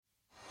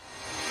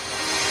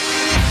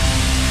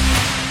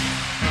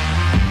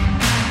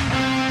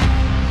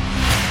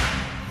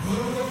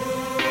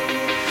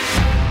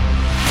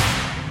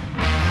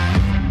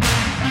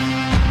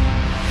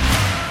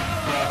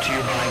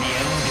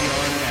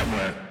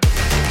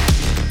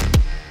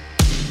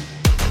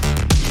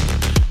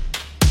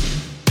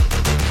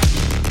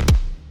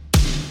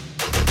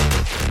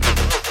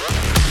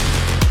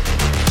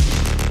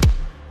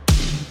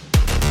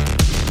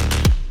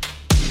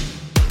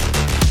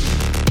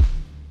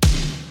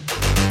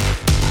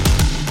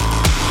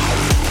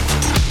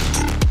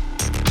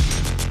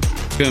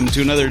welcome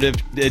to another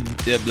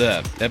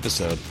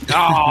episode.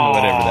 Oh,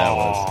 whatever that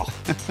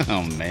was.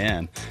 Oh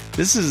man,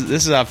 this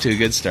is off to a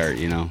good start.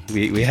 You know,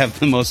 we have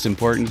the most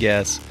important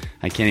guests.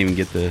 I can't even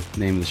get the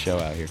name of the show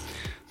out here.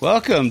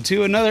 Welcome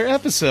to another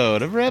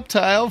episode of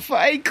Reptile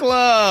Fight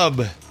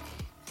Club.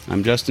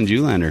 I'm Justin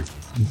Julander,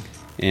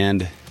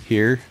 and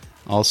here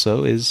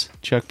also is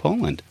Chuck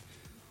Poland.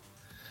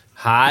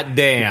 Hot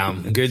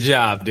damn! Good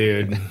job,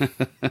 dude.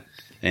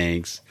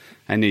 Thanks.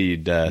 I knew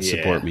you'd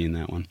support me in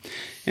that one.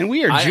 And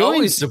we are joined. I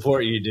always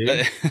support you,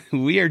 dude.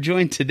 We are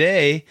joined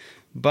today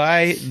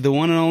by the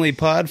one and only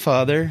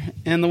Podfather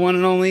and the one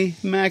and only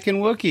Mac and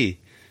Wookie.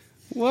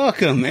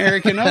 Welcome,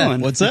 Eric and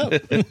Owen. What's up?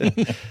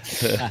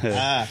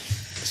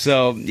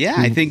 So yeah,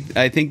 I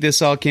think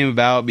this all came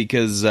about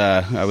because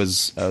I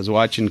was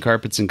watching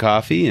Carpets and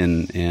Coffee,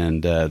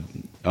 and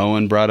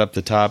Owen brought up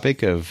the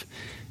topic of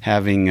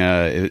having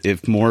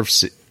if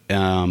morphs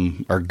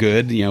are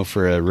good, you know,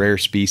 for a rare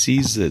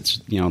species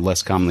that's, you know,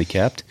 less commonly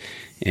kept,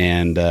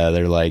 and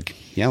they're like,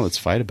 yeah, let's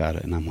fight about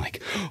it. And I'm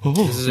like,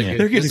 oh,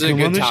 they're going to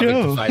come on the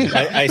show.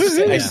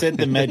 I said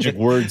the magic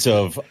words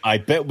of, I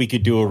bet we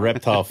could do a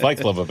Reptile Fight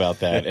Club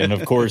about that. And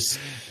of course,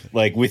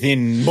 like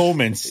within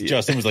moments,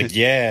 Justin was like,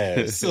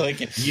 yes.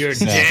 Like, You're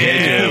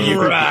damn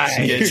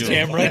right. You're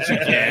damn right you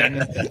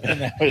can.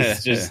 And that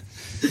was just,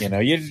 you know,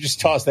 you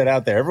just toss that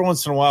out there. Every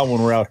once in a while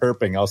when we're out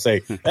herping, I'll say,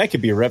 that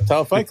could be a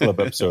Reptile Fight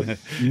Club episode.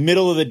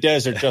 Middle of the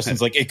desert,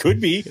 Justin's like, it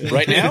could be.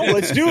 Right now,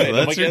 let's do it.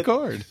 Let's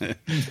record.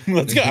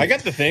 Let's go. I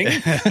got the thing.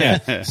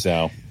 Yeah.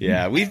 So.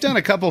 Yeah, we've done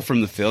a couple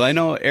from the field. I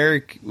know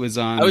Eric was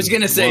on I was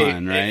going to say,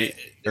 one, right?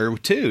 Or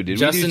two. Did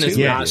Justin we do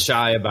two? is not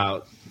shy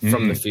about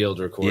from the field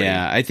recording.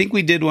 Yeah, I think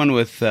we did one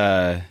with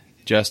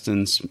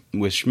Justin's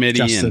with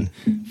Schmitty and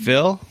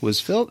Phil. Was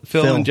Phil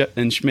and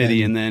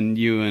Schmitty, and then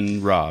you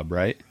and Rob,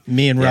 right?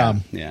 Me and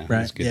Rob. Yeah, right.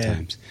 It was good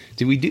times.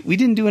 Did we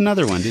didn't do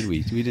another one, did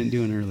we? We didn't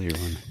do an earlier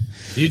one.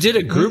 You did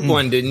a group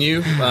one, didn't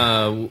you?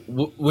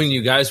 When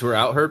you guys were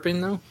out herping,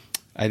 though.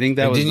 I think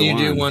that was. Didn't the you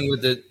one. do one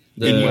with the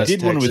In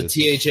did one with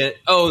THN?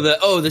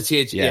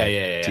 The THN.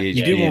 Yeah.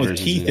 You did one with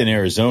Keith in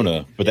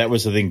Arizona, but that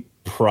was, I think,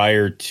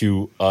 prior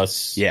to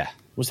us. Yeah.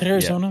 Was that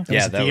Arizona?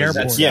 Yeah, that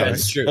was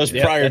That's true. That was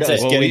prior to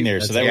us getting there.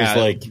 So that was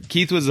like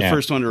Keith was the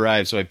first one to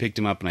arrive, so I picked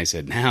him up and I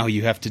said, "Now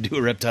you have to do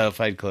a Reptile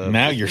Fight Club.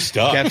 Now you're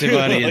stuck, captive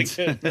audience."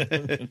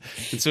 And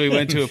so we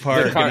went to a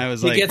park, and I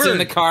was like, "He gets in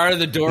the car,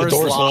 the door's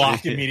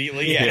locked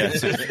immediately." Yeah.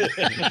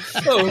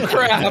 Oh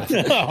crap!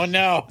 Oh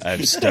no!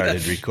 I've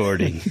started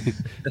recording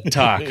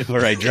talk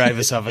where I drive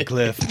us off a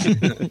cliff.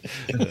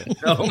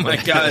 Oh my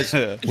gosh!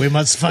 We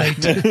must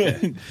fight.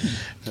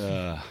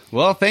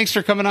 Well, thanks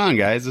for coming on,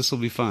 guys. This will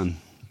be fun.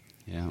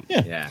 Yeah,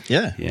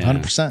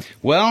 100%.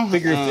 Well, I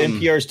figure if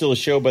NPR is still a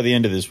show by the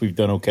end of this, we've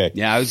done okay.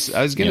 Yeah, I was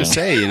going to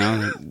say, you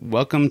know,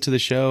 welcome to the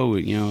show.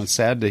 You know, it's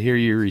sad to hear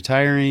you're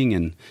retiring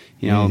and,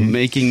 you know,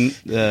 making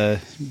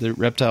the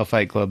Reptile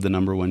Fight Club the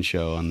 #1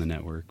 show on the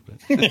network. But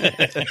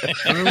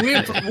I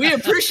mean, we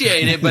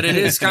appreciate it, but it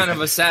is kind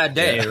of a sad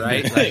day,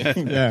 right? Like,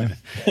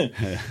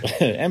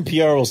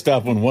 NPR will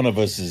stop when one of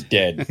us is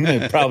dead.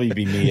 It'd probably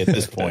be me at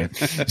this point.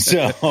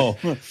 So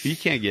you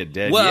can't get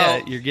dead well,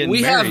 yet. You're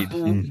getting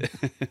married.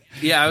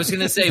 I was going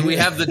to say we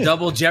have the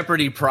double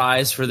Jeopardy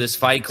prize for this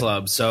fight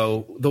club,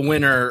 so the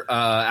winner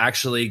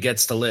actually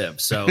gets to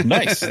live. So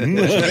nice.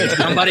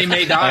 Somebody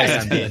may die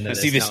on the end of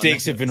this. See, the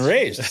stakes have been raised.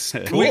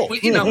 Cool.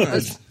 You know,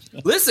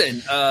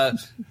 listen,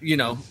 you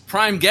know,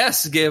 prime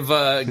guests get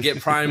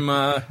prime,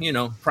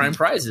 prime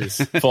prizes.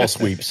 Fall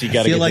sweeps. You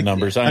got to get the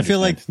numbers. I feel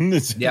like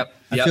Yep.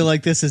 I feel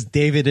like this is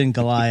David and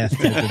Goliath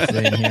type of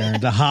thing here.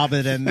 The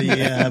Hobbit and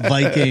the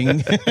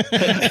Viking.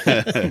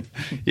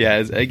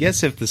 Yeah, I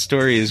guess if the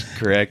story is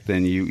correct,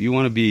 then you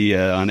want to be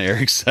on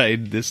Eric's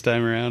side this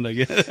time around, I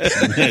guess.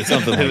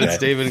 Something like it's that.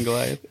 David and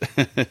Goliath.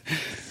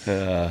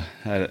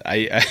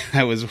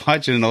 I was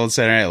watching an old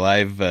Saturday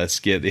Night Live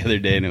skit the other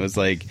day, and it was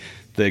like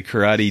the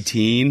Karate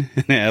Teen.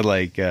 And it had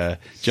like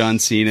John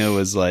Cena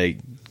was like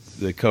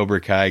the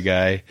Cobra Kai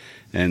guy.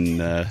 And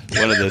one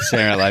of the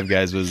Saturday Night Live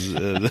guys was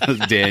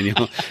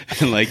Daniel,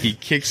 and like he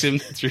kicks him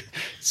through.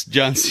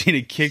 John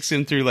Cena kicks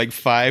him through like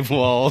 5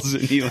 walls,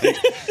 and he like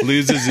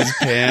loses his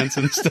pants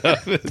and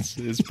stuff.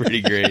 It's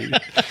pretty great.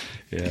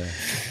 Yeah,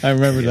 I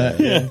remember that.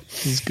 Yeah,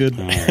 it was good.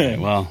 All right,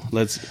 well,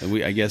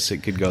 I guess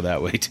it could go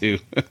that way too.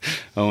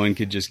 Owen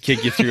could just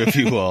kick you through a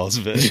few walls,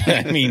 but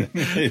I mean,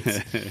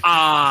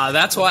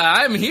 that's why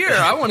I'm here.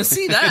 I want to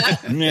see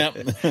that.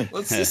 Yep.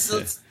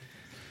 Let's.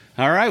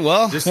 All right,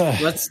 well,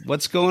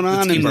 what's going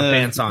on keep in our the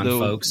pants on,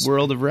 folks.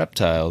 World of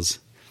reptiles?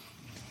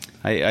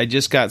 I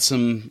just got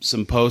some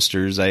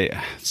posters. I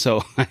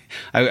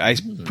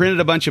printed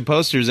a bunch of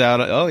posters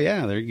out. Oh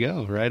yeah, there you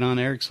go, right on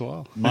Eric's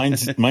wall.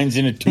 Mine's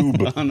in a tube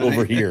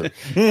over here.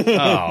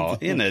 Oh,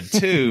 in a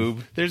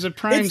tube. There's a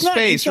prime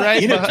space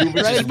right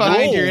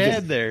behind your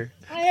head there.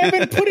 I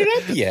haven't put it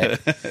up yet.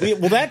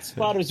 Well, that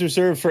spot is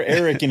reserved for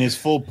Eric in his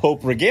full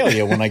Pope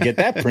regalia when I get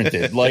that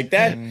printed. Like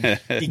that,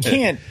 you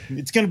can't.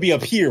 It's going to be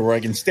up here where I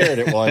can stare at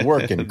it while I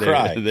work and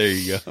cry. There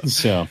you go.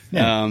 So,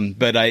 yeah.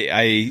 But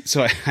I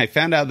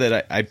found out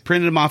that I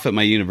printed them off at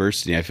my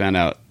university. I found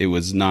out it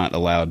was not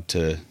allowed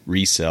to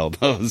resell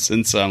those,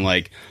 and so I'm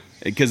like,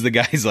 because the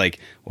guy's like,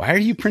 "Why are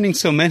you printing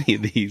so many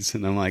of these?"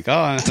 And I'm like,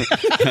 "Oh,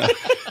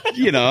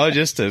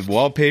 just to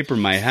wallpaper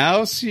my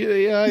house.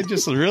 Yeah, I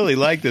just really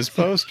like this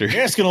poster."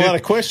 You're asking a lot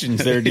of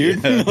questions there,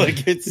 dude. Like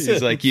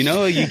he's like, you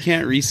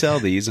can't resell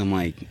these. I'm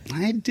like,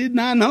 I did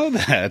not know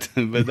that,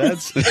 but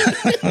that's,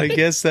 I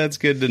guess that's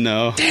good to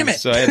know. Damn it!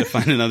 So I had to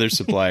find another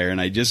supplier, and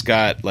I just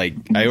got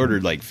I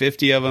ordered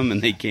 50 of them,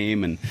 and they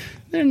came, and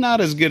they're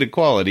not as good a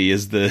quality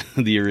as the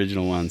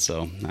original one.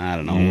 So I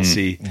don't know. We'll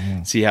see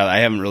how. I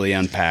haven't really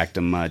unpacked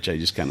them much. I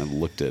just kind of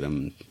looked at them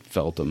and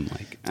felt them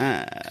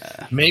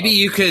maybe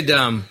you could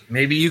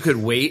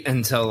wait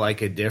until a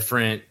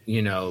different,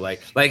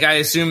 I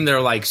assume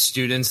they're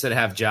students that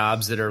have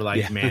jobs that are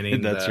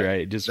manning. That's the,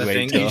 right. Just the wait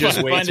thing. till You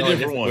just wait find a till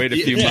different one. Wait a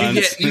few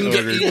months.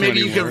 Maybe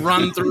you could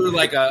run through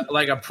like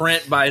a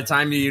print by the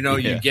time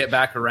you get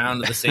back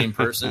around to the same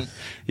person.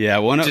 Yeah,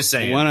 one of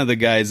the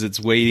guys that's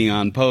waiting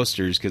on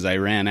posters, because I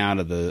ran out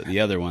of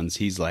the other ones.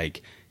 He's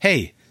like,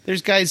 "Hey,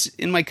 there's guys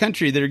in my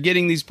country that are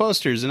getting these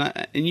posters,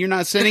 and you're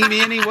not sending me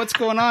any. What's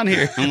going on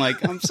here?" I'm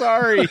like, "I'm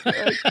sorry,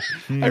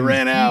 I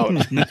ran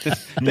out.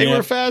 They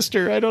were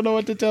faster. I don't know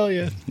what to tell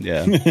you."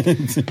 Yeah.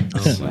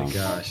 Oh my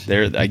gosh.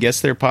 I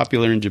guess they're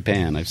popular in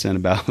Japan. I've sent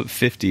about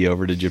 50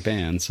 over to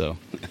Japan. So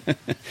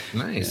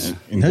nice.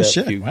 No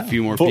shit. A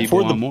few more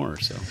people want more.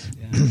 So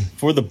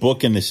for the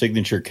book and the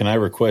signature, can I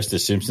request a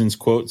Simpsons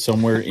quote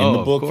somewhere in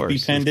the book to be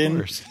penned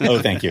in? Oh,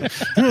 thank you.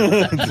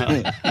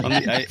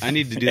 I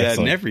need to do that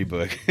in every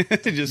book.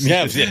 Just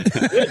have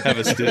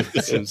a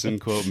Simpson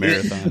quote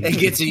marathon. It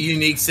gets a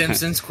unique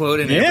Simpsons quote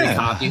in every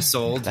copy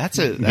sold. That's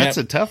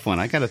a tough one.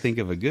 I got to think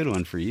of a good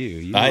one for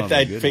you.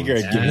 I figure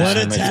I'd give you What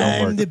a some of my time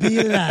homework. to be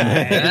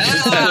alive.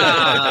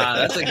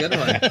 That's a good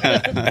one.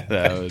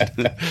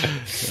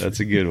 That's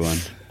a good one.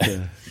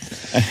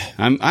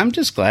 I'm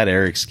just glad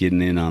Eric's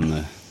getting in on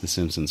the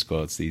Simpsons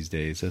quotes these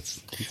days.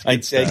 He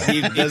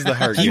does the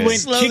heart. He good. went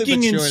Slowly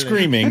kicking but and surely.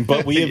 screaming,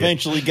 but we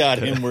eventually got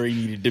him where he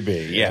needed to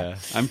be. Yeah.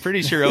 I'm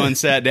pretty sure Owen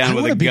sat down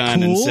with a wanna be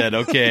gun and cool. said,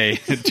 "Okay,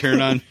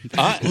 turn on."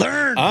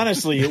 Learn.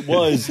 Honestly, it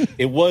was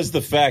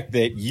the fact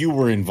that you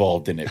were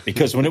involved in it,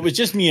 because when it was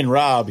just me and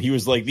Rob, he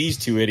was like, "These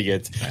two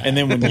idiots," and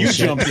then when you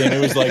jumped in, it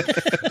was like,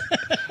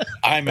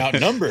 "I'm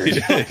outnumbered."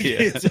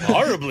 It's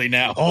horribly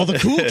now. All the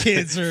cool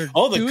kids are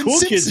All the doing cool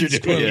kids are Simpsons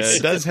doing Yeah, quotes.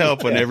 it does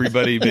help when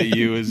everybody but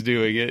you is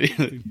doing it.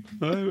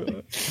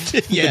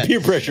 Yeah. The peer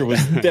pressure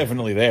was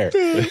definitely there.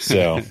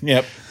 So,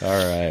 yep. All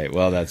right.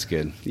 Well, that's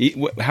good.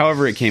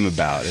 However it came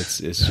about, it's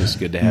just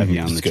good to have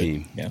you on the good.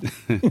 team. Yeah.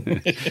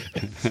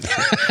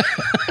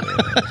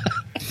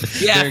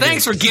 Yeah,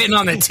 thanks for getting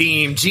on the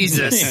team.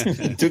 Jesus.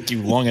 It took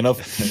you long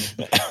enough.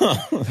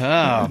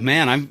 Oh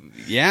man,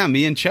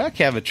 me and Chuck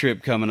have a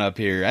trip coming up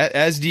here.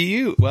 As do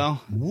you.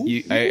 Well,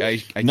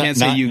 I can't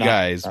say you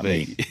guys, but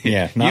me.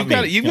 Yeah, not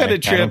you've me. got I a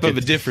trip don't of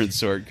get- a different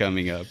sort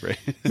coming up, right?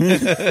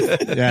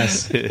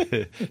 Yes.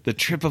 The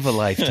trip of a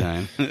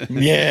lifetime.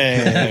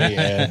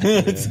 Yeah.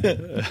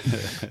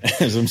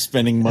 As I'm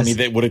spending money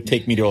that would have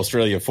taken me to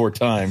Australia 4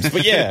 times.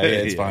 But yeah,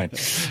 it's fine.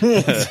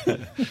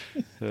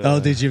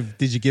 Oh, did you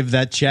give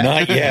that check?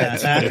 Not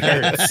yet. But it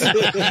hurts.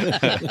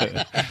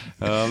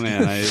 Oh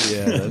man,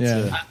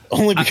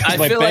 Only because I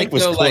my feel bank like,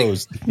 was though,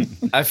 closed.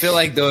 I feel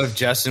like, though, if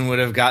Justin would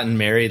have gotten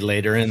married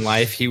later in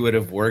life, he would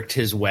have worked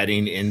his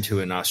wedding into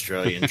an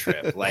Australian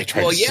trip. Like,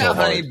 tried well, so yeah,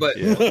 honey, hard.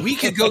 but we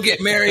could go get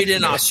married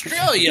in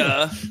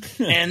Australia,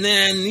 and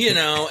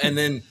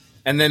then,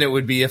 and then it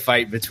would be a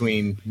fight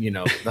between,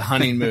 the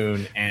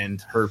honeymoon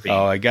and herping.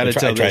 Oh, I got to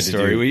tell this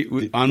story.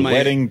 We on the my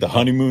wedding, the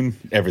honeymoon,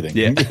 everything.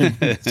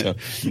 Yeah. So,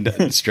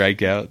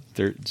 Strike out.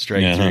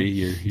 Strike 3.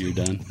 You're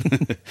done.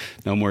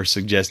 No more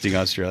suggesting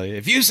Australia.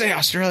 If you say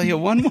Australia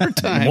one more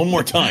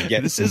time, yeah.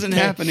 this isn't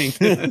happening.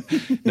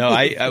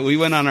 No, we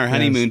went on our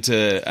honeymoon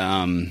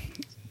to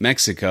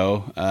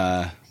Mexico.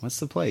 What's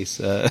the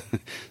place?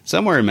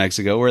 Somewhere in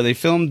Mexico where they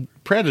filmed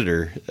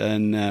Predator,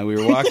 and we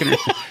were walking.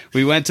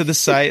 We went to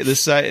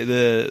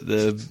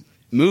the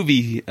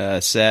movie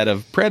set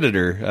of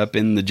Predator up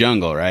in the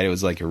jungle. Right, it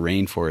was like a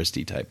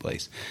rainforesty type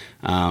place.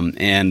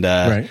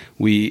 Right.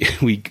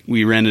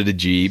 We rented a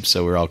Jeep,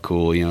 so we're all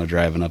cool,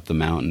 driving up the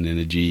mountain in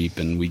a Jeep,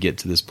 and we get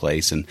to this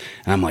place, and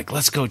I'm like,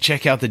 let's go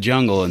check out the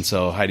jungle. And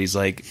so Heidi's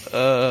like,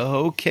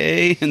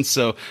 okay. And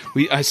so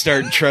I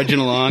start trudging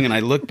along, and I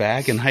look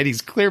back, and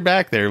Heidi's clear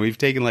back there. We've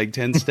taken like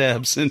 10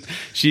 steps, and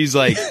she's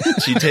like,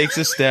 she takes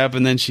a step,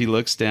 and then she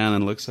looks down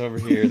and looks over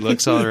here,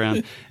 looks all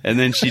around, and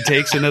then she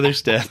takes another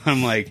step.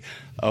 I'm like,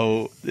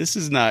 oh, this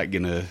is not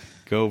gonna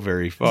go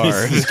very far.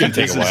 It's gonna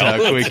take a while.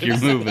 How quick you're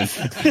moving.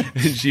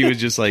 And she was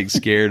just like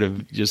scared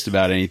of just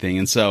about anything.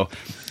 And so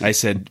I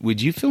said, would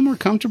you feel more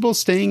comfortable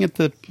staying at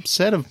the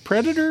set of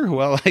Predator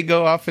while I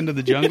go off into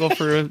the jungle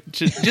for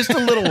just a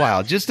little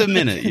while, just a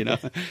minute, you know?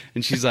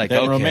 And she's like,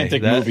 that okay,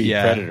 romantic movie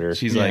Predator.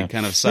 She's like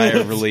kind of sigh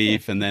of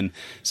relief. And then,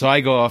 so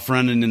I go off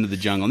running into the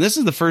jungle. And this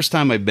is the first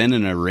time I've been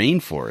in a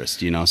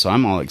rainforest, you know, so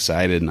I'm all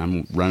excited and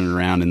I'm running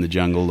around in the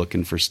jungle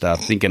looking for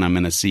stuff, thinking I'm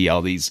going to see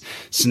all these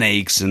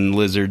snakes and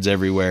lizards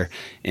everywhere.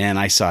 And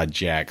I saw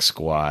Jack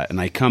squat, and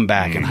I come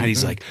back and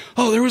Heidi's like,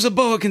 oh, there was a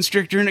boa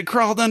constrictor and it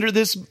crawled under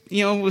this,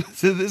 you know,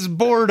 this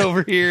board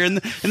over here. And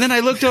then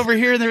I looked over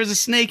here and there was a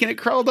snake and it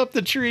crawled up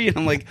the tree. And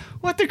I'm like,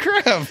 what the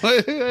crap?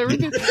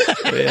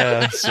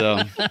 Yeah.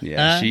 So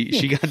yeah,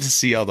 she got to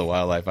see all the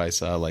wildlife. I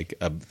saw like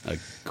a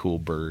cool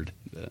bird.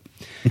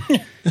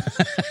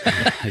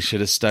 I should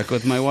have stuck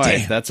with my wife.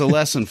 Damn. That's a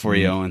lesson for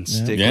you, Owen.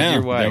 Stick with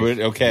your wife.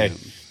 Okay.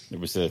 It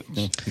was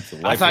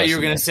I thought you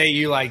were going to say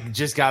you like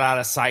just got out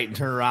of sight and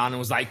turned around and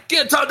was like,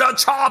 get to the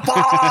chopper!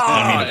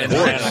 And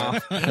ran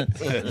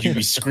off. You'd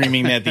be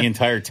screaming that the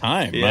entire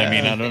time. Yeah. I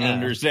mean, I don't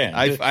understand.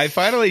 I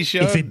finally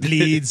showed... If it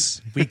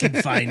bleeds, we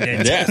can find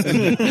it.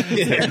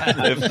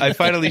 Yeah. I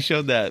finally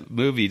showed that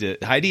movie to...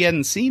 Heidi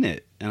hadn't seen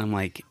it. And I'm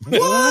like,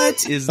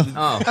 what is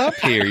up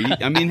here?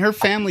 I mean, her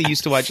family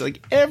used to watch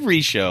like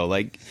every show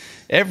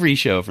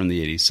from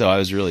the 80s. So I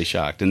was really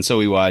shocked. And so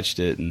we watched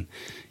it, and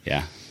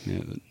yeah.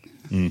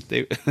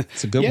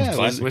 It's a good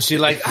one. Was she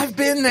like, I've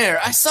been there.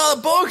 I saw a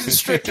boa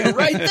constrictor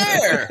right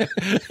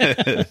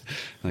there.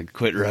 Like,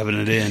 quit rubbing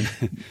it in.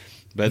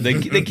 But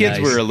the kids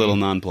were a little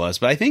nonplussed.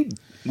 But I think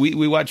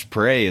we watched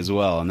Prey as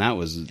well, and that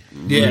was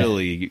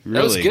really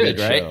that was good,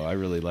 right? show. I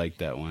really liked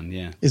that one.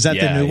 Yeah. Is that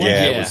the new one?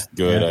 Yeah, it was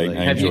good. I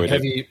enjoyed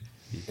it.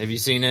 Have you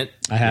seen it?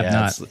 I have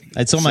not.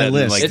 It's on my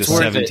list. Like it's the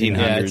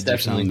 1700s or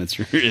something. It's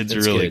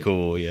really good.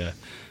 cool. Yeah,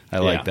 I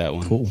like that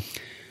one. Cool.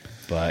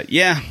 But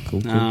yeah,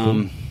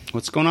 cool.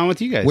 What's going on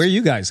with you guys? Where are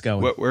you guys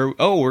going?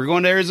 We're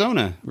going to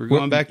Arizona. We're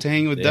going back to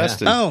hang with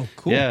Dustin. Oh,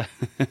 cool. Yeah.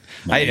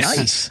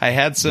 Nice. I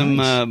had some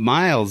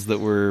miles that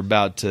were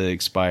about to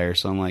expire,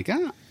 so I'm like,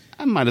 I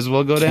might as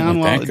well go down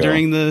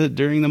during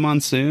the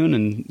monsoon.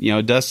 And you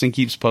know, Dustin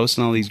keeps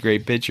posting all these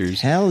great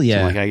pictures. Hell yeah! So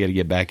I'm like, I got to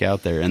get back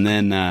out there. And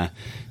then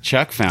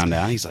Chuck found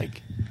out. He's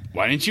like,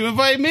 why didn't you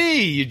invite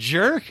me, you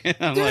jerk?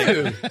 I'm like,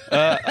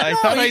 I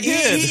thought I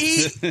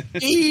did.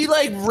 He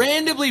like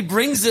randomly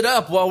brings it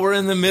up while we're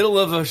in the middle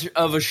of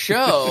a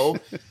show,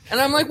 and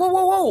I'm like,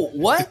 whoa,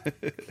 what?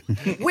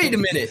 Wait a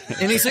minute.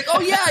 And he's like,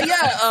 oh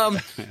yeah,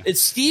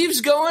 it's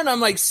Steve's going. I'm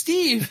like,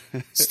 Steve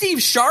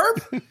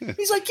Sharp?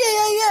 He's like,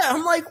 yeah.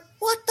 I'm like,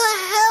 what the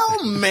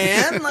hell,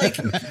 man? Like,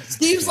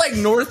 Steve's like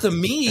north of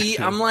me.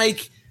 I'm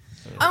like,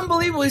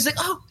 unbelievable. He's like,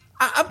 oh,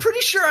 I'm pretty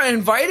sure I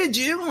invited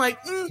you. I'm like,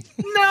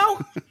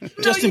 no.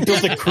 Justin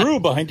built a crew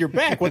behind your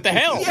back. What the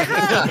hell?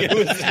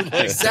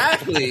 Yeah,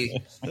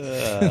 exactly.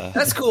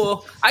 That's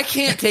cool. I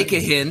can't take a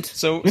hint.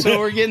 So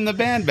we're getting the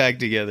band back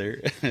together.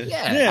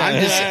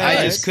 Yeah.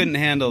 I just couldn't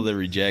handle the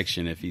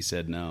rejection if he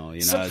said no.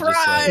 You know,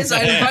 surprise!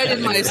 I invited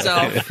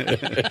myself.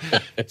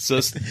 So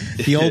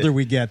the older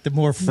we get, the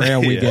more frail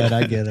we get.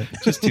 I get it.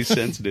 Just too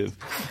sensitive.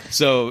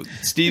 So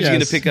Steve's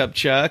going to pick up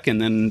Chuck, and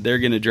then they're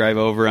going to drive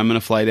over. I'm going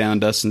to fly down.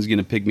 Dustin's going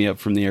to pick me up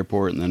from the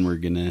airport, and then we're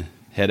going to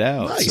head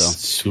out. Nice. So,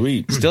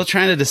 sweet. Still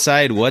trying to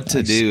decide what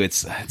to do.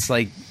 It's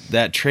like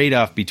that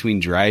trade-off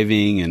between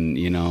driving and,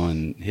 you know,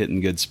 and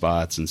hitting good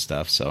spots and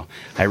stuff. So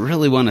I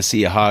really want to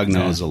see a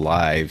hognose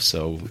alive.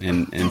 So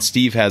and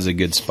Steve has a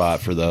good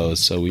spot for those.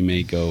 So we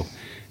may go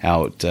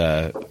out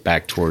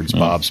back towards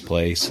Bob's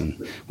place,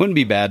 and wouldn't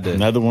be bad to.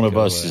 Another one of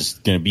us is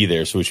going to be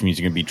there, so which means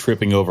you're going to be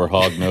tripping over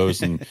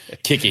hognose and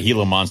kick a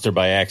Gila monster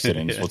by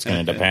accident. Is what's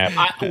going to end up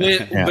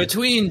happening.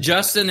 Between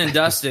Justin and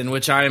Dustin,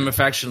 which I am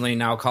affectionately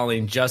now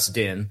calling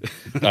Justin.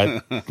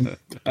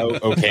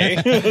 Okay,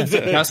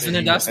 Justin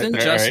and Dustin, Justin.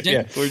 Right,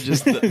 yeah. We're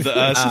just the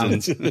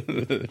Austins.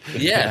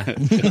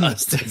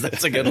 Austins.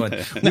 That's a good one.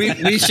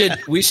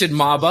 We should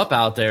mob up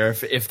out there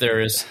if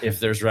there's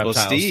reptiles.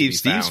 Well,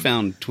 Steve's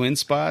found twin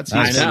spots.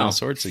 He's all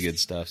sorts of good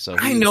stuff. So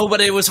I know, but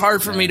it was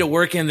hard for me to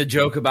work in the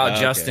joke about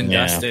Justin,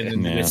 Dustin,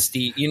 and with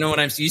Steve. You know what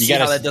I'm saying? You see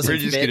how that doesn't We're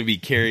just fit? going to be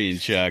carrying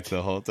Chuck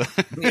the whole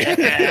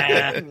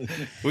time.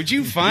 Would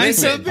you find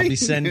something? I'll be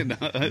sending.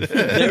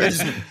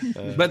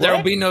 But there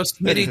will be no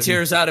Smitty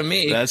tears out of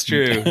me. That's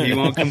true. You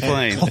won't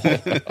complain.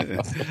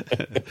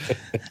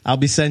 I'll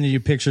be sending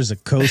you pictures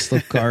of coastal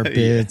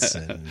carpets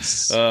and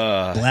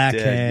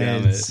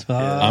blackheads.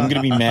 I'm going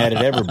to be mad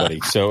at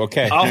everybody. So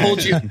okay, I'll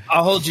hold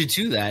you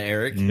to that,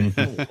 Eric.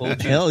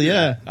 Hell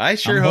yeah! I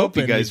sure hope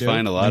you guys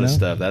find a lot of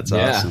stuff. That's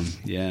awesome.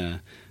 Yeah.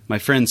 My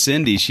friend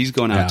Cindy, she's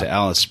going out to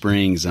Alice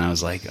Springs, and I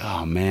was like,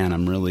 "Oh man,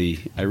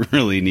 I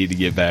really need to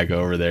get back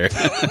over there."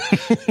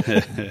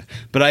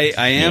 But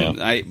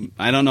I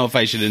don't know if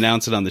I should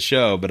announce it on the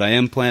show, but I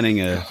am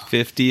planning a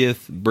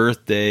 50th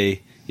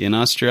birthday in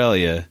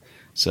Australia,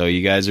 so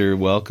you guys are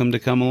welcome to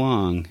come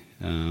along.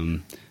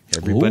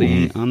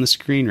 Everybody on the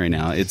screen right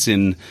now. It's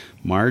in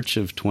March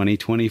of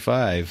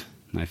 2025.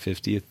 My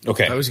 50th.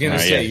 Okay. I was going to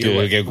All right, say, yeah, you're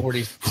good, like good. 40,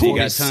 You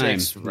got time.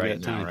 46 You right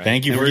got time. now, right?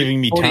 Thank you for giving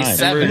me time.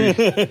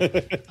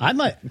 47.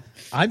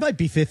 I might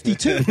be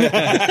 52.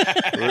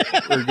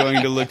 We're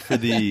going to look for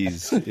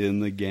these in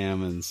the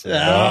gammons.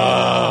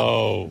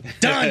 Oh,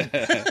 Done.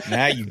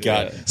 now you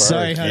got it.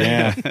 Sorry, honey.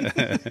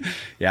 Yeah.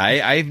 Yeah,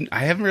 I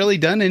haven't really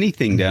done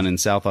anything down in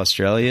South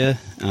Australia,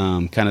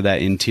 kind of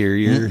that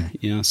interior,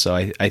 so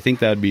I think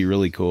that would be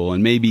really cool.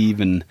 And maybe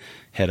even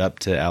head up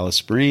to Alice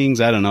Springs.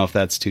 I don't know if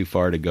that's too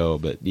far to go,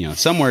 but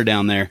somewhere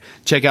down there,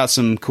 check out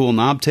some cool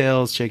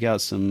knobtails, check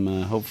out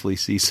some, hopefully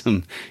see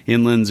some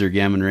inlands or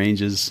gammon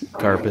ranges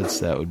carpets.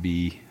 That would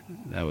be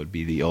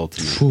the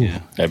ultimate. Ooh. Yeah.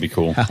 That'd be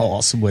cool. How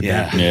awesome would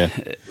that be? Yeah.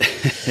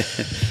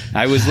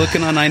 I was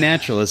looking on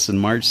iNaturalist, and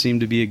March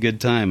seemed to be a good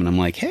time, and I'm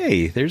like,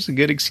 hey, there's a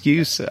good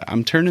excuse.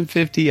 I'm turning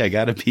 50. I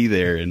got to be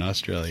there in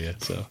Australia.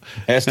 So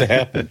Has to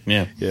happen.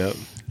 Yeah. yep.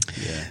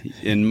 Yeah.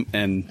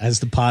 And As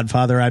the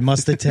Podfather, I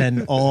must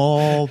attend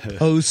all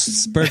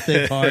hosts'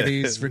 birthday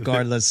parties,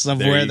 regardless of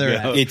There where you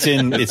they're go. at. It's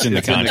in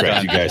the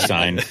contract you guys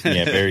signed.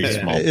 Yeah, very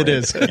small. It print.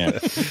 is.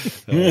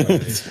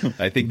 Yeah.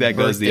 I think that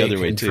goes the Birthday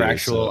other way too.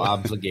 contractual So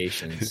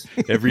obligations.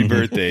 every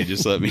birthday,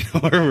 just let me know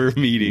where we're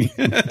meeting.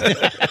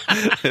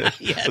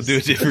 We'll do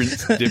a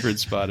different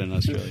spot in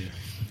Australia.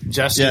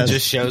 Justin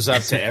just shows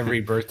up to every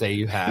birthday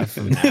you have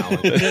from now. Where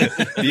are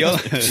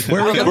we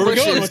Where we going?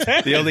 going with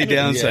that? The only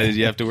downside is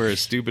you have to wear a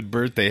stupid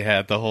birthday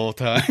hat the whole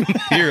time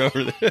you're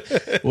over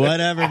there.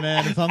 Whatever,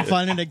 man. If I'm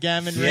finding a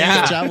gammon range,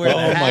 Yeah. I wear the Oh,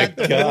 my hat,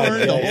 the God, horn,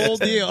 yeah. the whole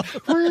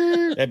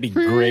deal. That'd be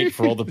great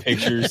for all the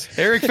pictures.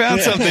 Eric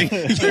found something.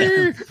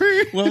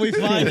 When we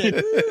find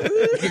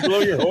it. You blow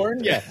your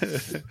horn? Yeah.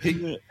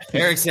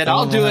 Eric said,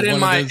 "I'll do it One in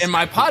of those-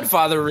 my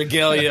Podfather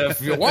regalia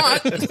if you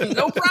want.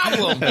 No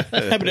problem." What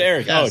happened to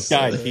Eric? Yes. Oh,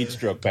 died. Heat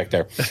stroke back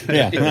there.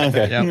 Yeah.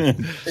 Okay.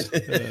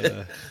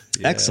 Yep.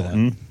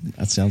 Excellent.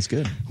 That sounds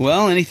good.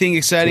 Well, anything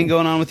exciting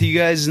going on with you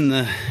guys in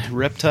the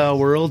reptile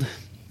world?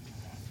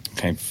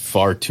 Okay,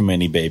 far too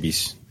many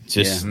babies.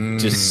 Just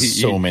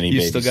so many you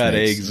babies. still got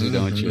snakes. eggs,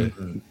 don't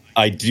you?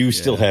 I do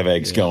still have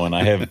eggs going.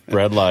 I have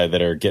bredli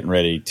that are getting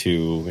ready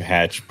to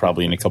hatch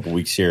probably in a couple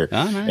weeks here.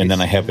 Oh, nice. And then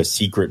I have a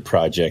secret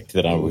project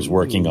that I was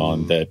working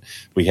on that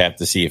we have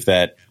to see if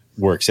that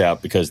works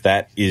out, because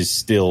that is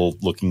still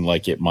looking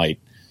like it might.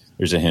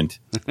 There's a hint.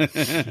 So,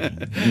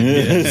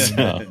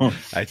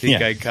 I think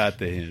Yeah. I caught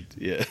the hint.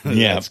 Yeah,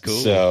 yeah, that's cool.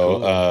 So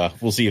Cool.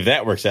 we'll see if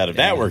that works out. If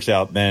that works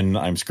out, then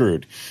I'm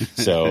screwed.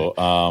 So,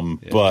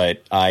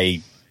 but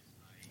I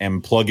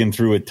am plugging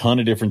through a ton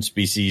of different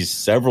species,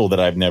 several that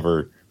I've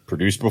never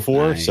produced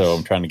before. Nice. So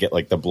I'm trying to get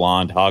like the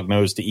blonde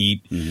hognose to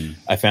eat. Mm-hmm.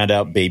 I found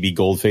out baby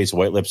goldface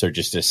white lips are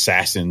just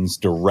assassins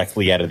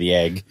directly out of the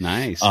egg.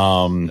 Nice. So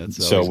always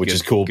which good-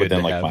 is cool. But good then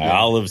to like have my that.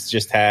 olives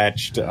just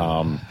hatched.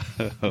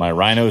 My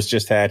rhinos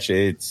just hatched.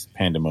 It's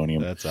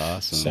pandemonium. That's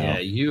awesome. So- Yeah,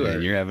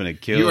 You're having a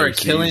killer. you are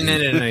killing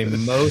season. it in a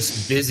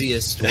most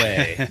busiest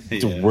way.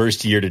 It's the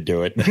worst year to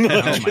do it. Oh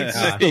my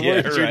god! The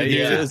Yeah, worst year to right. do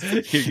Yeah.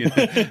 this. You're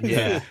gonna-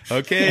 Yeah.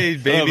 Okay,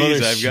 other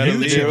babies, I've got to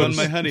leave shoes. on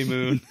my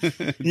honeymoon.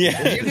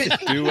 Yeah. You can,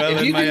 Do well if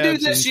in you my can do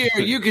absence. this year,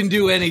 you can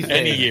do anything.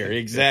 Any year,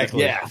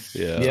 exactly. Yeah.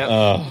 Yeah. Yep.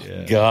 Oh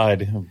Yeah.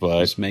 God, but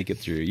Just make it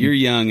through. You're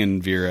young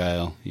and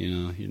virile.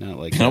 You're not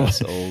like No.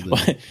 us old.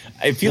 And,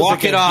 I feel Walk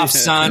like it off,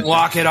 son.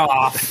 Walk it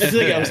off. It's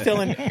like I was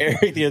telling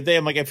Eric the other day.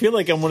 I'm like, I feel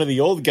like I'm one of the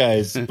old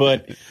guys,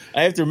 but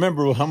I have to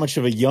remember how much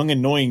of a young,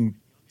 annoying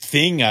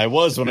thing I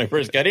was when I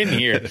first got in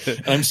here.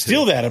 And I'm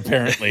still that,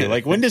 apparently.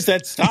 Like, when does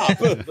that stop?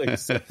 Like,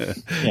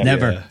 yeah.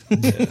 Never.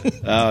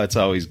 oh, it's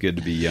always good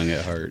to be young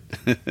at heart,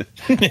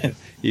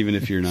 even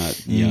if you're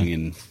not young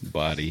in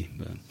body.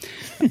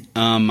 But,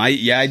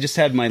 I just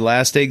had my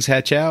last eggs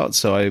hatch out,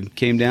 so I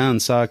came down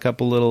and saw a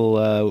couple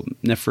little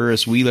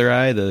Nephurus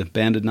wheeleri, the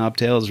banded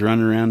knobtails,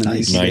 running around in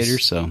Nice. the incubator.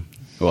 Nice. So,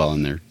 well,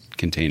 in their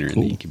container in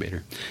the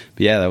incubator.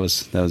 But yeah, that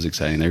was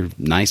exciting. They're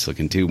nice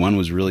looking too. One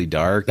was really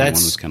dark, and one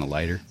That's- was kind of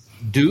lighter.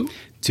 Do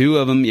Two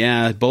of them,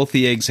 yeah. Both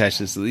the eggs hatched.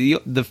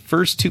 The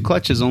first two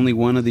clutches, only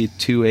one of the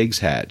two eggs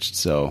hatched.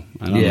 So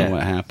I don't Yeah. know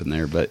what happened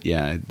there, but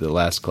yeah, the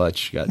last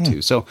clutch got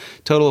two. So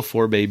total of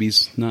 4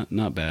 babies.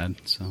 Not bad.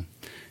 So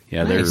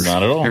yeah, they're Nice.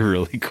 Not at all. They're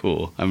really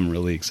cool. I'm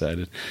really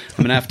excited.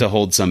 I'm gonna have to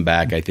hold some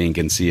back, I think,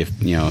 and see if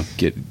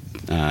get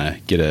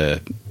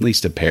at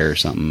least a pair or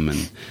something,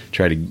 and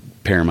try to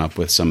pair them up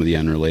with some of the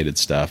unrelated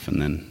stuff, and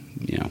then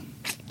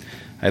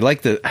I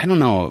like I don't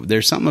know.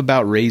 There's something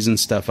about raising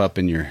stuff up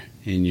in your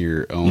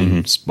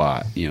own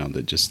spot,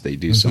 that just they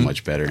do so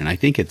much better. And I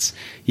think it's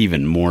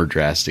even more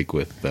drastic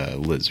with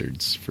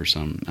lizards for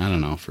some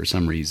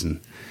reason.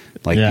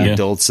 Like Yeah. the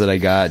adults that I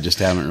got just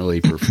haven't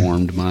really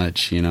performed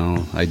much.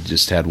 I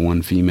just had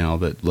one female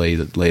that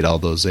laid all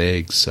those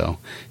eggs, so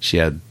she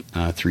had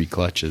 3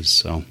 clutches.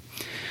 So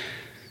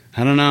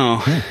I don't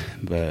know,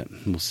 but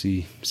we'll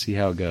see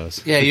how it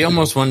goes. yeah, you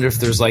almost wonder if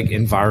there's like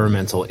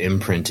environmental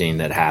imprinting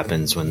that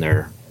happens when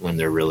they're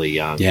really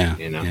young. Yeah,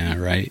 yeah,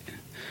 right.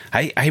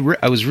 I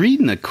was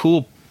reading a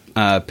cool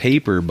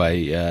paper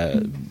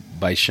by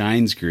by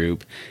Shine's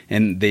group,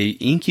 and they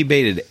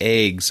incubated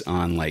eggs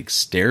on like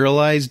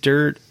sterilized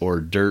dirt or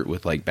dirt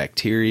with like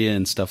bacteria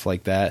and stuff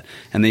like that.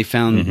 And they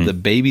found the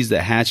babies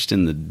that hatched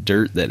in the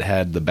dirt that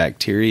had the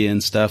bacteria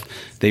and stuff,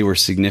 they were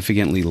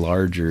significantly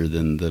larger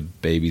than the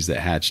babies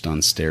that hatched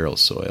on sterile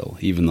soil,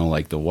 even though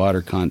like the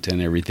water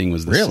content, everything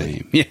was the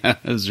same. Yeah,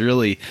 it was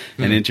really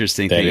an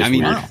interesting thing. I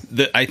mean,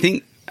 I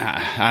think,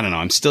 I don't know,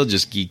 I'm still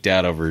just geeked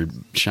out over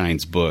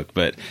Shine's book,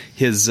 but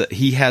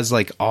he has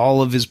like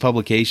all of his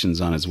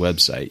publications on his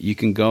website. You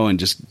can go and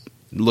just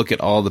look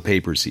at all the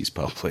papers he's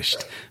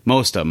published.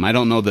 Most of them. I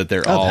don't know that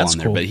they're all on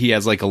there, but he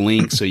has like a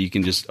link so you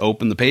can just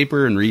open the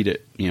paper and read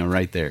it,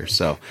 right there.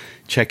 So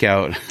check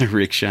out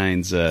Rick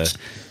Shine's his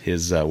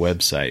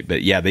website.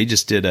 But yeah, they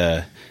just did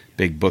a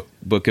big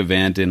book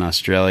event in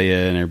Australia,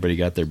 and everybody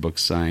got their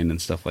books signed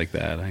and stuff like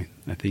that. I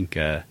think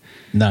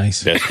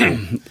nice. That's cool.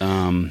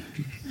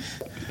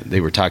 They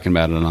were talking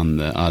about it on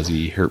the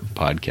Aussie Herp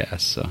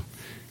podcast. So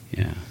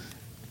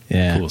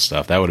yeah, cool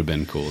stuff. That would have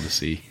been cool to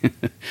see.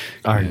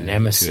 Our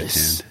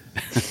nemesis.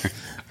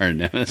 Our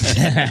nemesis.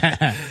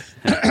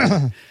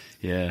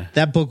 Yeah,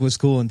 that book was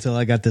cool until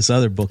I got this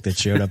other book that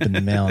showed up in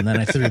the mail, and then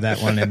I threw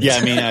that one in. Yeah,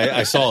 I mean,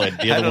 I saw it.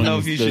 The other don't know one,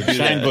 if you the should do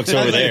Shine that. book's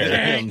over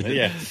there.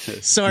 Yeah,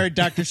 Sorry,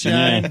 Dr.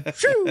 Shine.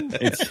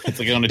 it's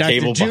like on a Dr.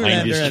 table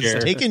behind his Julander chair.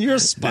 has taken your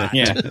spot.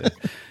 Yeah,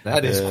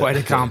 That is quite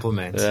a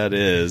compliment. that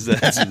is.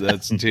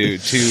 That's too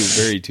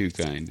very too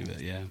kind.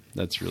 But yeah,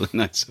 that's really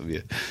nice of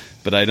you.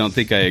 But I don't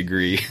think I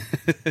agree.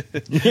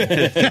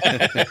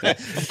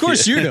 Of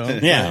course you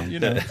don't. Yeah. You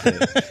know.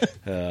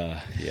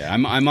 Yeah,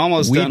 I'm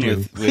almost We done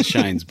do. with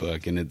Shine's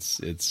book, and it's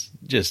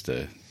just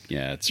it's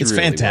It's really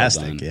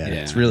fantastic. Well done. Yeah,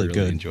 it's really I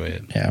good. Enjoy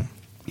it. Yeah.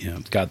 Yeah,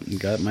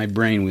 got my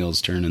brain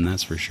wheels turning,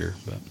 that's for sure.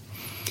 But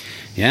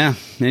yeah,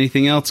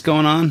 anything else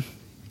going on?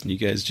 You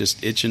guys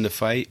just itching to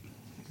fight?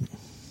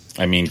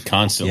 I mean,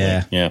 constantly.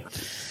 Yeah.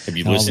 Have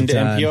you All listened the to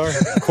time.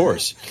 NPR? Of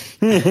course.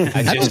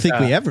 I don't think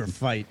we ever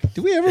fight.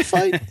 Do we ever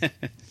fight?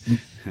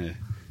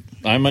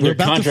 I'm under We're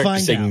about to contract to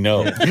find saying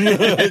out.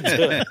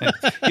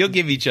 no. You'll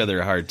give each other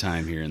a hard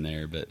time here and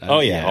there, but Oh,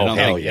 yeah. I Oh, don't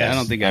hell think, yes. I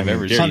don't think I I've mean,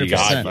 ever dear seen you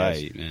guys 100%.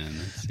 fight, man.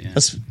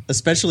 That's,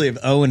 Especially if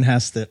Owen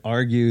has to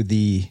argue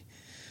the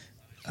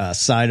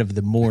side of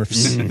the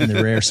morphs and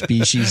the rare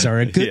species are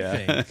a good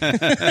thing.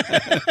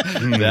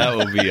 that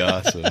will be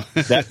awesome.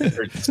 That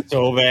hurts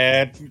so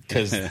bad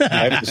because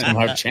I have to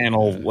somehow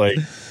channel,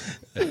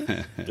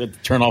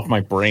 turn off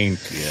my brain.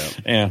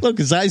 Yeah. Look,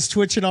 his eyes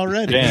twitching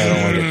already.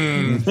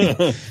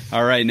 Yeah.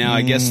 All right, now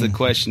I guess the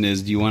question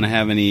is, do you want to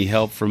have any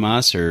help from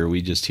us, or are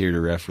we just here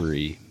to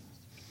referee?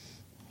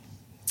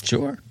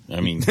 Sure. I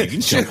mean, you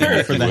can jump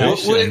in For the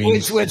house. I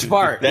mean, Which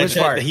part? Which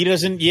part? He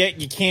doesn't yet.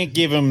 You can't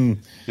give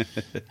him.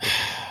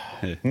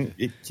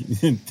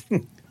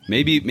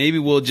 Maybe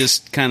we'll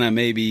just kind of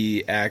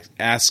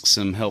ask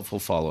some helpful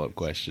follow-up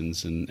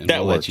questions, and That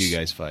we'll let works. you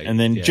guys fight. And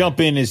then Yeah. jump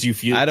in as you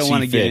feel. I don't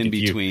want to get fit in if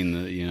you-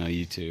 between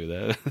you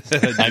two.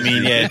 I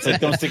mean, yeah, it's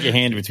like don't stick your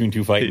hand between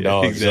two fighting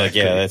dogs.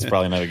 exactly. Like, yeah, that's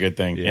probably not a good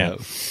thing. Yeah.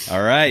 Yeah.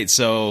 All right.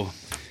 So,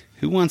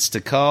 who wants to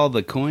call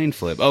the coin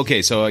flip?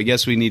 Okay. So I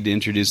guess we need to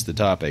introduce the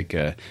topic.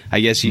 I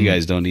guess you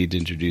guys don't need to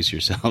introduce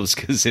yourselves,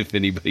 because if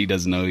anybody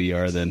doesn't know who you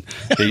are, then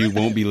they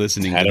won't be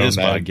listening I to don't this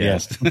know.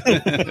 podcast.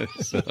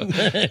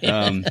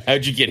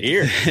 How'd you get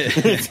here?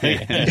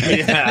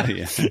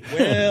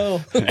 Yeah.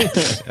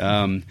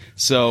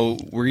 So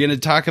we're going to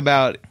talk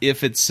about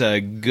if it's a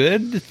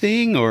good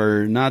thing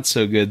or not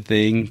so good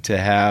thing to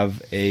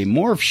have a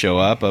morph show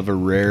up of a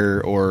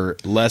rare or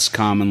less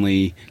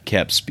commonly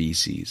kept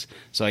species.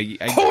 So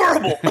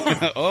Horrible.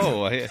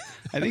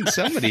 I think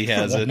somebody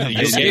has an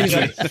Excuse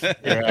me.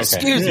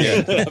 Excuse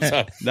me.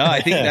 No, I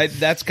think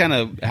that's kind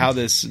of how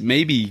this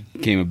maybe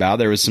came about.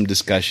 There was some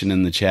discussion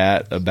in the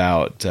chat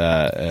about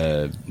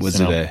was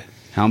it a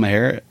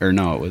Halmahera, or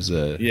no? It was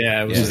a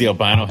This is the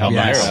albino Halmahera.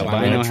 Yes, Albino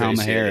albino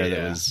Tracy, Halmahera yeah.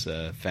 that was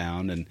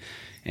found,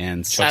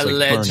 and Chuck's like,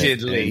 burn it.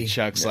 Allegedly. and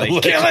Chuck's like,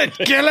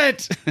 kill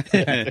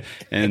it.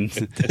 And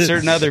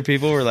certain other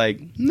people were like,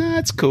 nah,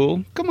 it's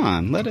cool. Come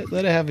on, let it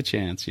have a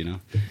chance,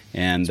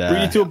 And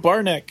Bring it to a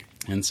bar neck.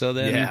 and so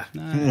then, Yeah.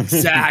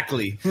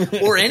 Exactly.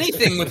 Or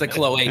anything with a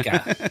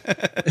cloaca.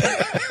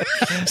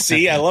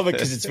 See, I love it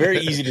because it's very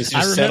easy to I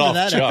just set remember off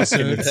that Chuck, episode.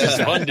 and it's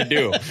just fun to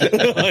do.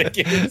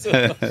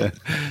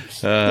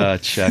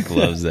 Chuck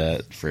loves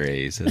that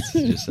phrase. It's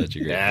just such a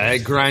great. Yeah, it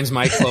grinds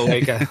my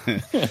cloaca.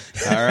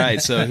 All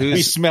right, so We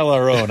who's smell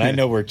our own. I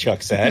know where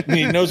Chuck's at.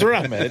 He knows where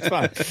I'm at. It's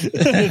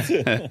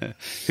fine.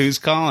 who's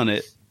calling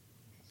it?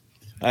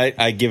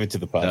 I give it to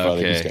the Podfather.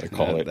 Okay. He's got to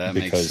call it. That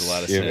makes because a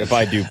lot of if- sense. If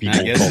I do, people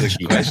I guess call the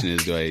cheap. question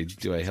is,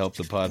 do I help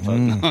the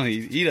Podfather? No,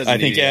 he doesn't. I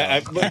think, need yeah.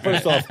 help.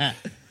 First off,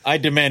 I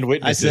demand I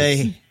witnesses.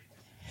 say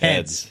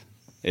heads.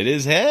 It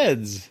is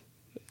heads.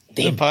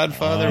 The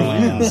Podfather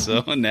wins.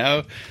 So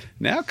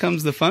now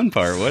comes the fun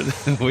part.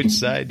 Which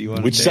side do you want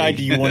to Which take? side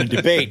do you want to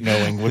debate,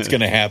 knowing what's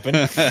going to happen?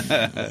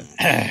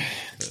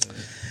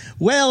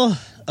 Well,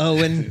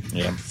 Owen,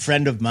 Yeah.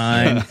 friend of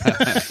mine,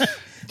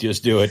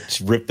 Just do it.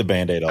 Just rip the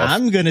Band-Aid off.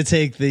 I'm going to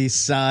take the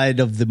side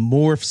of the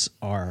morphs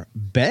are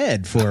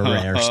bad for a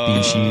rare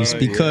species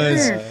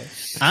because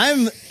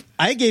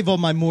I gave all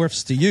my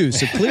morphs to you,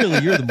 so clearly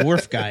you're the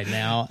morph guy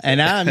now,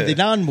 and I'm the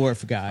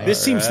non-morph guy. This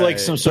seems like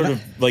some sort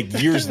of like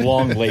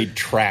years-long laid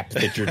trap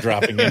that you're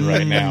dropping in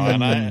right now,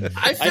 and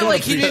I feel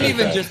like he didn't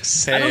even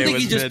just. I don't think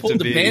he just pulled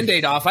the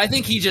Band-Aid off. I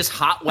think he just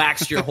hot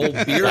waxed your whole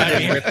beard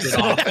and ripped it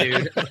off,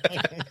 dude.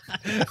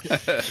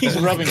 He's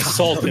rubbing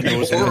salt into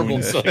his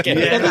wounds. Like, Well,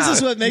 this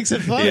is what makes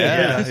it fun.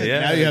 Yeah,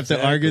 Now you have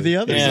to argue the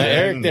other Yeah, side.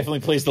 Eric definitely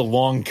plays the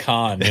long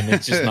con, and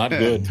it's just not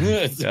good.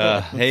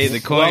 Hey, the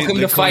coin. Welcome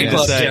the to Fight coin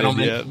Club, decided.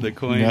 gentlemen. Yep, the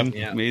coin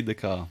Yep. made the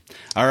call.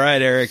 All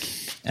right, Eric.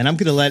 And I'm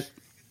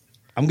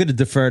going to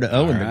defer to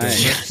Owen. All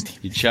right.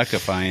 You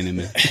chuckifying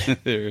him.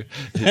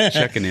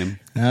 Chucking him.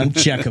 I'm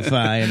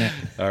checkifying it.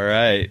 All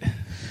right.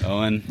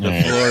 Owen,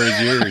 the floor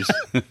is yours.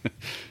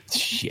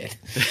 Shit.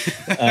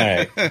 All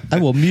right. I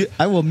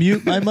will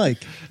mute my mic.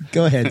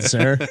 Go ahead,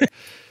 sir.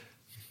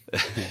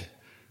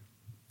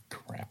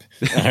 Crap.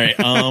 All right.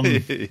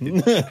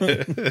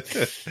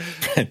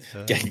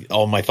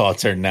 All my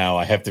thoughts are now.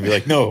 I have to be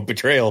like, no,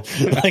 betrayal.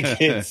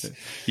 Like it's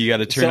You got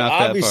to turn off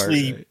that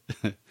obviously, part.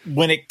 Right?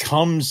 when it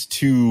comes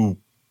to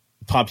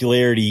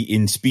popularity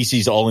in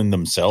species all in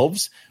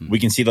themselves, we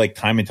can see like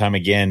time and time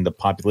again, the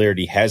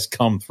popularity has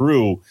come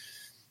through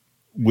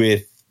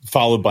with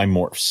followed by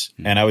morphs.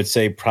 And I would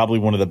say probably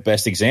one of the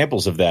best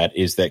examples of that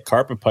is that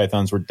carpet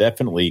pythons were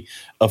definitely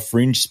a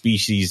fringe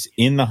species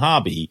in the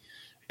hobby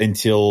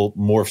until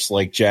morphs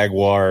like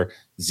jaguar,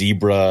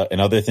 zebra, and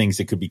other things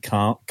that could be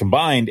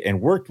combined and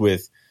worked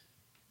with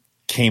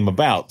came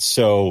about.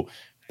 So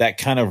that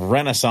kind of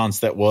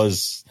renaissance that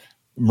was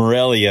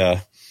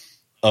Morelia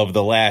of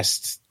the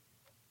last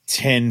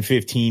 10,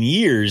 15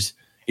 years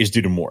is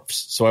due to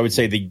morphs. So I would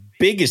say the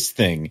biggest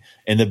thing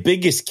and the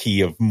biggest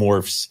key of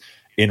morphs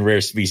in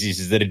rare species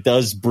is that it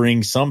does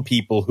bring some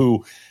people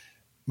who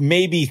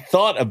maybe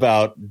thought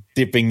about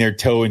dipping their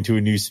toe into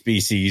a new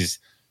species.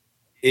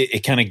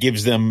 It kind of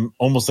gives them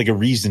almost like a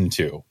reason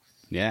to.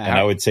 Yeah. And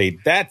I would say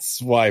that's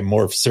why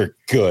morphs are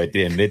good,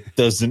 and it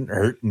doesn't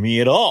hurt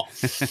me at all.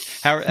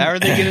 How are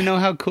they going to know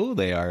how cool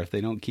they are if they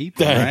don't keep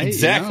them, right?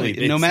 Exactly.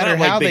 You know, no It's matter not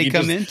like how they they can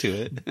come just-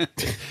 into it.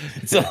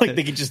 It's not like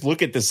they can just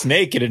look at the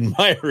snake and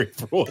admire it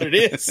for what it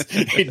is.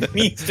 It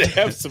needs to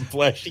have some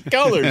flashy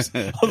colors.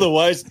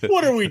 Otherwise,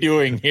 what are we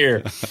doing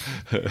here?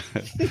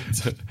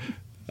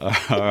 All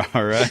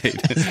right.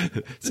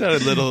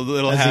 Sounded a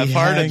little As he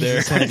half-hearted hangs there.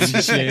 his head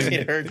in shame.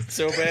 It hurts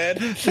so bad.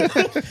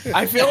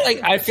 I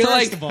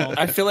First of all-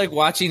 feel like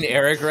watching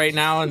Eric right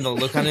now and the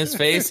look on his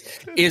face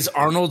is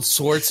Arnold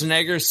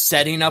Schwarzenegger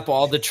setting up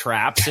all the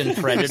traps in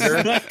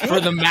Predator for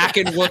the Mac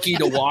and Wookiee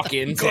to walk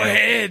into. Go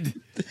ahead.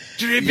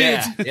 Drip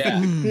Yeah,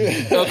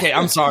 it. yeah. Okay,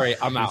 I'm sorry.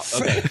 I'm out.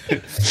 Okay.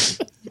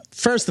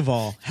 First of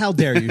all, how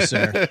dare you,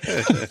 sir?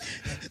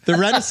 The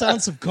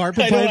renaissance of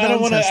carpet I don't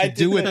pythons wanna- has I to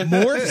do with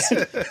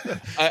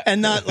morphs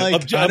and not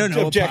like, I don't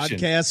know, objection. a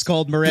podcast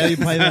called Morelia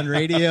Python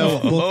Radio,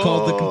 a book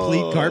called The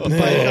Complete Carpet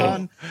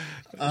Python.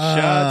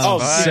 Shots Oh,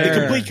 fired. the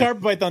complete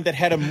carpet python that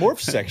had a morph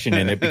section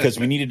in it because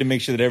we needed to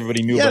make sure that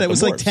everybody knew Yeah, about that the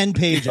was like morphs. 10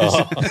 pages.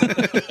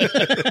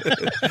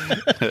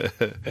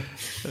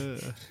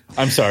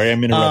 I'm sorry,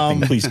 I'm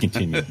interrupting. Please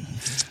continue.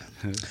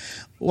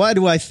 Why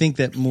do I think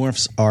that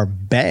morphs are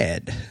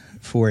bad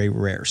for a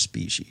rare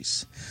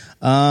species?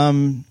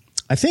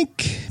 I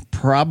think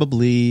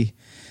probably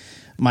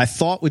my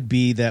thought would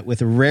be that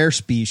with a rare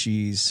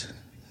species,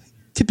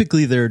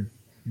 typically they're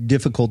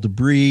difficult to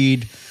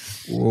breed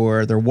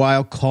or they're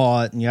wild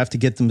caught and you have to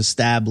get them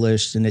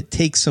established, and it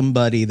takes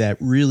somebody that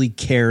really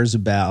cares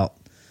about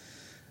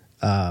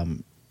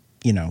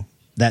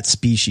that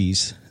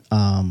species,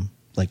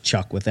 like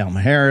Chuck with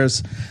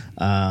Almaharas.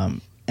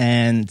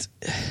 And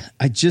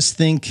I just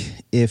think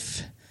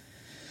if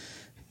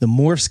the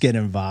morphs get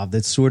involved,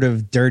 it sort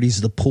of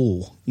dirties the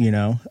pool,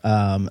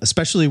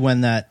 especially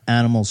when that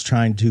animal's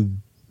trying to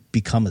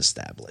become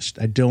established.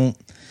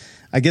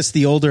 I guess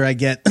the older I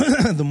get,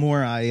 the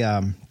more I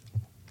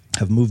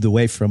have moved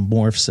away from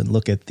morphs and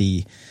look at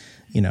the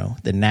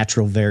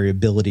natural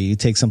variability. You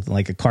take something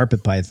like a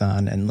carpet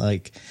python, and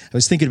I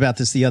was thinking about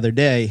this the other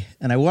day,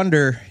 and I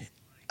wonder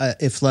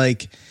if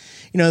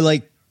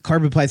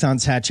carpet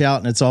pythons hatch out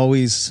and it's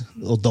always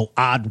the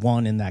odd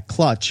one in that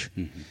clutch.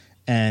 Mm-hmm.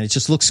 And it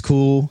just looks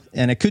cool,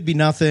 and it could be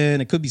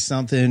nothing, it could be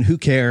something, who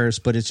cares?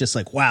 But it's just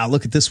like, wow,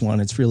 look at this one.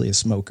 It's really a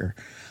smoker.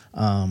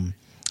 And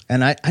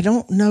I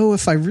don't know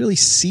if I really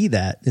see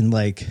that in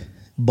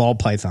ball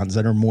pythons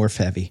that are morph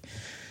heavy.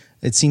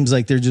 It seems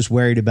like they're just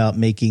worried about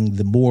making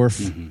the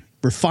morph,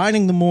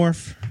 refining the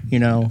morph,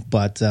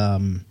 but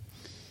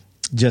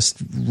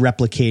just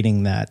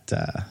replicating that,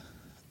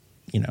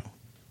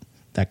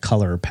 that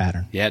color or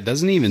pattern. Yeah, it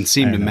doesn't even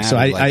seem to know.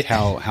 matter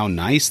So how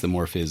nice the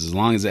morph is. As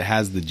long as it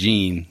has the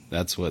gene,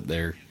 that's what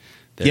they're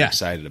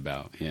excited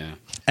about. Yeah.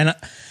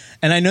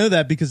 And I know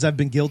that because I've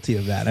been guilty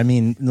of that. I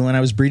mean, when I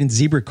was breeding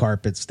zebra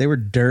carpets, they were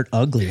dirt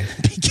ugly at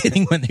the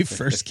beginning when they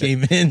first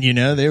came in.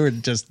 They were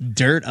just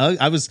dirt ugly.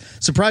 I was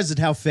surprised at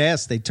how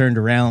fast they turned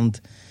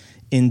around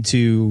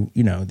into,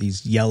 you know,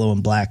 these yellow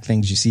and black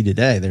things you see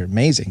today. They're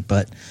amazing.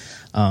 But,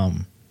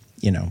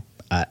 you know,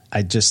 I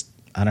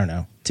don't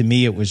know. To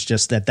me, it was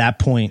just at that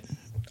point,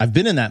 I've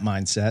been in that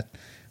mindset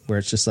where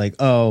it's just like,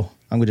 oh,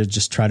 I'm going to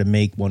just try to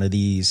make one of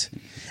these.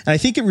 And I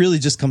think it really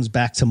just comes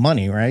back to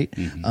money, right?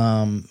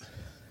 Mm-hmm.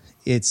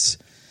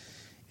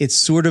 It's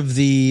sort of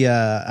the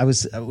I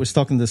was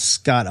talking to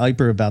Scott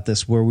Eiper about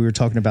this, where we were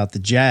talking about the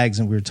Jags,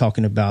 and we were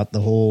talking about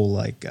the whole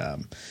like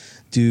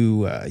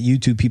do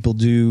YouTube people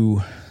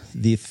do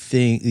the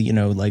thing, you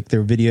know, like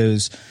their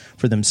videos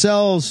for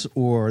themselves,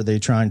 or are they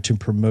trying to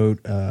promote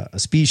a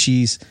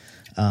species?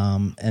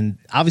 And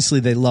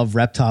obviously they love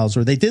reptiles,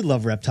 or they did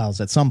love reptiles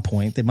at some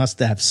point. They must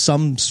have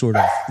some sort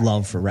of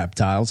love for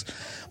reptiles.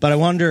 But I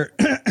wonder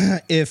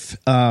if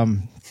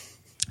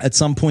at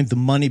some point the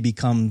money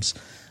becomes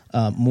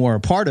more a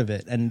part of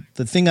it. And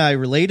the thing I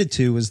related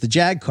to was the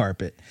Jag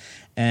carpet.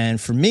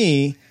 And for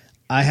me,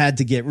 I had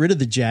to get rid of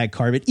the Jag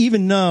carpet,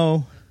 even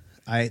though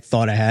I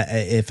thought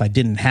if I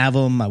didn't have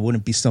them, I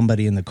wouldn't be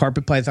somebody in the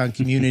carpet python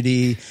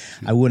community.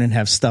 I wouldn't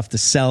have stuff to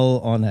sell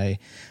on a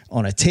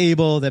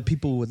table that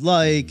people would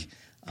like.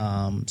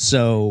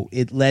 So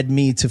it led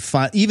me to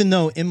find, even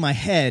though in my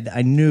head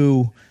I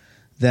knew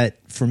that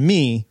for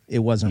me it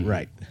wasn't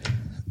right.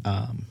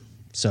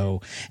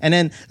 So, and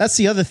then that's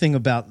the other thing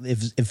about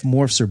if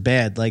morphs are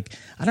bad, like,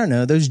 I don't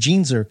know, those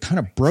genes are kind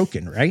of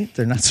broken, right?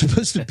 They're not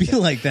supposed to be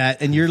like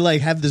that. And you're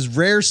like, have this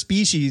rare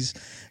species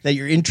that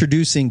you're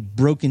introducing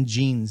broken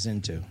genes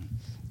into.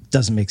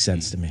 Doesn't make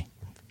sense to me.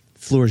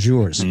 Floor is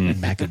yours,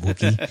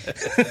 Macabookie.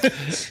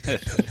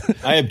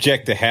 I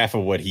object to half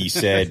of what he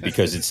said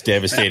because it's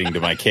devastating to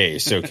my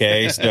case.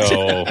 Okay,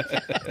 so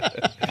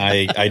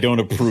I don't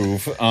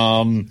approve.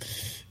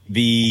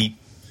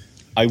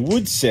 I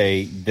would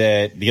say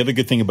that the other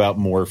good thing about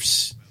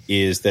morphs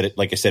is that,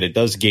 like I said, it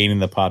does gain in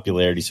the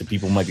popularity. So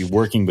people might be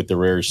working with the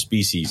rare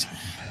species,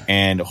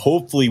 and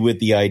hopefully with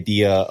the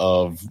idea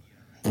of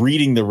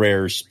breeding the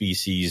rare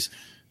species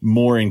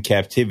more in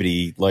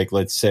captivity, like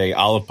let's say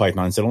olive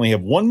pythons that only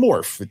have one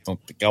morph,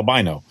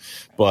 albino,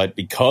 but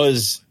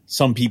because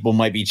some people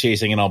might be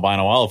chasing an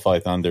albino olive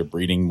python, they're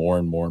breeding more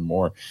and more and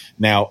more.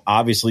 Now,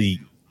 obviously,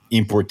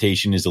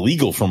 importation is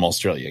illegal from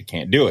Australia;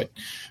 can't do it.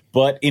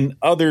 But in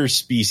other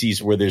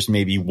species where there's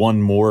maybe one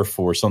morph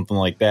or something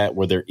like that,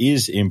 where there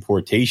is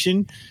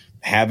importation,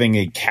 having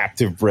a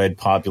captive bred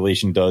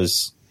population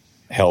does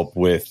help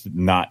with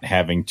not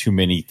having too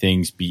many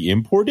things be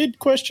imported, ?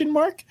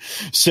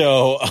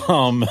 So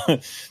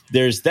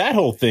there's that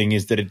whole thing,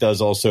 is that it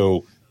does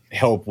also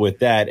help with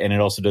that. And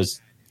it also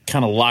does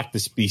kind of lock the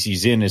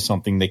species in as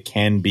something that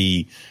can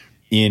be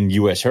in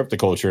U.S.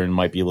 herpetoculture and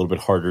might be a little bit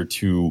harder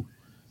to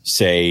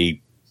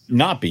say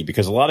not be,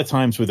 because a lot of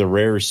times with a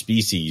rare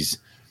species,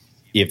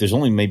 if there's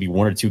only maybe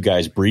one or two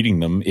guys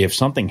breeding them, if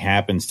something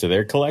happens to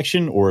their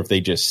collection or if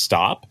they just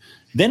stop,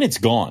 then it's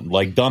gone,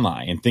 like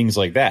Dunai and things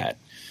like that,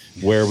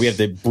 where we have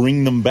to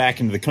bring them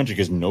back into the country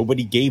because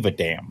nobody gave a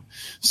damn.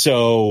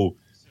 So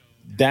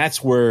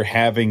that's where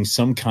having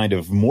some kind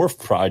of morph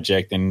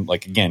project and,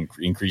 like, again,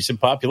 increase in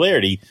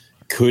popularity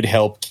could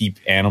help keep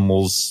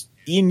animals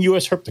in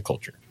U.S.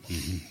 herpetoculture.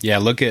 Yeah,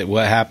 look at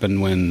what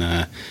happened when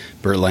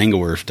Bert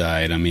Langewerf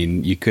died. I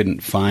mean, you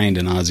couldn't find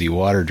an Aussie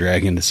water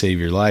dragon to save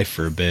your life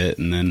for a bit,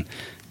 and then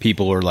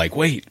people were like,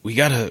 "Wait, we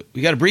gotta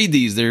breed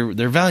these. They're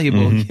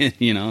valuable,"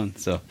 you know. And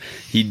so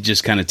he'd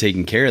just kind of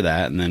taken care of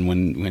that, and then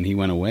when he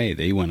went away,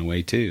 they went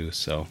away too.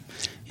 So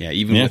yeah,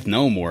 even with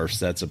no morphs,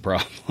 that's a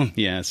problem.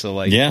 Yeah, so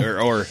like,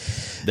 or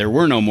there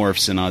were no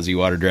morphs in Aussie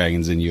water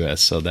dragons in U.S.,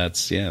 so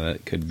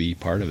that could be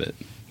part of it.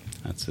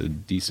 That's a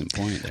decent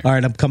point there. All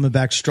right, I'm coming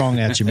back strong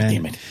at you, man.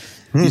 Damn it.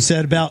 You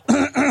said about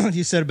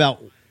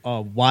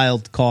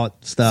wild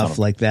caught stuff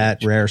like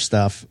that, rare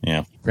stuff.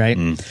 Yeah. Right?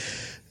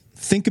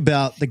 Think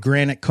about the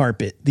granite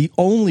carpet, the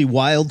only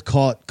wild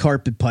caught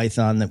carpet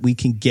python that we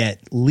can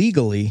get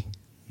legally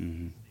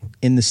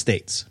in the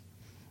States.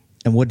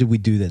 And what did we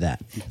do to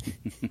that?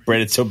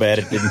 Bred it so bad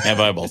it didn't have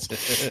eyeballs.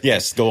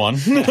 Yes, go on.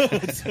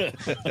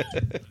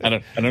 I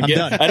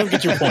don't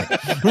get your point.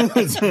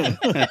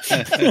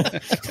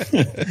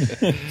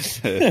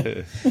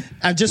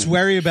 I'm just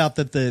worried about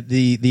that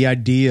the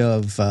idea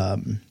of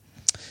the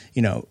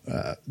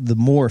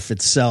morph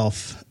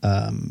itself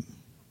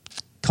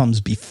comes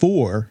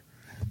before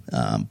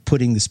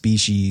putting the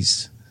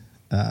species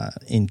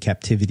in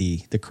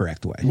captivity the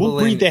correct way. We'll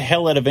breed the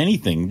hell out of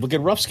anything. Look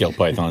at rough scale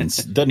pythons.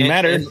 Doesn't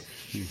matter.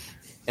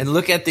 And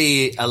look at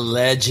the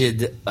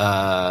alleged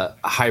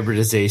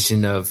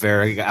hybridization of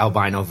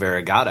albino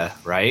variegata,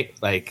 right?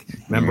 Like,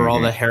 remember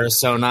all the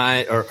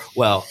Harrisoni,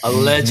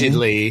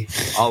 allegedly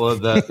all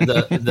of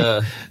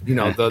the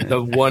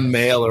one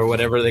male or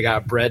whatever they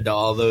got bred to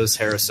all those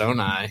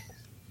Harrisoni.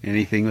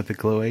 Anything with the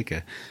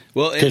cloaca.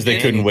 Well, because they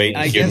couldn't wait.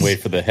 Couldn't wait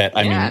for the head.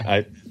 I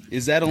mean,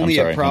 is that only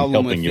a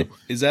problem with?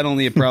 Is that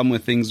only a problem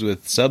with things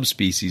with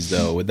subspecies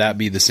though? Would that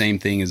be the same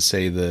thing as,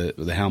 say, the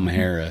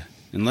Halmahera?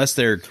 Unless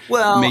they're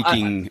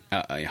making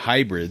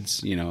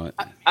hybrids, you know.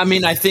 I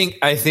mean, I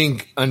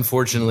think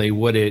unfortunately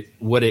what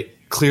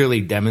it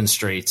clearly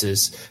demonstrates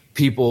is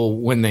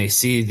people, when they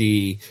see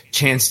the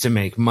chance to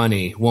make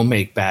money, will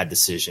make bad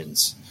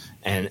decisions.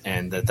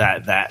 And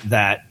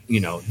that you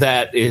know,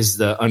 that is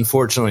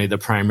unfortunately the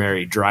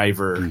primary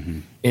driver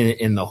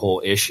in the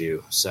whole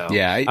issue. So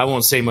yeah, I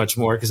won't say much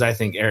more because I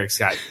think Eric's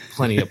got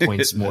plenty of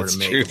points more to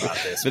make about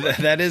this. But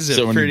that is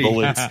a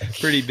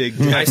pretty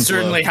big. I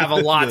certainly have a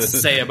lot to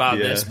say about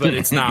this, but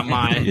it's not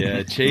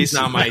my Chase.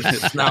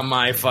 It's not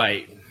my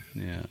fight.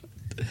 Yeah.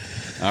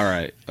 All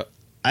right.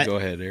 Go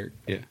ahead, Eric.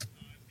 Yeah.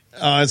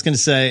 I was going to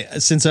say,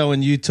 since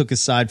Owen, you took a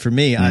side for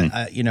me,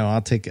 I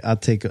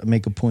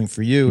make a point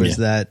for you is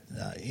that,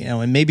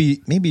 and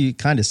maybe you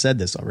kind of said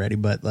this already,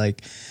 but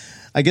like,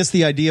 I guess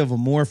the idea of a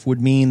morph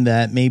would mean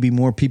that maybe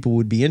more people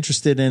would be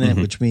interested in it,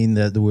 which mean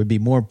that there would be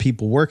more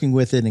people working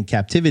with it in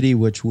captivity,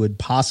 which would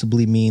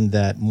possibly mean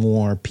that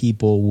more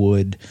people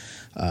would,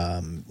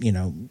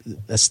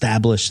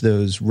 establish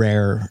those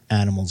rare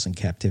animals in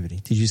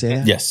captivity. Did you say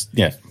that? Yes.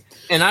 Yeah.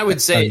 And I would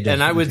say,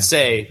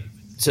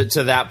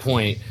 to that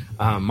point,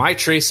 my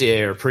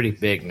Traciae are pretty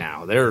big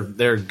now.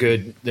 They're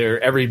good.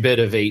 They're every bit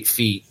of 8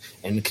 feet.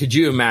 And could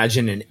you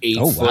imagine an 8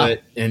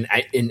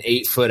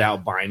 foot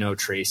albino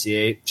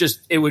Traciae?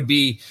 It would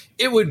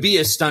be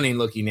a stunning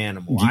looking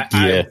animal.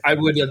 I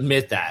would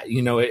admit that,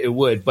 it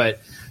would, but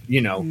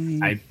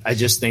I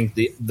just think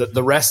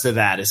the rest of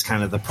that is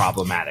kind of the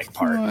problematic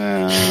part.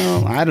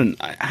 Well, I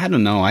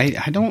don't know.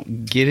 I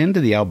don't get into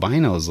the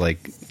albinos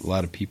like a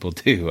lot of people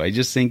do. I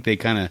just think they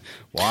kind of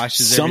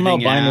washes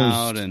everything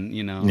out, and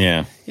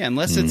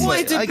unless it's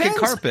like a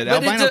carpet.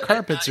 Albino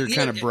carpets are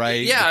kind of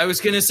bright. Yeah, I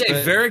was going to say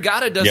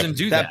Variegata doesn't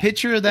do that. That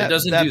picture of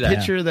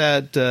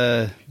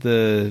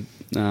the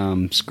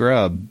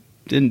scrub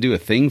didn't do a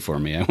thing for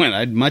me.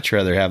 I'd much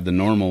rather have the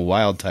normal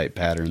wild type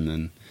pattern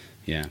than.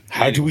 Yeah.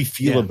 How do we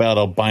feel about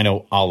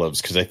albino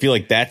olives? Because I feel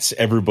like that's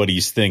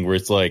everybody's thing, where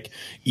it's like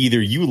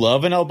either you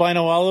love an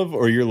albino olive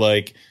or you're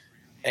like,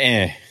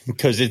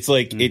 because it's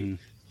like it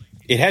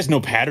has no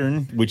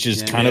pattern, which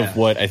is kind of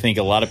what I think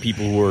a lot of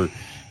people who are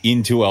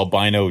into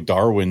albino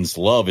Darwins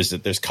love, is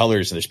that there's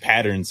colors and there's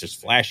patterns, there's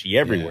flashy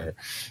everywhere.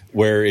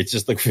 Where it's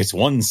just like if it's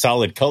one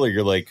solid color,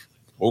 you're like,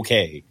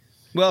 okay.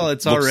 Well,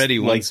 it's already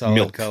one like solid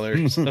milk.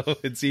 Color, so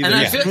it's either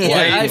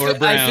white or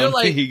brown. I feel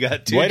like you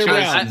got two white or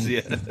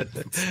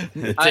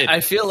choices. I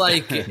feel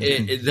like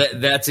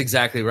that's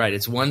exactly right.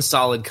 It's one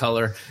solid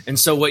color, and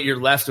so what you're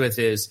left with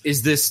is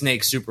this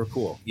snake super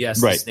cool?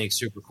 Yes, the snake's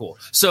super cool.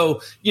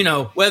 So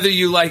whether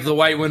you like the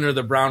white one or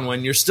the brown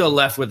one, you're still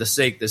left with a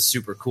snake that's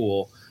super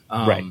cool.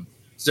 Right.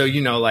 So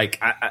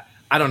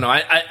I don't know.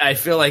 I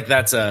feel like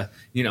that's a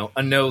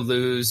no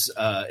lose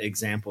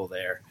example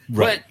there.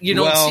 Right. But you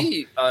don't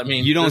see. I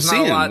mean, you don't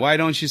see them. Why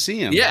don't you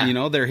see them?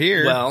 Yeah. They're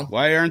here. Well,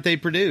 why aren't they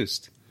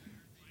produced?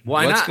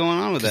 Why What's not? going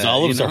on with that?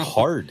 Olives are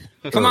hard.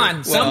 Come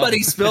on,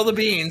 somebody spill the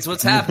beans.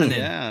 What's happening?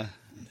 Yeah.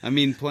 I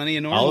mean, plenty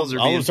of normals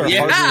olives are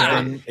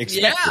harder than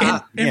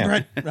expected.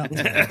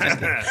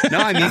 No,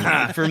 I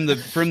mean from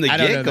the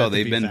get go,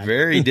 they've been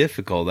very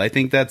difficult. I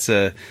think that's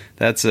a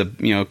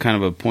kind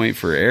of a point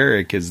for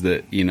Eric, is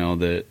that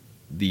that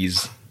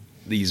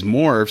these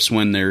morphs,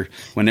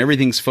 when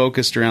everything's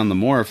focused around the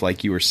morph,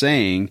 like you were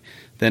saying,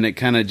 then it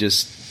kind of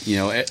just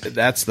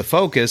that's the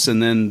focus,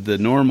 and then the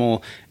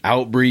normal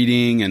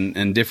outbreeding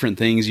and different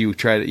things you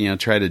try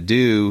to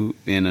do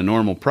in a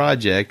normal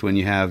project when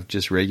you have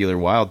just regular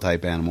wild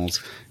type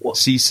animals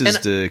ceases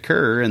to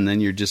occur, and then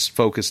you're just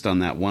focused on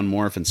that one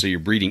morph, and so you're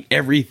breeding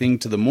everything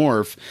to the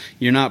morph.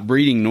 You're not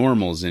breeding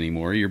normals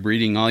anymore. You're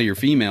breeding all your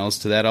females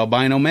to that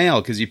albino male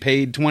because you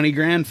paid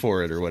 $20,000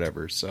 for it or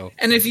whatever. So,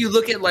 and if you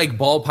look at like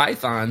ball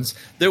pythons,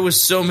 there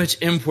was so much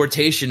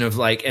importation of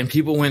and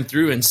people went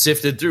through and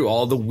sifted through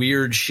all the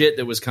weird shit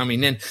that was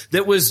coming in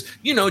that was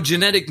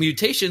genetic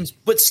mutations,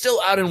 but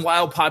still out in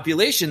wild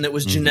population that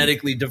was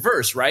genetically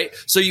diverse, right?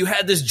 So you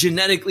had this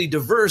genetically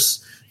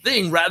diverse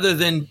thing rather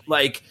than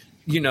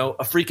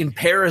a freaking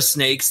pair of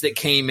snakes that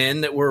came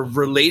in that were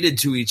related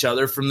to each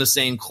other from the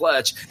same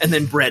clutch, and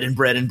then bred and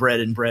bred and bred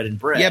and bred and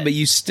bred. Yeah, but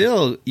you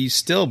still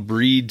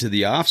breed to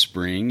the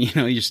offspring.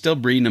 You're still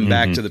breeding them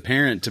back to the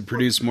parent to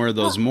produce more of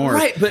those morphs.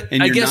 Right, but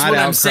and I you're guess not what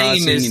I'm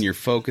saying is, and you're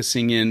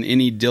focusing in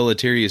any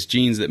deleterious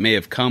genes that may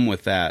have come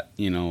with that,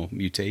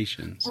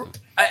 mutation. So.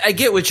 I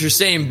get what you're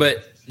saying,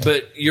 but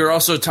you're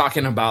also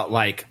talking about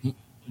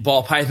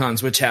ball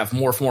pythons, which have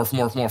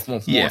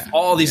morph,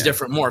 all these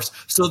different morphs.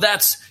 So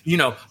that's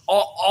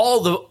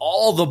all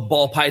the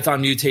ball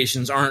python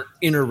mutations aren't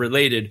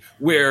interrelated.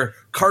 Where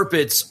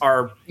carpets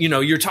are,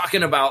 you're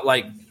talking about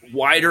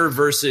wider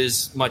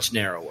versus much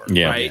narrower,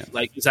 right?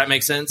 Yeah. Does that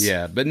make sense?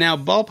 Yeah, but now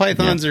ball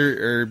pythons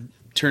are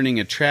turning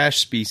a trash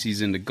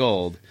species into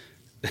gold.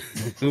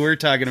 We're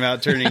talking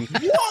about turning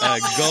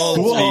gold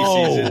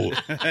Whoa. species.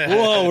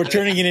 Whoa, we're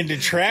turning it into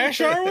trash,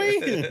 are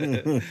we?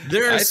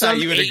 There are I some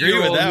thought you would agree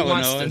with 8-year-old that who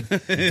one, wants Owen.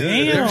 to-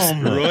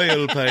 Damn.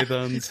 Royal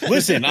pythons.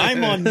 Listen,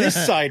 I'm on this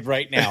side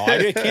right now.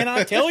 I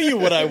cannot tell you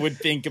what I would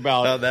think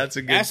about. Oh, that's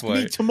a good Ask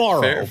point. me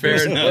tomorrow.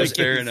 Fair enough. Like,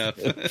 Fair enough.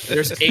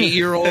 There's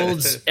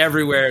 8-year-olds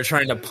everywhere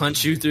trying to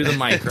punch you through the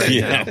mic right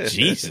Yeah, now.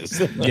 Jesus.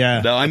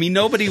 Yeah. No, I mean,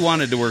 nobody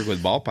wanted to work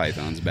with ball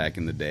pythons back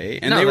in the day,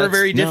 and No, they were that's-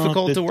 very no,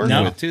 difficult that- to work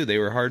no. with too. They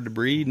were hard to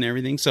breed and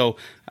everything. So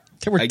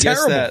They were I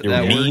guess terrible. that They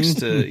were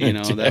works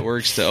mean. to that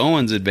works to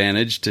Owen's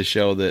advantage to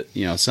show that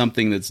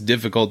something that's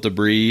difficult to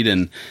breed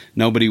and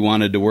nobody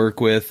wanted to work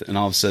with, and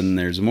all of a sudden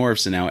there's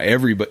morphs, and now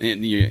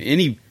everybody,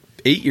 any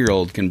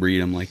 8-year-old can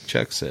breed them, like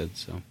Chuck said.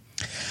 So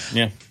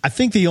Yeah. I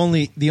think the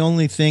only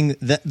thing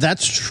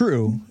that's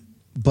true,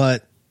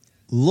 but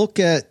look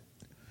at,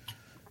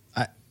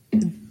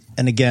 and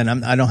again,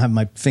 I don't have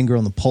my finger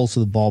on the pulse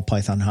of the ball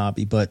python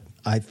hobby, but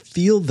I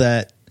feel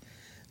like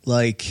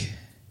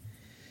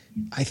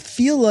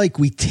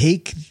we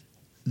take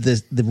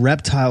the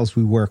reptiles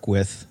we work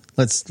with.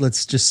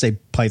 Let's just say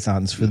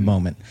pythons for the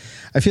moment.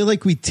 I feel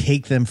like we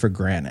take them for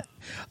granted.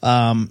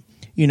 For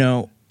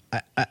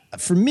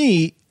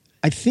me,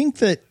 I think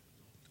that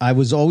I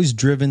was always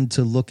driven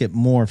to look at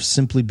morphs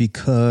simply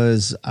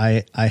because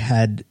I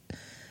had,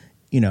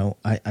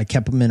 I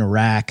kept them in a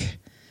rack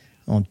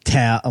on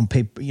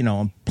paper,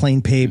 on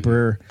plain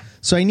paper.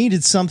 So I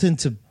needed something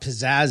to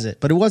pizzazz it.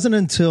 But it wasn't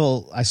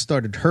until I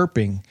started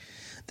herping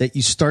that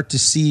you start to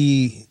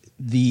see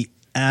the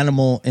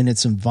animal in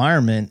its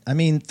environment. I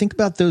mean, think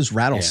about those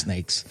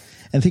rattlesnakes.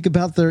 And think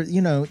about their,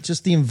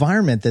 just the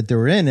environment that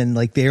they're in, and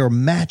like they are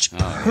matched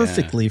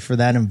perfectly for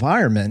that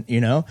environment.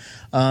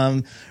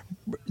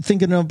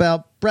 Thinking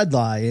about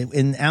Bredli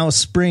in Alice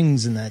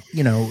Springs, and that,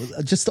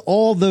 just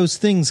all those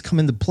things come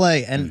into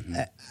play.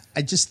 And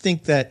I just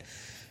think that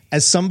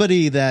as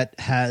somebody that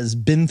has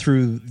been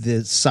through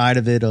the side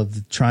of it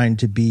of trying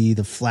to be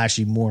the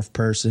flashy morph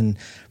person,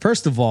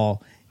 first of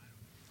all,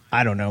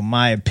 I don't know.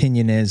 My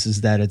opinion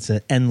is that it's an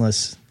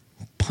endless.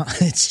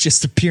 It's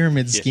just a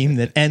pyramid scheme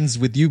that ends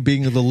with you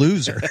being the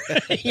loser.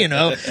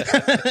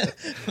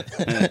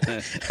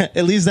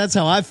 At least that's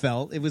how I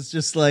felt. It was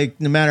just like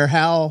no matter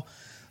how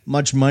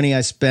much money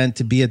I spent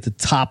to be at the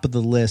top of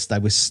the list, I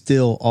was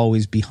still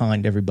always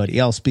behind everybody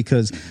else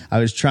because I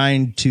was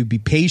trying to be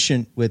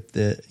patient with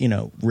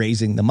the,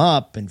 raising them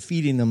up and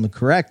feeding them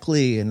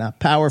correctly and not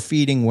power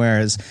feeding,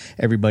 whereas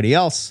everybody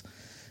else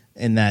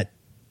in that,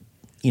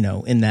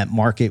 in that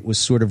market was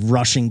sort of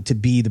rushing to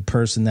be the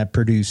person that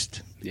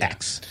produced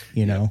X,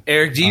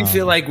 Eric, do you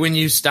feel like when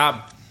you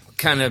stop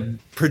kind of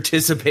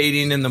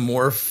participating in the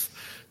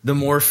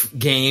morph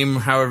game,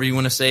 however you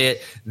want to say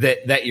it,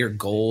 that your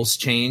goals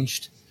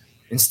changed?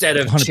 Instead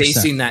of 100%.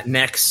 chasing that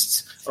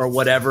next or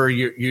whatever,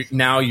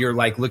 you're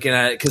like looking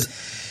at it because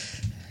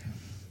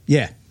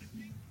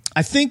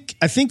I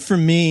think for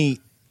me,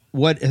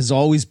 what has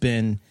always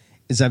been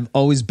is I've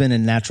always been a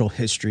natural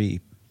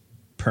history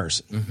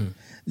person.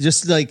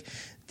 Just like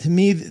to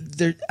me,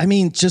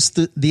 just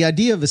the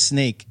idea of a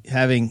snake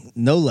having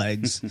no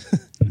legs,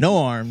 no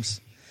arms,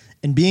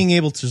 and being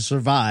able to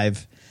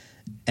survive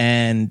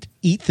and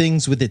eat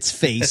things with its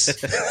face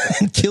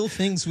and kill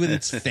things with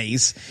its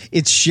face.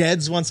 It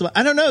sheds once in a while.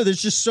 I don't know.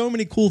 There's just so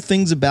many cool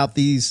things about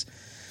these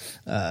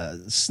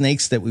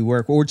snakes that we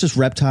work, or just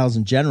reptiles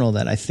in general,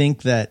 that I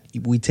think that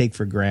we take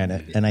for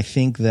granted. And I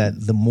think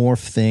that the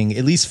morph thing,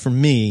 at least for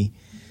me,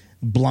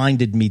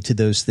 blinded me to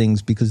those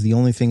things because the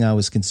only thing I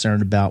was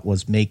concerned about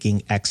was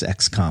making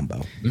XX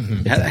combo.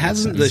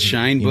 Hasn't the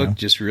Shine book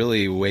just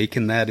really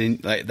awakened that in?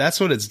 Like, that's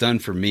what it's done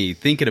for me.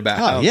 Thinking about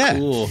how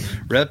cool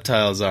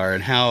reptiles are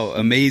and how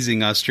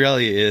amazing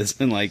Australia is,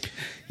 and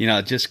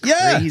just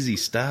crazy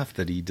stuff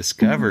that he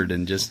discovered,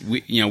 and just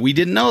we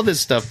didn't know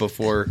this stuff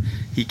before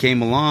he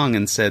came along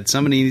and said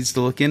somebody needs to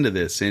look into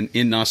this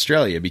in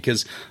Australia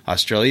because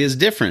Australia is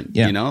different.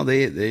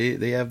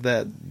 They have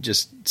that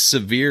just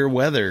severe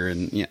weather,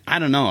 and I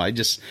don't know. I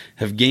just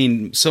have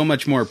gained so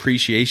much more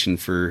appreciation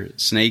for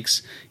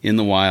snakes in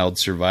the wild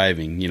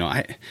surviving.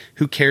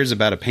 Who cares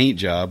about a paint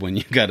job when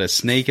you got a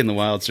snake in the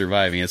wild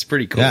surviving? It's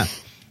pretty cool.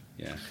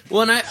 Yeah.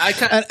 Well, and I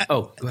kind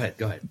of. Go ahead.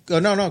 Go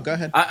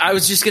ahead. I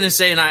was just going to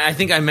say, and I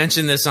think I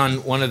mentioned this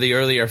on one of the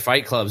earlier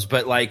fight clubs,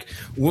 but like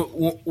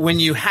when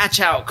you hatch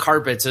out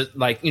carpets,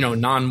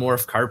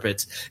 non-morph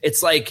carpets,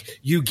 it's like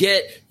you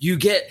get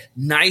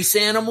nice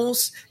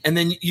animals, and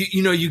then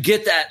you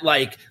get that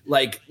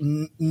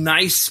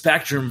nice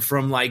spectrum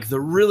from like the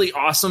really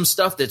awesome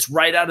stuff that's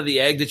right out of the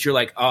egg that you're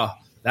like, oh,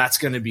 that's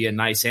going to be a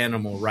nice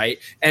animal, right?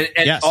 And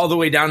yes. all the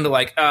way down to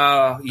like,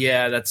 oh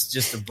yeah, that's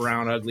just a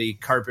brown, ugly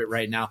carpet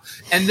right now.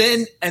 And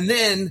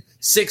then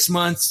 6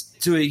 months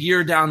to a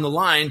year down the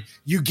line,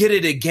 you get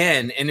it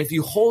again. And if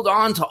you hold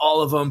on to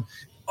all of them,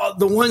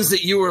 the ones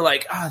that you were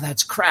like, oh,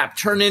 that's crap,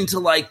 turn into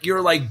like,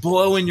 you're like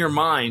blowing your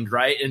mind,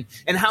 right?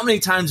 And how many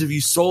times have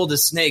you sold a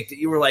snake that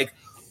you were like,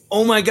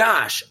 oh my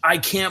gosh, I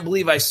can't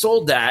believe I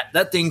sold that.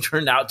 That thing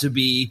turned out to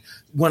be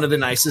one of the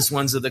nicest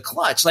ones of the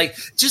clutch. Like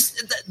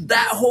just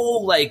that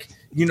whole, like,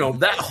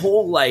 that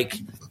whole like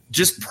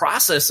just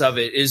process of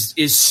it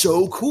is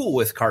so cool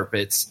with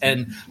carpets.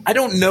 And I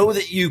don't know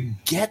that you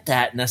get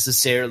that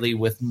necessarily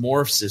with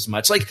morphs as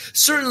much. Like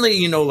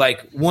certainly,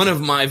 like one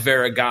of my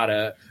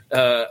variegata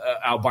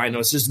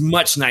albinos is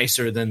much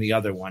nicer than the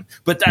other one,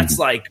 but that's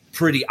like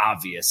pretty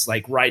obvious,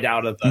 like right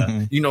out of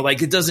the,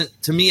 like it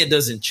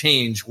doesn't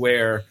change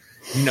where,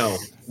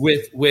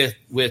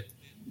 with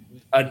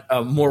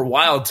a more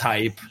wild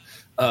type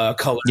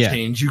color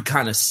change, you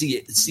kind of see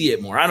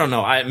it more. I don't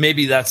know.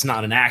 Maybe that's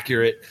not an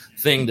accurate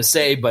thing to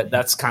say, but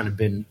that's kind of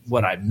been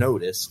what I've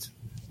noticed.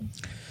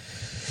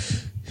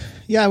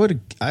 Yeah, I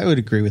would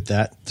agree with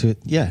that.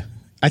 Yeah.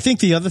 I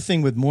think the other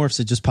thing with morphs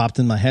that just popped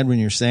in my head when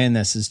you're saying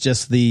this is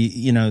just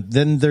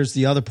then there's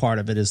the other part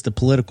of it is the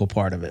political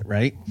part of it,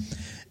 right?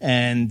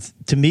 And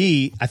to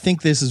me, I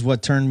think this is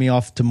what turned me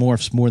off to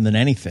morphs more than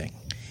anything.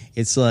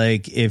 It's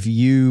like if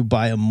you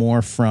buy a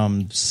morph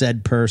from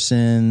said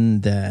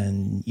person,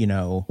 then,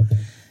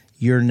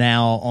 you're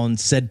now on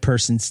said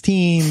person's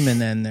team, and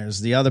then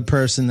there's the other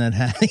person that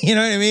has, you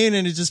know what I mean?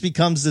 And it just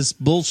becomes this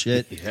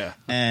bullshit. Yeah.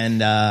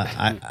 And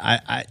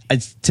I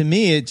to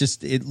me, it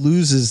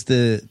loses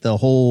the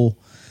whole,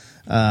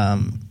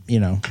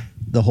 the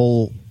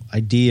whole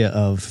idea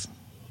of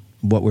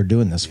what we're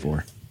doing this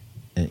for.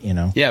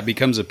 Yeah, it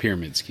becomes a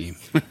pyramid scheme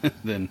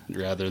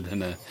rather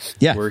than a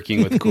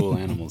working with cool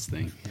animals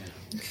thing.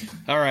 Yeah.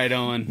 All right,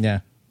 Owen.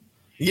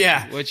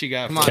 Yeah. What you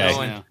got for us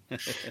now?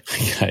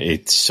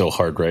 It's so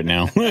hard right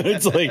now.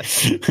 It's like,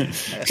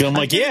 'cause I'm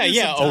like,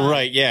 yeah. Oh,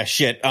 right. Yeah.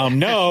 Shit.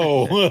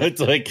 No,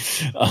 it's like,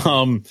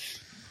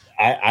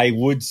 I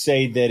would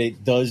say that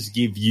it does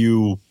give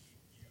you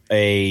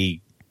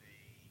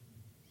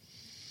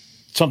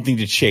something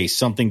to chase,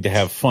 something to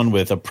have fun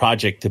with, a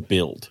project to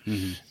build.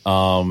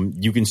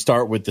 Mm-hmm. You can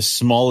start with the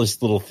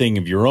smallest little thing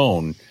of your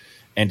own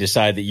and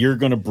decide that you're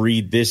going to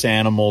breed this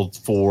animal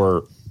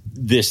for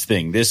this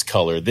thing, this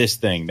color, this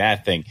thing,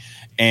 that thing.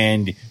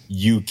 And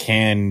you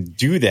can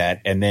do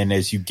that. And then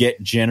as you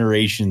get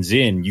generations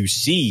in, you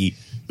see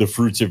the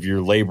fruits of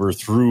your labor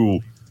through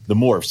the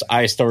morphs.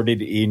 I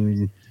started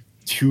in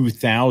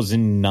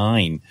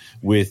 2009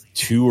 with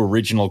 2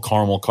 original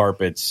caramel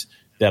carpets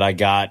that I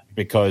got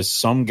because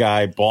some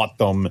guy bought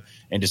them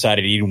and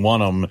decided he didn't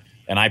want them.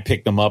 And I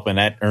picked them up, and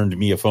that earned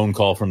me a phone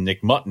call from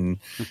Nick Mutton,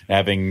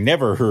 having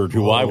never heard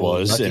who I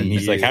was. And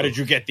he's like, "How did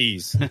you get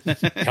these?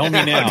 Tell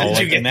me now." How did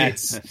you get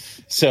these?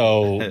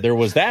 So there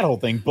was that whole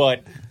thing.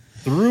 But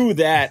through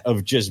that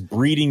of just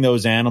breeding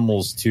those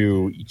animals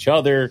to each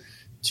other,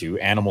 to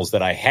animals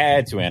that I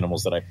had, to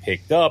animals that I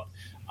picked up,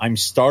 I'm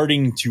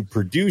starting to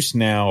produce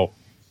now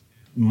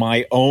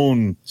my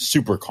own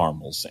super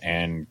caramels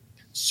and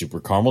super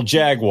caramel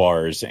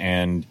jaguars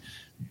and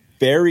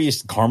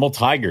various caramel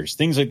tigers,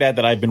 things like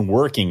that I've been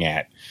working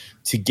at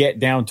to get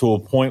down to a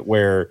point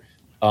where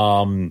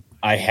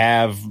I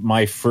have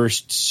my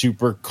first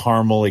super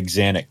caramel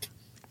Xanic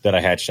that I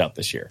hatched out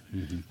this year.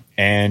 Mm-hmm.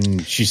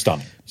 And she's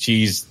stunning.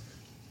 She's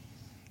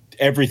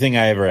everything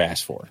I ever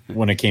asked for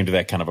when it came to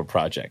that kind of a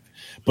project.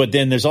 But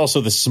then there's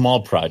also the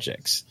small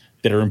projects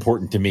that are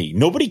important to me.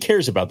 Nobody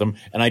cares about them,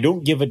 and I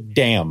don't give a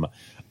damn.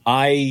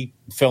 I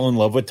fell in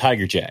love with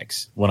tiger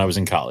jags when I was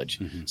in college.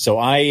 Mm-hmm. So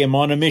I am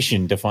on a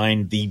mission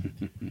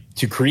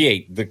to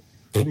create the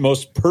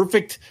most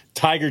perfect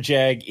tiger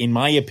jag, in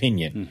my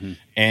opinion. Mm-hmm.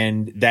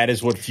 And that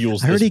is what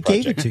fuels this project. I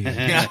already gave it to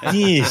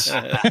you. Yes.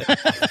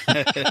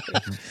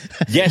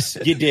 Yes,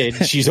 you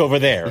did. She's over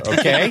there.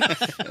 Okay.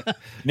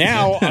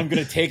 Now I'm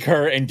going to take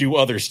her and do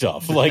other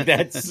stuff. Like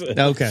that's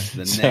okay.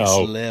 The next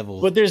level.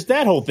 But there's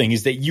that whole thing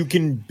is that you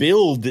can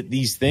build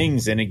these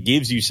things and it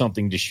gives you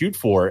something to shoot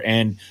for.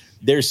 And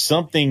there's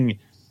something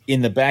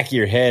in the back of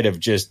your head of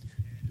just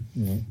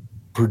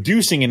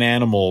producing an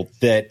animal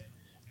that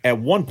at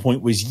one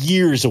point was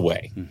years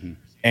away. Mm-hmm.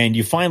 And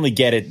you finally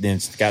get it, and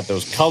it's got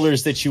those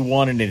colors that you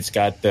wanted, and it's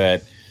got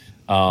that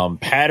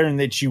pattern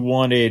that you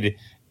wanted,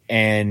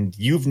 and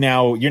you're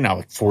now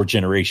like 4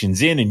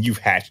 generations in, and you've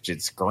hatched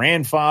its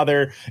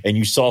grandfather, and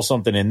you saw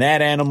something in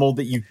that animal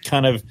that you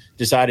kind of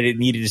decided it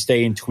needed to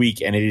stay and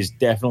tweak, and it is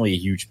definitely a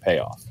huge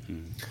payoff.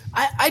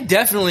 I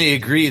definitely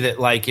agree that,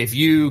 like, if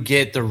you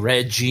get the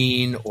red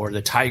gene or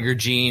the tiger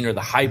gene or the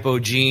hypo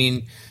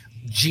gene,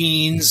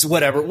 genes,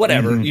 whatever,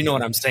 mm-hmm. You know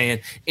what I'm saying,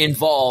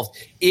 involved,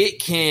 it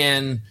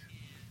can,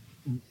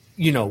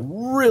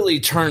 really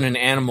turn an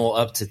animal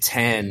up to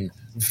 10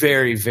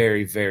 very,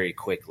 very, very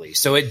quickly.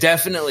 So it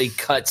definitely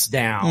cuts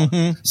down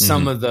mm-hmm.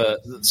 some of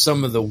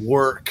the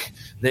work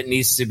that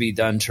needs to be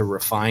done to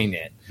refine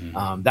it.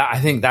 Mm-hmm. I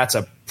think that's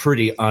a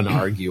pretty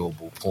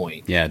unarguable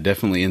point. Yeah,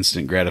 definitely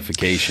instant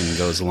gratification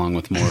goes along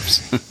with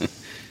morphs.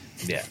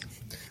 Yeah.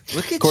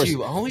 Look at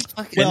you, always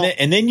fucking.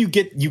 And then you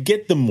get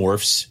the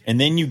morphs,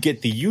 and then you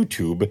get the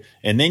YouTube,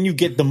 and then you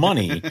get the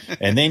money,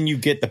 and then you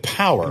get the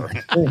power,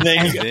 and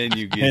then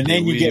you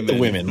get the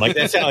women. Like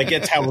that's how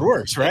it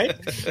works, right?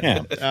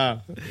 Yeah.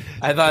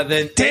 I thought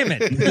then. Damn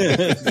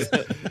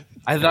it.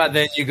 I thought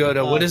then you go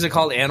to what is it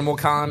called, Animal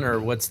Con, or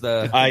what's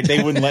the?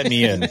 They wouldn't let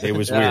me in. It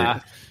was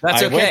weird.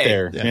 That's okay. I went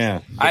there.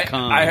 Yeah.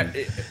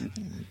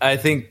 I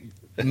think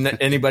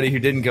anybody who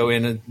didn't go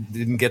in and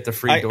didn't get the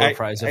free door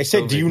prize. I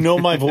said, do you know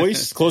my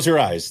voice? Close your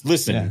eyes.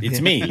 Listen, it's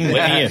me.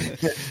 Let me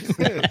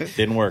in.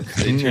 Didn't work.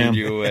 They turned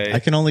you away. I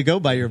can only go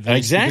by your voice.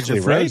 Exactly, because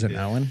you're frozen,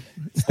 Alan.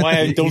 That's why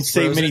I don't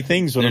say many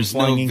things when There's I'm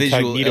flying no visual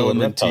incognito in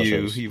element to reptile you.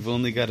 shows. You've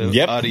only got an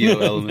Yep. audio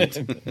element.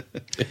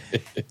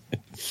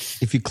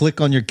 If you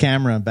click on your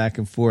camera back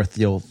and forth,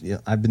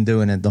 I've been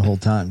doing it the whole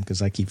time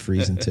because I keep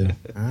freezing too.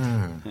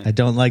 I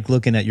don't like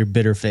looking at your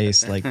bitter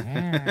face. Like It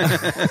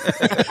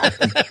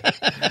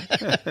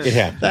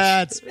happens.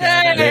 that's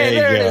Hey, There you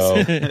go.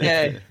 it is.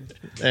 Yay.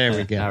 there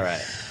we go. All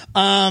right.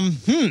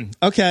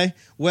 Okay.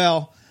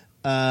 Well,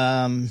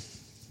 I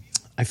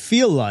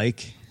feel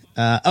like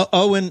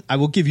Owen, I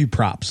will give you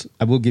props.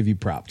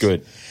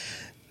 Good.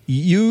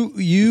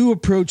 You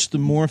approached the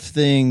morph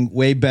thing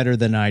way better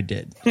than I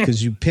did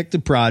because you picked a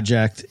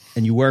project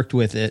and you worked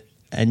with it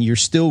and you're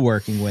still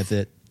working with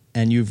it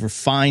and you've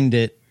refined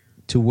it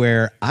to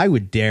where I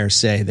would dare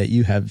say that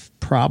you have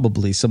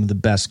probably some of the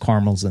best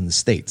caramels in the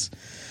States,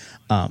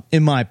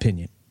 in my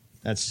opinion.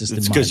 That's just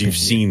It's because because you've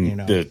seen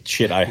the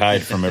shit I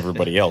hide from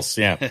everybody else.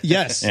 Yeah.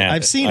 Yes, Yeah.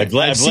 I've seen it. I've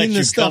let seen you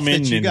the stuff come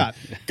in that you and got.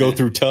 go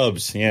through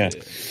tubs. Yeah.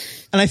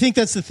 And I think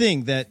that's the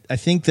thing that I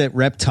think that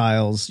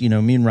reptiles,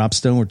 me and Rob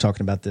Stone were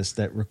talking about this,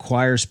 that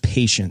requires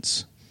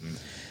patience.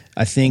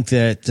 I think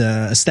that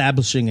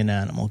establishing an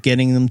animal,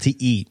 getting them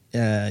to eat,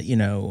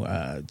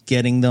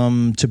 getting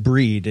them to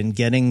breed and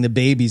getting the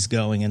babies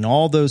going and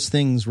all those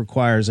things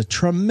requires a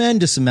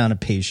tremendous amount of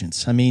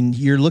patience. I mean,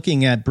 you're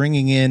looking at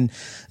bringing in,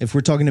 if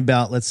we're talking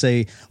about, let's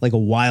say, like a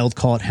wild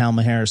caught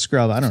Halmahera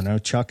scrub, I don't know,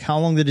 Chuck, how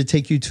long did it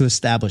take you to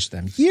establish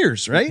them?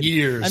 Years, right?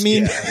 Years. I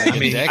mean,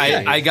 Decades,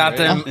 I got right?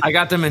 them. I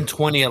got them in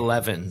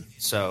 2011.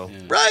 So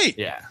right.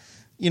 yeah.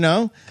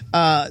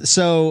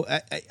 So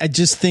I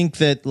just think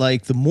that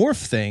like the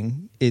morph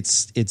thing, it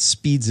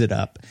speeds it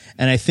up.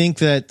 And I think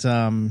that,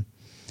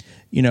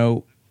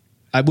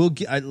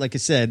 like I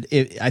said,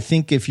 I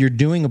think if you're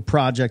doing a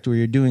project or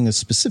you're doing a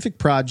specific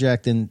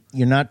project and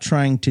you're not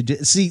trying to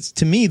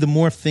to me, the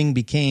morph thing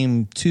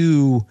became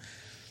too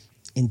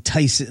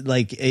enticing.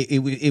 Like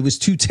it was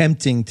too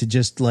tempting to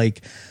just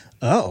like,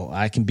 oh,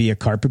 I can be a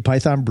carpet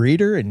python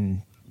breeder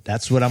and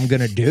that's what I'm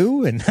going to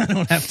do, and I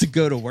don't have to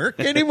go to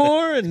work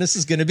anymore, and this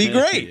is going to be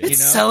great.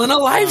 It's selling a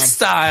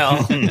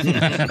lifestyle.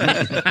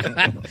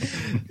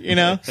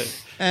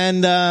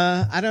 And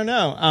I don't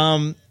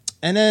know.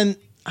 And then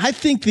I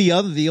think the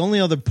only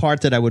other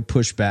part that I would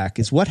push back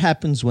is what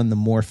happens when the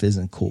morph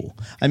isn't cool.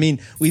 I mean,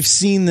 we've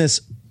seen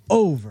this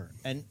over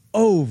and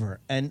over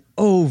and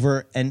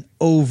over and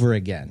over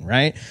again,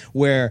 right?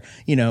 Where,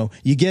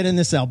 you get in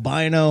this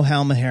albino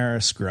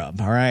Halmahera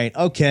scrub, all right?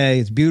 Okay,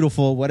 it's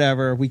beautiful,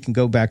 whatever. We can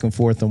go back and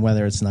forth on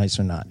whether it's nice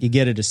or not. You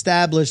get it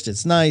established,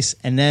 it's nice,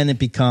 and then it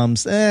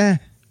becomes,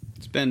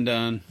 It's been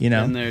done.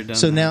 Been there, done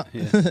so now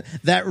that. Yeah.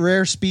 that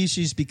rare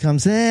species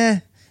becomes,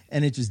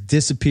 and it just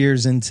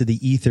disappears into the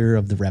ether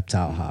of the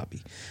reptile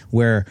hobby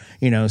where,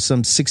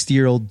 some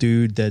 60-year-old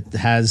dude that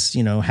has,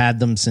 had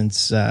them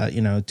since,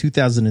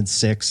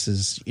 2006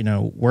 is,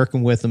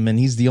 working with them and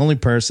he's the only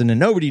person and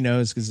nobody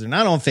knows because they're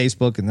not on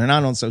Facebook and they're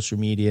not on social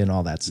media and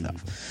all that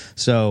stuff.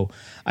 So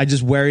I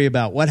just worry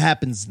about what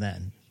happens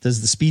then.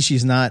 Does the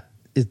species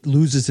it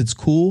loses its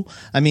cool?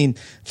 I mean,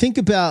 think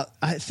about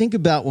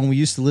when we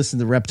used to listen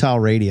to reptile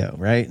radio,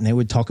 right? And they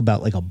would talk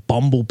about like a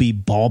bumblebee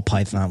ball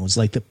python was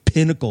like the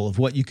pinnacle of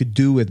what you could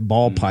do with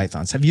ball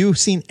pythons. Have you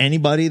seen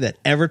anybody that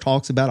ever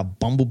talks about a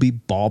bumblebee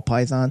ball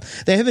python?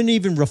 They haven't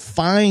even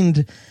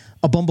refined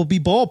a bumblebee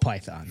ball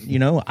python.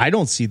 I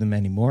don't see them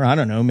anymore. I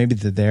don't know. Maybe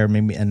they're there,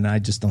 maybe, and I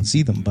just don't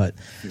see them. But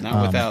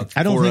Not without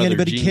I don't four think other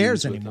anybody genes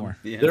cares with anymore.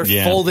 them. Yeah.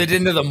 They're folded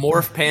into the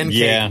morph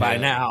pancake by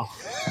now.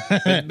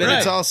 But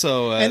it's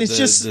also And it's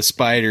just- the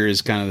spider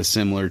is kind of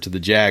similar to the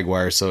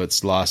jaguar, so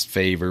it's lost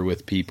favor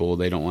with people.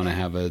 They don't want to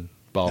have a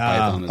ball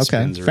python that okay,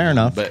 spins fair around.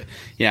 enough. But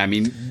yeah, I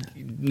mean,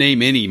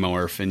 name any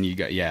morph and you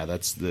got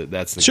that's the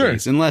Sure.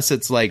 case. Unless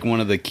it's like one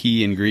of the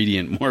key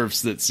ingredient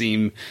morphs that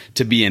seem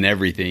to be in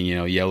everything,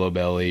 yellow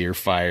belly or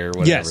fire,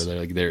 whatever. Yes.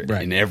 They're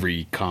Right. in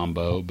every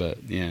combo. But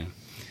yeah.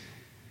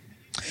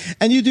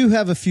 And you do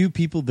have a few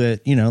people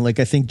that, like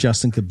I think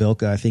Justin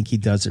Kabilka, I think he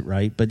does it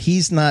right, but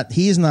he's not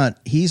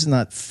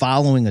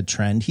following a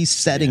trend. He's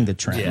setting the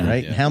trend, Yeah.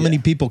 right? Yeah. And how many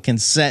people can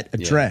set a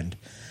trend?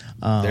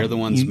 They're the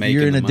ones making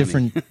you're in the a money.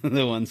 different-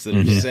 the ones that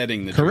are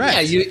setting the Correct.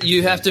 trend. Yeah,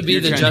 you have to be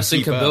You're the trying to Justin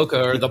keep up.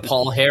 Kabilka or the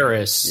Paul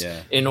Harris Yeah.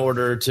 in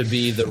order to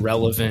be the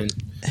relevant,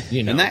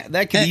 And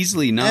that could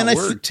easily not and I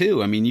work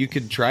too. I mean, you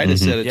could try to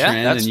set a Yeah,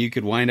 trend, that's- and you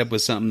could wind up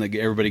with something that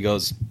everybody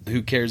goes,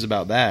 "Who cares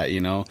about that?"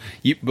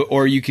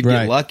 Or you could Right.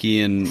 get lucky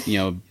and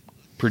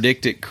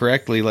predict it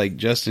correctly, like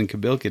Justin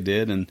Kabilka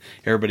did, and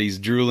everybody's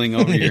drooling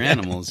over your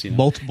animals.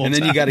 Multiple and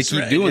then you got to times, keep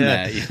right, doing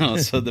yeah.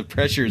 that. So the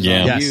pressure's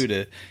Yeah. on Yes. you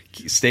to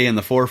stay in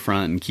the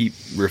forefront and keep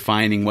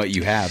refining what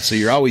you have. So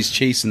you're always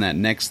chasing that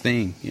next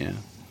thing. Yeah.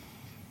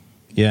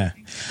 Yeah.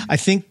 I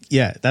think,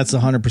 that's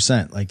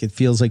 100%. Like it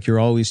feels like you're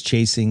always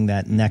chasing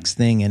that next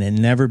thing and it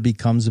never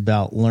becomes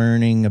about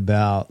learning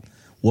about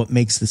what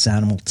makes this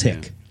animal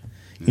tick.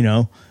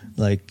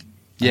 Like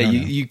Yeah,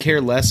 you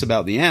care less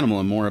about the animal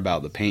and more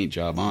about the paint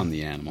job on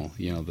the animal.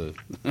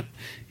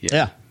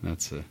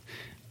 That's a.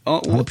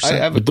 Oh, I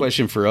have a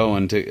question for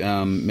Owen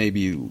to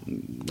maybe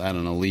I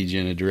don't know lead you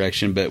in a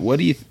direction, but what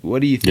do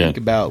you think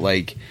about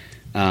like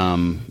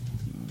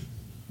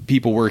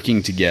people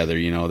working together?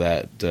 You know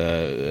that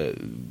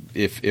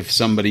if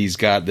somebody's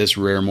got this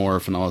rare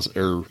morph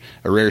or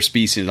a rare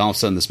species, and all of a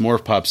sudden this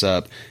morph pops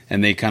up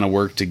and they kind of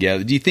work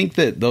together. Do you think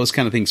that those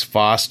kind of things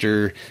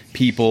foster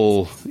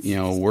people,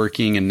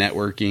 working and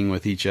networking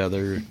with each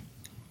other?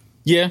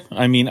 Yeah,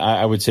 I mean,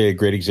 I would say a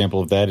great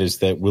example of that is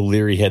that Will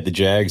Leary had the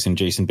Jags and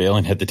Jason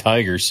Balin had the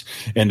Tigers,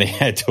 and they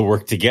had to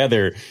work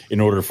together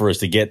in order for us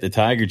to get the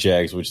Tiger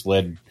Jags, which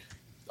led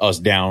us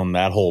down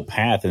that whole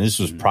path. And this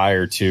was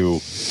prior to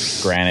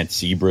granite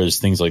zebras,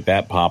 things like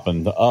that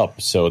popping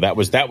up. So that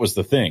was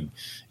the thing.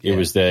 It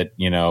was that,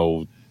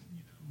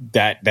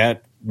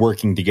 that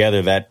working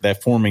together,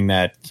 that forming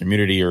that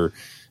community or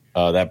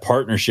that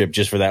partnership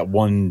just for that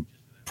one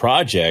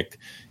project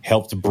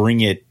helped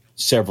bring it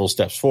several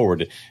steps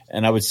forward.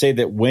 And I would say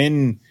that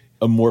when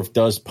a morph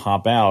does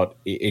pop out,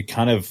 it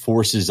kind of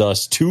forces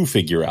us to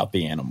figure out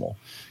the animal.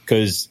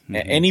 Because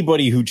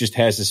anybody who just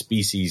has a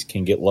species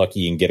can get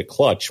lucky and get a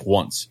clutch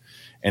once.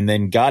 And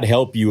then God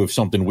help you if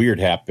something weird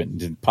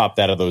happened and popped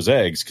out of those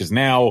eggs. Because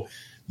now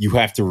you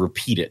have to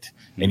repeat it.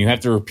 And you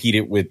have to repeat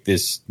it with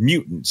this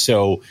mutant.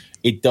 So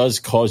it does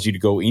cause you to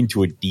go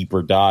into a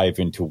deeper dive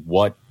into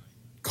what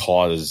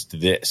caused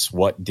this,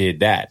 what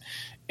did that.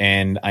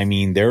 And, I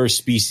mean, there are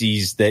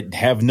species that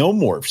have no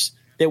morphs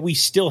that we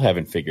still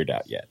haven't figured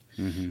out yet.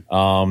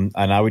 And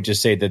I would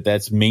just say that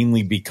that's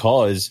mainly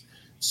because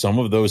some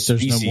of those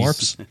species.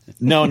 There's no morphs?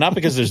 No, not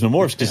because there's no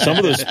morphs, because some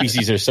of those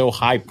species are so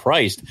high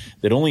priced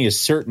that only a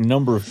certain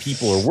number of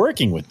people are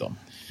working with them.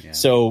 Yeah.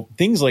 So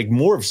things like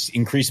morphs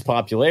increase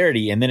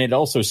popularity, and then it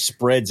also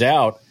spreads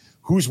out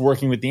who's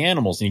working with the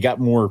animals. And you got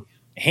more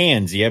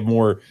hands. You have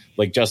more,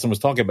 like Justin was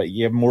talking about,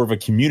 you have more of a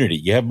community.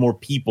 You have more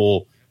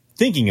people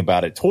thinking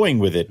about it, toying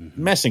with it,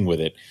 messing with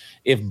it.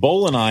 If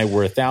Bull and I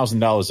were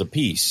 $1,000 a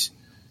piece,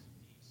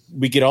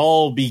 we could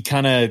all be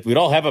we'd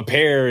all have a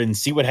pair and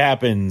see what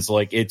happens.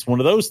 Like, it's one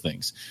of those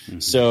things.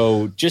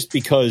 So just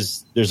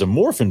because there's a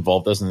morph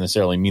involved doesn't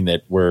necessarily mean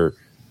that we're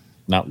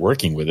not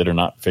working with it or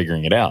not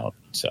figuring it out.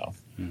 So.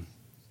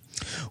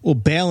 Well,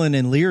 Balin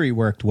and Leary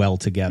worked well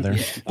together.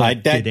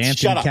 Did Anthony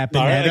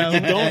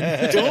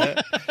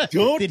Caponetto?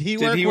 Don't. Did he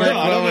work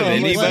well with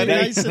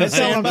anybody? That's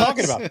not what I'm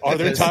talking about. Are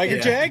there Tiger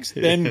Jags?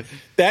 Then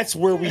that's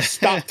where we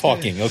stop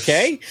talking,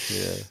 okay?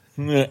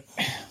 Yeah.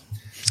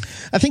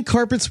 I think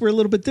carpets were a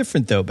little bit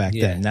different though back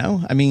then.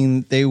 No, I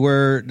mean they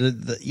were.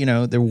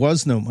 There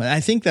was no.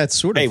 I think that's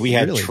sort of. Hey, we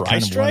had really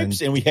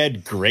tri-stripes and we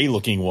had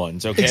gray-looking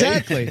ones. Okay,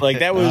 exactly. Like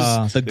that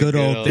was the good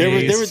old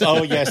days. There was.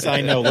 Oh yes,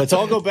 I know. Let's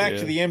all go back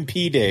to the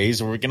MP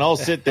days where we can all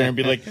sit there and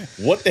be like,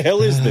 "What the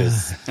hell is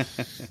this?"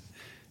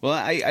 Well,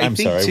 I I'm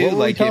think sorry, too. what were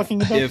we Like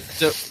talking about?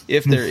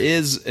 if there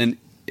is an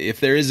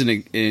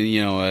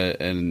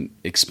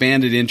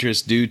expanded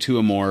interest due to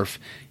a morph,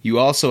 you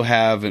also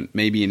have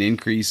maybe an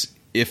increase.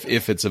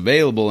 If it's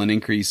available, an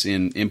increase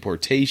in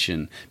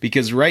importation,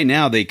 because right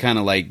now they kind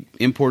of like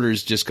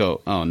importers just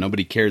go, oh,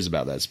 nobody cares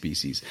about that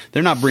species.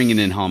 They're not bringing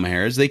in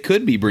Halmaheras. They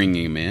could be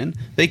bringing them in.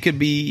 They could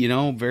be,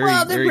 very,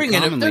 well, they're very bringing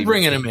commonly. They're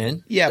bringing them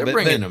in. Yeah, they're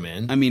bringing them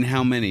in. I mean,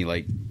 how many?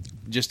 Like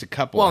just a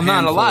couple. Well,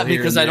 not a lot,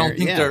 because I don't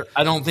think they're.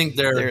 I don't think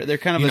They're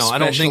kind of a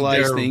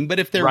specialized thing. But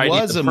if there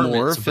was a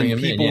morph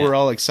and people were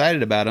all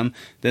excited about them,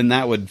 then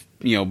that would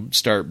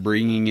start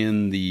bringing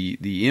in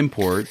the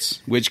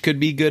imports, which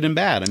could be good and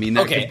bad. I mean,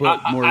 that could put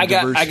more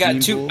diverse.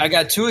 I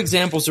got two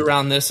examples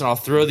around this, and I'll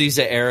throw these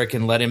at Eric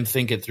and let him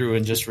think it through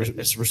and just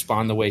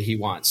respond the way he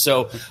wants.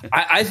 So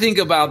I think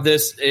about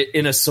this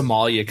in a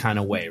Somalia kind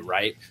of way,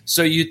 right?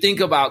 So you think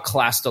about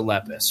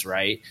Clastolepis,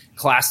 right?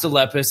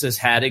 Clastolepis has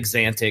had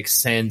Exantix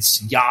since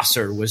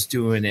Yasser was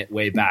doing it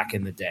way back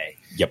in the day.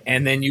 Yep.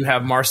 And then you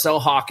have Marcel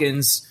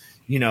Hawkins,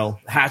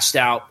 hatched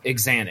out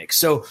Exantix.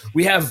 So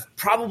we have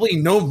probably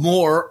no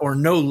more or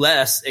no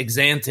less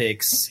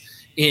Exantix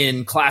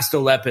in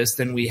Clastolepis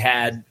than we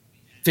had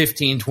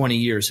 15, 20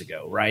 years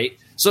ago, right?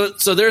 So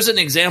there's an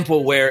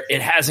example where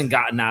it hasn't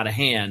gotten out of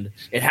hand.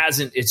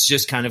 It's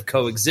just kind of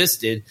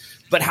coexisted.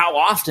 But how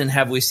often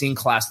have we seen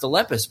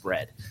Clastolepis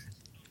bred?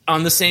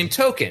 On the same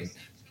token,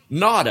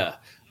 Nada.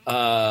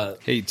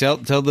 Hey, tell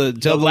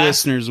the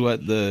listeners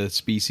what the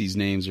species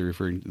names are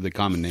referring to, the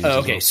common names.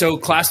 Okay, so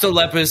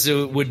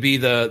Clastolepis would be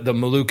the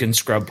Moluccan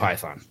scrub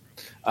python,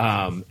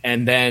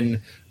 and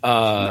then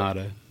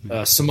Nada.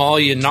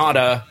 Somalia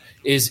Nada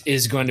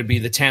is going to be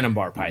the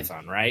Tanimbar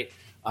python, right?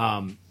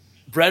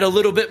 Bred a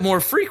little bit more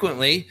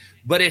frequently,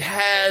 but it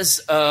has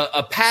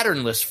a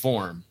patternless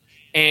form.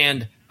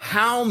 And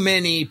how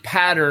many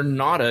pattern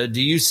Nada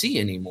do you see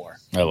anymore?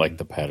 I like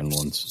the pattern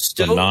ones,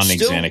 the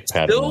non-exanic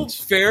pattern ones.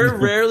 Still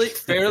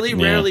fairly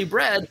rarely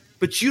bred,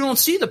 but you don't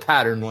see the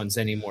pattern ones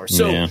anymore.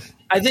 So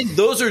I think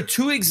those are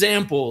two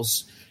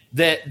examples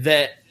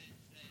that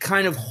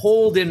kind of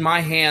hold in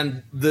my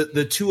hand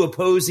the two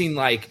opposing,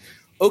 like,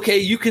 okay,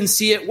 you can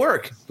see it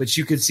work, but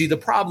you could see the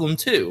problem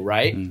too,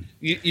 right?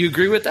 You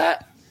agree with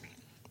that?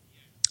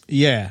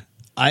 Yeah.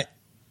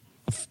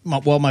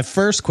 My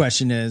first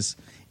question is,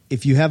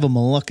 if you have a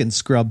Moluccan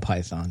scrub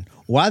python,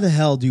 why the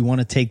hell do you want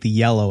to take the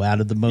yellow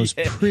out of the most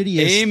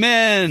prettiest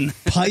Amen.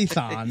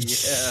 python?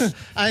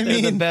 I They're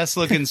mean, the best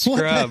looking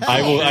scrub.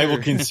 I will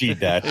concede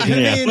that.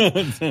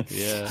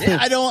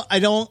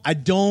 I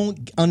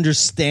don't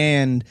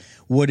understand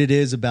what it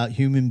is about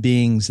human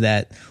beings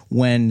that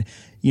when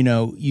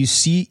you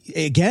see,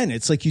 again,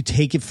 it's like you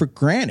take it for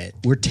granted.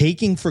 We're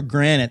taking for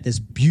granted this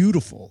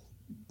beautiful,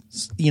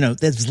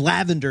 there's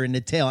lavender in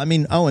the tail. I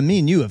mean, and me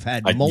and you have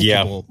had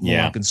multiple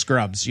Moluccan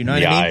scrubs. You know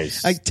what I mean?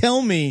 Like,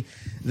 tell me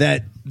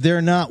that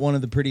they're not one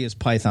of the prettiest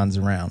pythons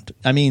around.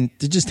 I mean,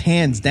 they're just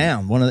hands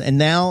down and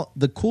now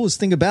the coolest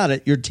thing about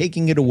it, you're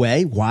taking it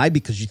away. Why?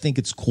 Because you think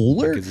it's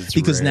cooler?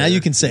 Because now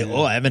you can say,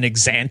 oh, I have an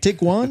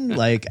Axanthic one.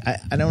 Like,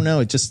 I don't know.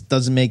 It just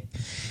doesn't make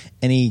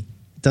a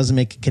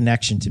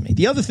connection to me.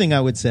 The other thing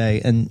I would say,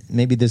 and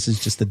maybe this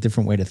is just a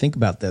different way to think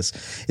about this,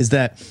 is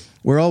that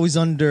we're always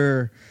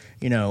under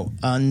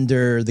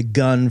the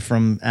gun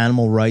from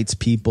animal rights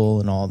people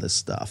and all this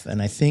stuff.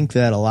 And I think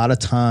that a lot of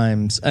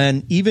times,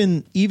 and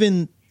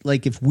even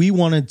like if we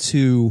wanted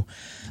to,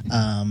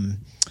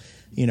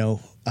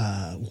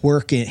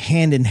 work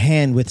hand in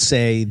hand with,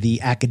 say,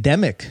 the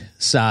academic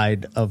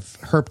side of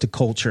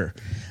herpetoculture,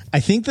 I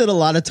think that a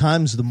lot of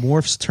times the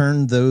morphs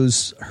turn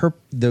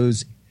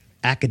those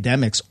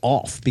academics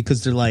off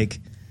because they're like,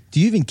 do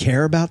you even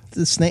care about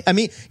the snake? I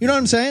mean, you know what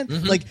I'm saying?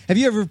 Mm-hmm. Like, have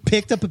you ever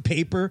picked up a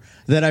paper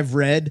that I've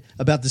read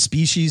about the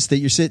species that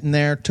you're sitting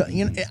there?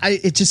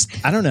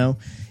 I don't know.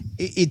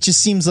 It just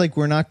seems like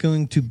we're not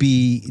going to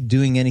be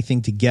doing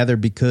anything together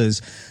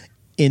because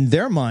in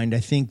their mind,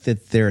 I think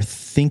that they're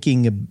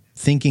thinking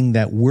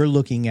that we're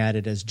looking at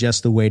it as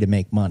just a way to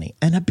make money.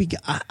 And I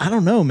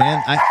don't know,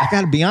 man. I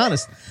got to be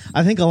honest.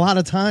 I think a lot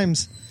of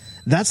times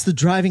that's the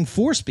driving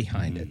force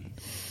behind it.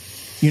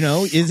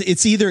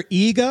 It's either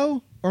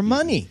ego or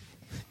money,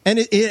 and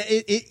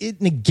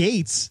it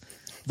negates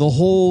the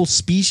whole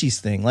species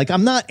thing. Like,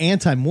 I'm not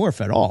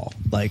anti-morph at all.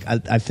 Like,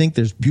 I think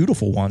there's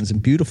beautiful ones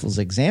and beautiful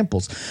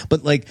examples,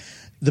 but like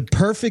the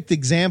perfect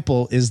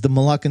example is the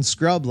Moluccan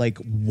scrub. Like,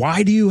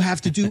 why do you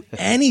have to do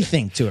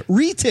anything to it?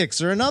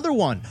 Retics are another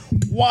one.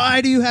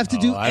 Why do you have to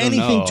do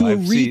anything to a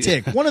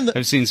retic?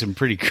 I've seen some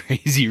pretty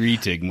crazy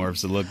retic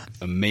morphs that look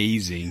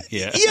amazing.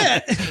 Yeah.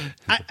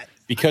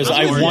 Because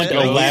I want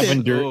a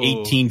lavender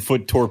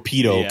 18-foot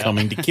torpedo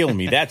coming to kill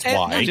me. That's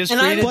why. Just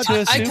breed it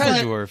to a super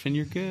dwarf and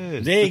you're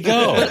good. There you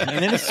go.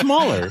 And then it's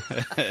smaller.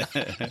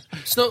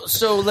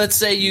 So let's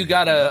say you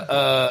got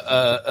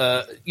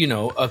a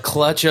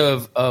clutch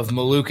of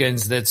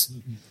Moluccans that's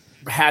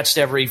hatched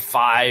every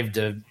 5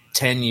 to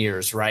 10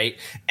 years, right?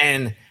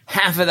 And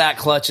half of that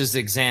clutch is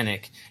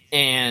Axanthic,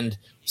 and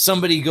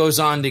somebody goes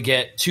on to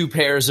get 2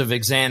 pairs of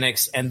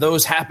Axanthics, and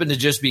those happen to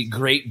just be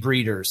great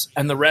breeders.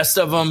 And the rest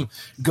of them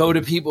go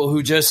to people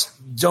who just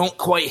don't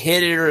quite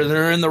hit it, or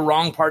they're in the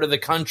wrong part of the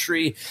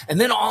country.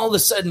 And then all of a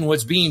sudden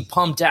what's being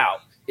pumped out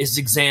is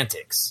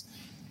Axanthics.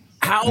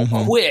 How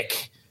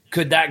quick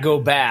could that go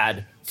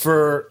bad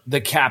for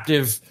the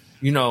captive,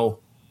 Moluccan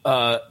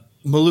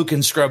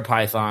scrub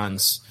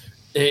pythons?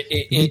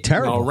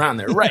 Terrible. Around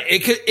there,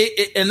 right?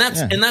 And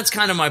that's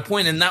kind of my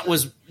point. And that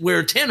was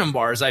where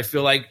Tannenbars, I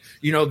feel like,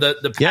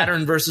 the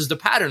pattern versus the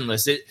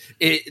patternless.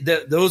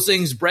 Those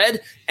things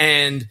bred,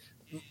 and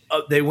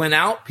they went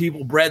out.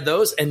 People bred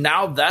those, and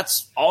now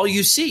that's all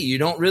you see. You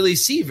don't really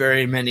see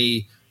very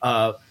many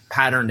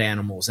patterned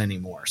animals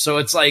anymore. So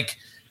it's like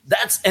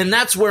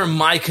that's where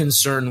my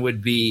concern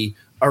would be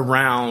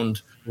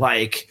around,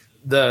 like,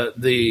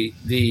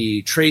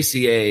 the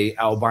Tracy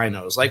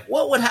albinos. Like,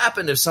 what would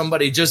happen if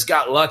somebody just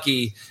got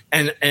lucky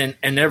and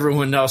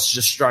everyone else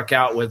just struck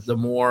out with the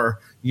more,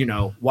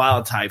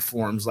 wild type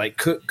forms? Like,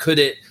 could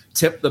it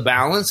tip the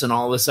balance, and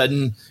all of a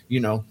sudden,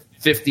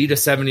 50 to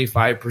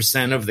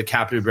 75% of the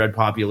captive bred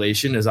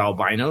population is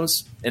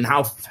albinos? And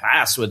how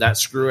fast would that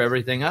screw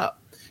everything up?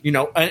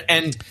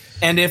 And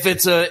if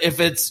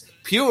it's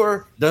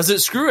pure, does it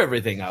screw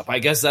everything up? I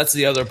guess that's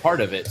the other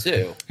part of it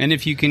too. And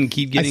if you can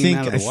keep getting them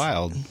out of the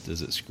wild,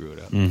 does it screw it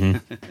up? Mm-hmm.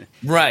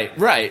 Right.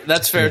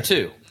 That's fair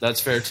too. I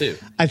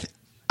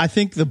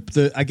think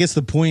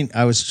the point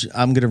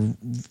I'm going to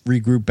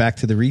regroup back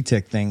to the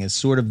retic thing is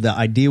sort of the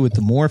idea with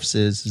the morphs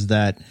is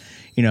that,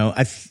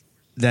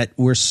 that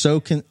we're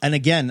so and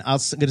again, I'm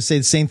going to say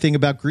the same thing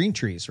about green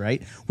trees,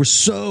 right? We're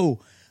so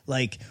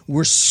we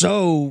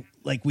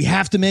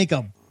have to make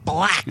a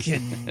black,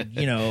 and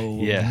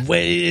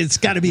it's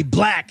got to be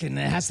black, and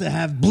it has to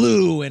have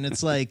blue, and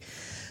it's like,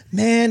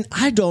 man,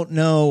 I don't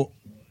know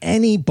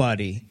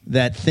anybody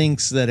that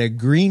thinks that a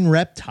green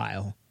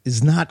reptile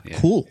is not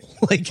cool.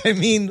 Like, I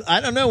mean, I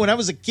don't know. When I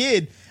was a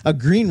kid, a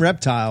green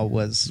reptile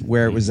was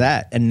where it was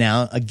at, and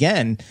now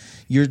again,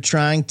 you're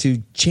trying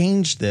to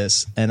change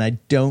this, and I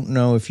don't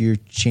know if you're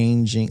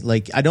changing.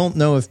 Like, I don't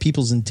know if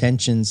people's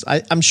intentions.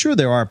 I'm sure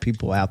there are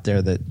people out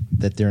there that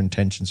their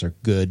intentions are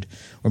good,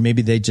 or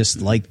maybe they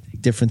just like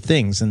different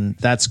things, and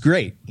that's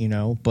great, you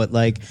know. But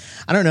like,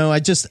 I don't know. I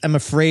just am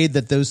afraid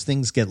that those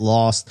things get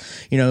lost.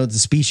 You know, the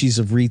species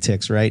of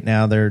retics right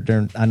now.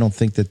 They're. I don't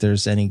think that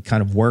there's any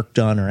kind of work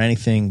done or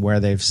anything where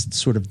they've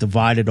sort of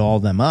divided all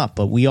of them up.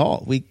 But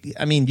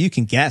I mean, you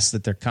can guess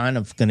that they're kind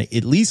of going to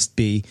at least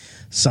be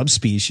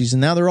subspecies,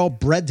 and now they're all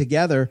bred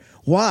together.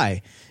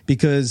 Why?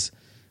 Because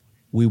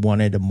we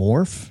wanted a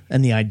morph,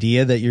 and the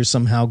idea that you're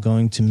somehow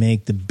going to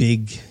make the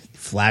big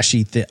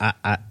flashy thing.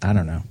 I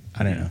don't know.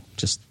 I don't know.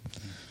 Just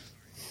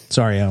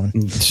sorry, Owen.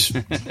 That's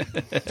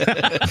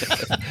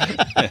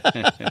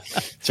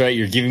right.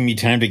 You're giving me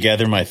time to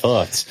gather my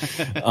thoughts.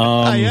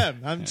 I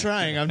am. I'm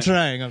trying.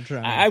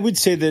 I would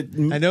say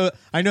that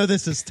I know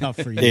this is tough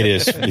for you. it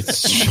is.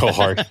 It's so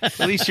hard. At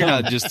least you're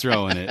not just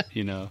throwing it,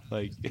 you know.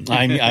 Like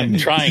I'm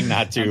trying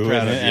not to, I'm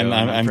proud of you. and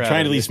I'm proud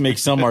trying of to at least you. make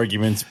some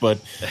arguments, but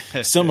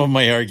some of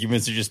my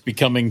arguments are just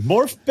becoming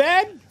morph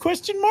bad?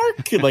 Question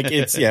mark? Like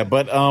it's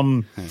but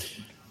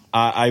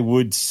I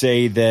would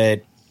say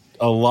that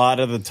a lot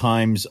of the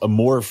times a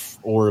morph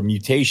or a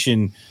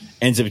mutation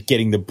ends up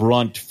getting the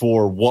brunt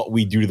for what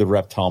we do to the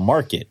reptile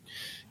market.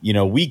 You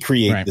know, we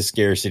create the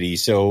scarcity.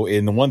 So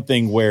in the one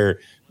thing where,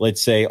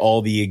 let's say,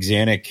 all the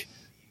axanthic,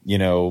 you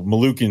know,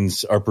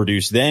 Moluccans are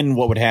produced, then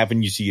what would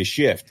happen? You see a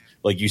shift,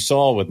 like you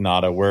saw with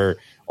Nada, where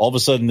all of a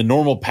sudden the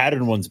normal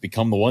pattern ones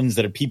become the ones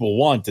that people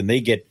want, and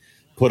they get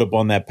put up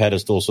on that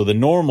pedestal. So the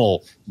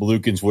normal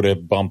Moluccans would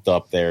have bumped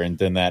up there and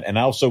done that. And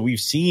also we've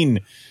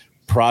seen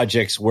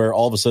projects where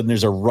all of a sudden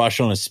there's a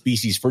rush on a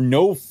species for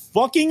no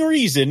fucking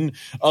reason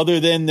other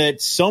than that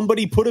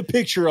somebody put a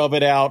picture of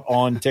it out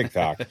on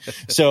TikTok.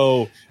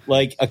 So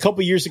like a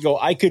couple years ago,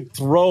 I could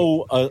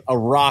throw a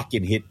rock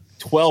and hit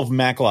 12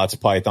 Macklot's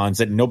pythons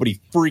that nobody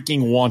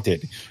freaking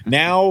wanted.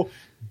 Now,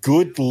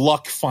 good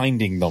luck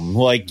finding them.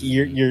 Like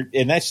you're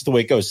and that's just the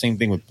way it goes. Same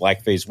thing with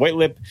black-faced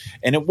white-lip.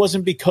 And it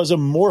wasn't because a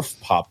morph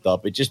popped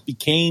up. It just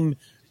became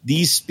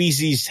these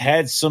species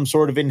had some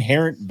sort of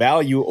inherent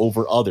value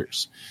over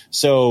others.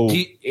 So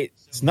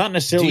it's not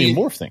necessarily a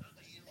morph thing.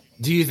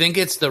 Do you think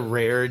it's the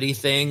rarity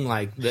thing?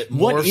 Like that?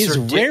 What is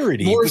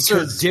rarity? Morphs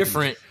are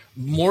different.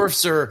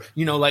 Morphs are,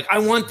 you know, like I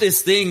want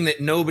this thing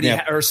that nobody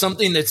or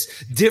something that's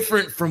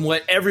different from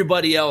what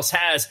everybody else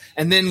has.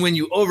 And then when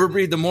you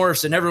overbreed the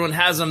morphs and everyone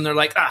has them, they're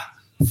like,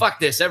 fuck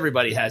this.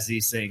 Everybody has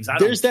these things.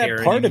 There's don't that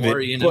care part anymore,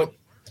 of it, you know?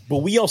 but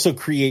we also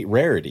create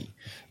rarity.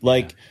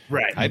 Like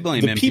I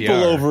blame the NPR.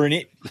 people over in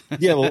it.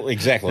 Yeah, well,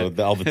 exactly,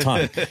 all the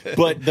time.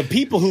 But the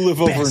people who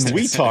live over in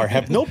Wetar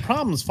have no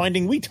problems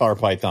finding Wetar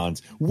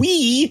pythons.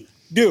 We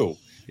do.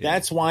 Yeah.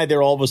 That's why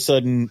they're all of a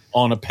sudden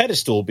on a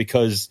pedestal,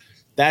 because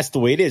that's the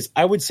way it is.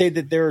 I would say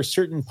that there are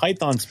certain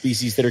python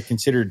species that are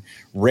considered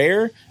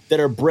rare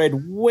that are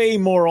bred way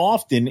more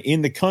often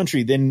in the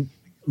country than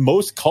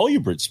most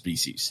colubrid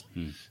species,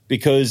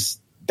 because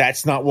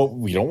that's not what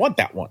we don't want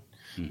that one.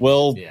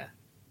 Well,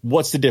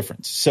 what's the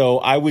difference? So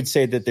I would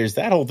say that there's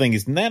that whole thing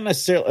is not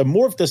necessarily a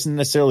morph doesn't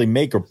necessarily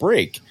make or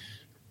break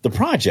the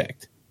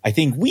project. I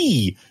think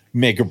we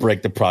make or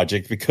break the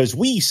project because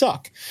we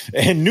suck.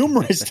 And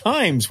numerous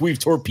times we've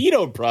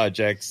torpedoed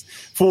projects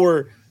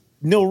for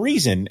no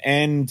reason.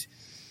 And,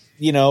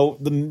 you know,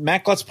 the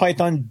Macklot's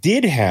python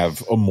did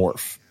have a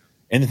morph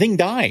and the thing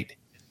died.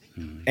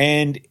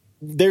 And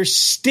they're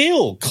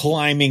still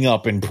climbing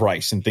up in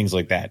price and things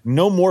like that.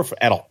 No morph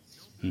at all.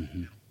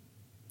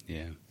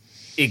 Yeah.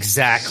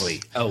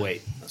 Exactly. Oh,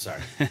 wait.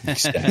 Sorry.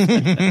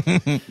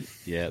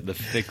 Yeah, the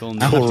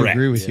fickle. I have to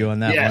agree with you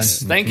on that one.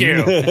 Yes, thank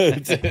you.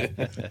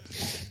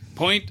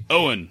 Point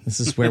Owen. This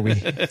is where we.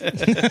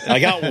 I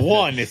got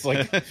one. It's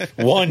like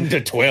 1 to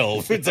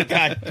 12. It's like,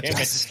 God damn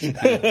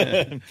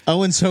it.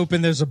 Owen's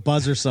hoping there's a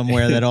buzzer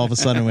somewhere that all of a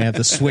sudden we have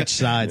to switch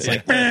sides.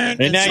 Like,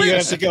 and now you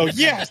have to go,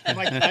 yes,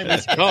 my time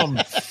has come.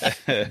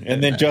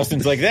 And then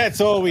Justin's like,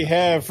 that's all we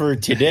have for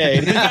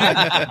today.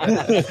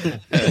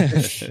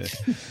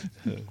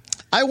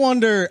 I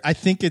wonder. I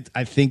think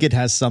it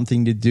has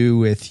something to do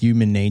with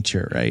human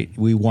nature, right?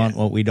 We want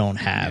what we don't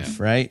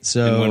have, right?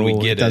 So And when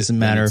we get it doesn't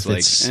matter if like,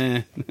 it's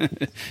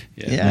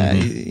yeah.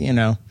 you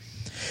know.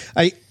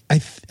 I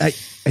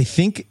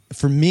think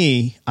for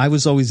me, I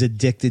was always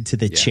addicted to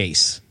the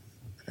chase,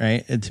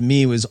 right? And to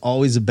me, it was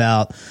always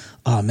about,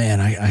 oh man,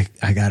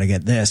 I got to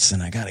get this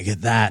and I got to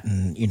get that,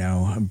 and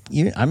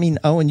I mean,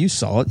 Owen, you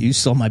saw it. You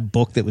saw my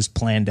book that was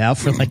planned out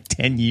for like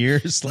 10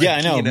 years. Like, yeah,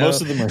 I know. you know.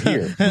 Most of them are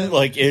here.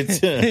 Like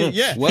it's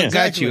yeah. What got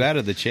exactly. you out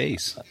of the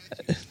chase?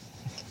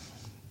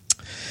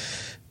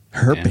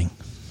 Herping.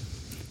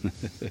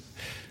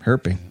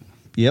 Herping.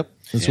 Yep.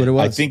 That's what it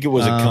was. I think it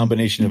was a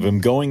combination of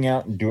him going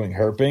out and doing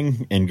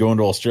herping and going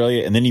to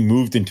Australia, and then he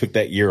moved and took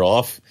that year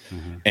off.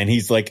 And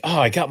he's like, oh,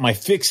 I got my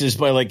fixes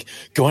by like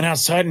going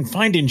outside and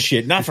finding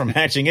shit, not from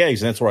hatching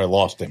eggs. And that's where I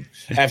lost him.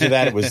 After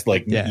that, it was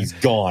like he's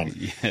gone.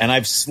 And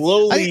I've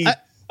slowly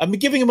I've been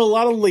giving him a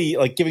lot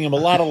of giving him a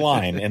lot of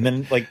line, and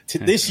then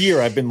this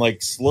year I've been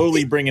like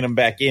slowly bringing him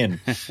back in.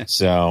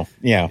 So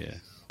yeah.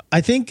 I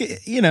think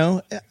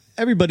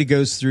everybody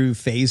goes through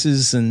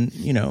phases, and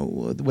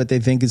what they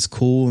think is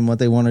cool and what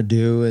they want to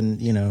do, and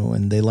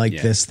and they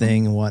like this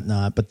thing and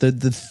whatnot. But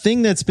the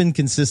thing that's been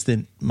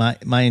consistent my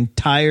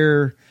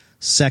entire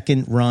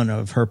second run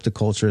of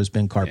herpetoculture has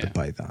been carpet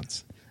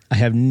pythons. I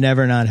have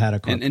never not had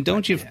a carpet and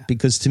don't you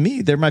because to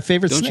me they're my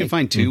favorite snake. You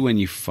find too when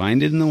you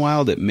find it in the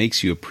wild, it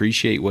makes you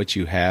appreciate what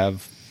you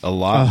have a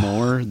lot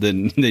more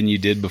than you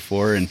did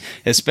before, and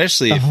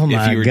especially if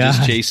you were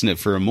just chasing it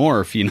for a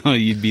morph,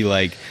 you'd be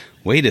like,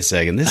 wait a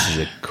second, this is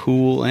a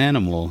cool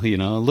animal,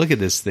 look at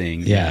this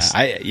thing. Yes.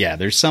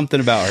 There's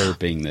something about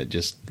herping that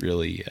just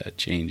really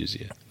changes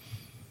you.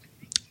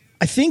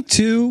 I think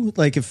too,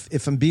 like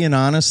if I'm being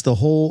honest,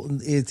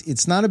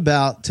 it's not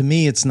about, to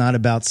me, it's not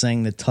about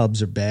saying that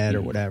tubs are bad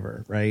or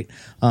whatever, right?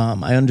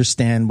 I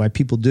understand why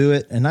people do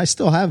it, and I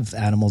still have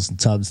animals in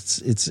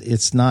tubs.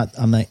 It's not,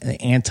 I'm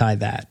anti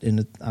that,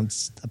 and I'm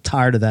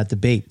tired of that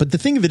debate. But the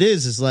thing of it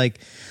is like,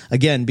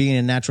 again, being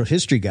a natural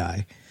history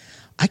guy,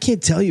 I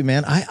can't tell you,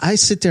 man. I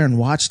sit there and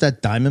watch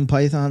that diamond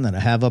python that I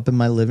have up in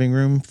my living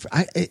room.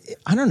 I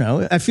don't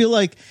know. I feel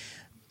like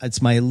it's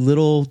my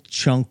little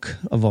chunk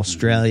of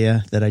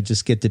Australia that I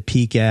just get to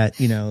peek at.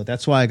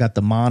 That's why I got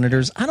the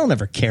monitors. I don't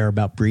ever care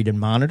about breeding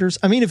monitors.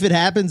 I mean, if it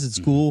happens, it's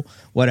cool.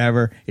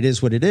 Whatever. It is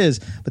what it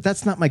is. But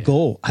that's not my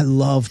goal. I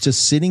love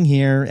just sitting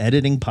here,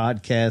 editing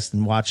podcasts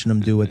and watching them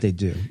do what they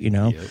do,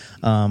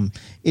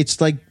 It's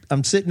like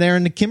I'm sitting there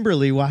in the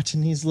Kimberley watching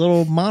these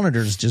little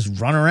monitors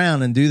just run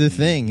around and do the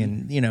thing,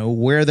 and,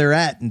 where they're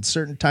at in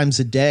certain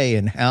times of day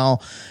and how,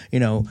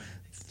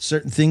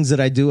 certain things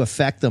that I do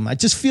affect them. I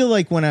just feel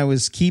like when I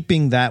was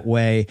keeping that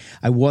way,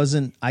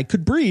 I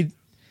could breed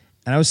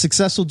and I was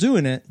successful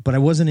doing it, but I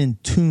wasn't in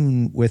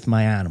tune with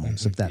my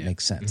animals, if that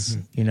makes sense,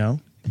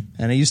 And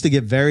I used to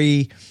get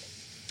very,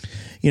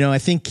 I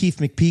think Keith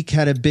McPeak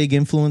had a big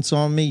influence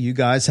on me. You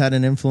guys had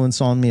an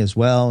influence on me as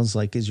well. It's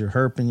like, as you're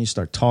herping, you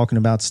start talking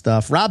about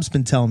stuff. Rob's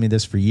been telling me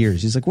this for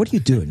years. He's like, what are you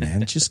doing,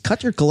 man? Just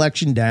cut your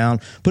collection down,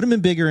 put them in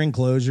bigger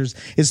enclosures.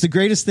 It's the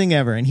greatest thing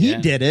ever. And he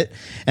did it,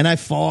 and I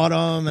fought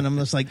him, and I'm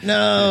just like,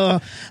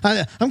 no,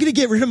 I'm going to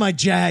get rid of my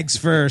Jags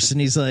first. And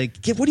he's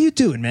like, what are you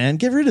doing, man?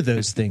 Get rid of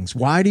those things.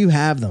 Why do you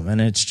have them?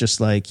 And it's just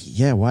like,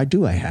 why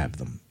do I have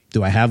them?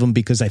 Do I have them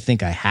because I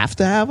think I have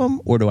to have them,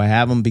 or do I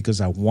have them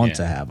because I want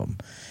to have them?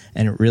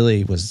 And it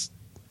really was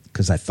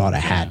because I thought I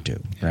had to,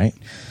 right?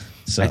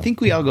 So I think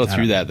we all go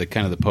through that, the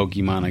kind of the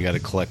Pokemon, I got to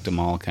collect them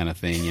all kind of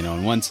thing,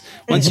 And once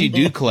you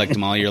do collect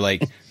them all, you're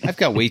like, I've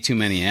got way too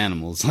many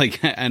animals,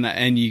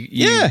 and you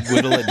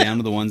whittle it down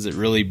to the ones that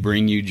really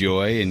bring you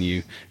joy, and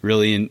you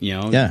really,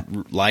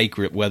 like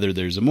whether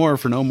there's a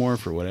morph or no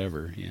morph or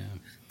whatever. Yeah.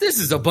 This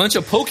is a bunch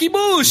of pokey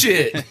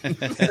bullshit.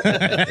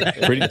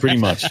 pretty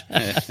much.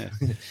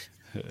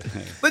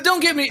 But don't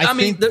get me. I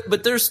mean,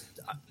 but there's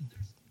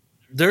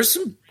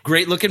some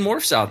great looking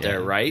morphs out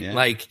there, right? Yeah.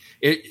 Like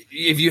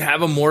if you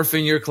have a morph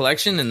in your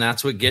collection and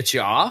that's what gets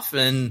you off,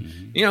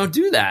 and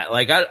do that.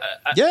 Like I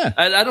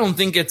don't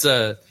think it's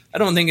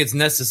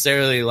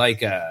necessarily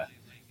like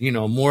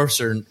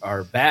morphs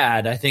are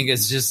bad. I think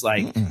it's just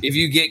like if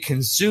you get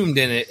consumed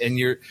in it and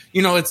you're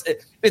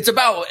it's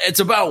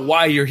about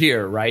why you're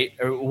here, right?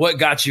 Or what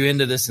got you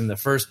into this in the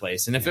first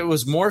place. And if it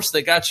was morphs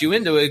that got you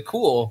into it,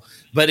 cool.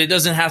 But it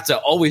doesn't have to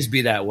always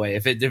be that way.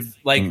 If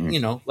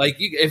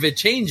if it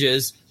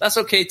changes, that's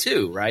okay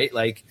too, right?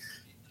 Like,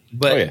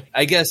 but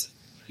I guess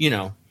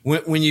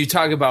when you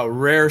talk about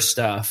rare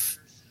stuff,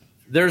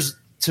 there's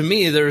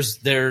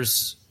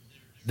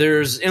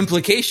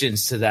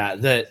implications to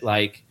that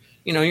like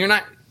we're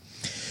not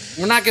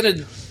going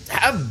to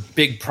have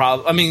big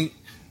problems. I mean,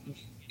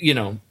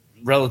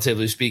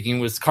 relatively speaking,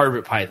 with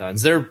carpet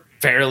pythons, they're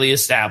fairly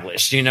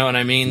established. You know what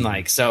I mean?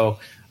 Like, so,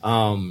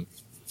 I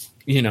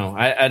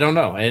don't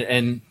know.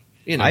 And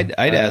I'd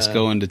ask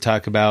Owen to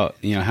talk about,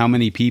 how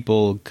many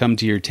people come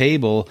to your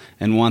table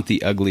and want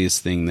the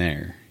ugliest thing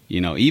there.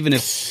 Even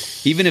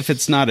if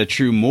it's not a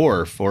true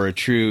morph or a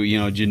true,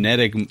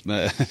 genetic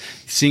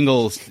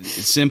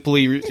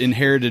simply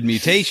inherited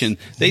mutation,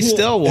 they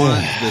still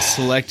want the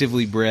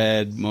selectively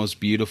bred,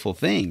 most beautiful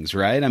things,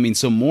 right? I mean,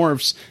 so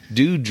morphs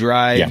do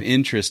drive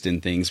interest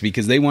in things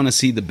because they want to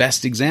see the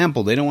best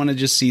example. They don't want to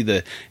just see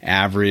the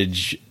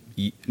average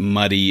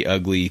muddy,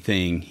 ugly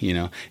thing,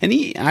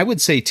 And I would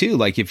say too,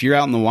 like if you're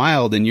out in the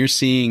wild and you're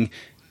seeing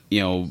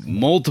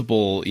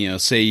multiple,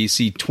 say you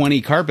see 20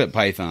 carpet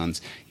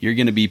pythons, you're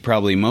going to be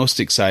probably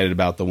most excited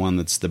about the one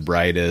that's the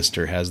brightest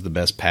or has the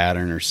best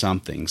pattern or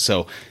something.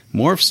 So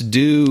morphs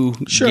do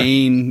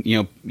gain,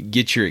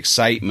 get your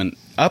excitement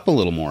up a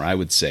little more, I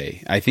would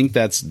say. I think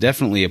that's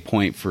definitely a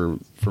point for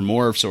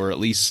morphs, or at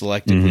least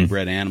selectively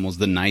bred animals,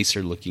 the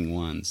nicer looking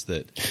ones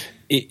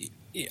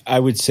I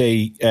would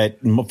say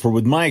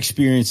with my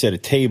experience at a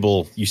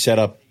table, you set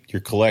up your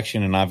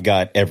collection and I've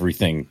got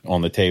everything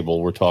on the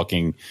table. We're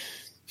talking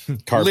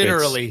carpets.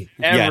 Literally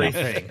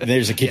everything. Yeah,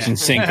 there's a kitchen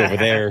sink over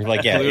there.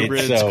 Like, yeah,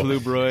 Clubrids,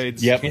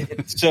 Clubroids.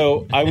 Yep.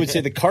 So I would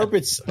say the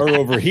carpets are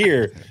over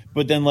here,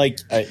 but then like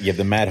you have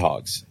the Mad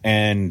Hogs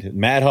and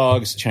Mad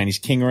Hogs, Chinese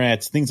king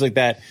rats, things like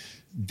that.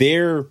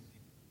 Their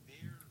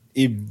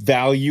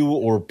value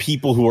or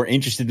people who are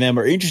interested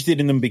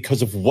in them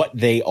because of what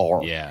they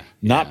are,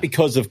 not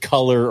because of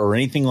color or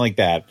anything like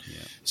that. Yeah.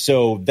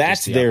 So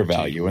that's their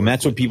value, and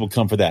that's what people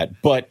come for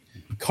that. But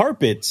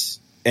carpets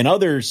and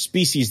other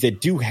species that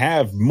do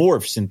have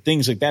morphs and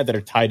things like that are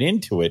tied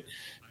into it,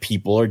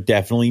 people are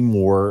definitely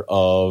more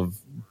of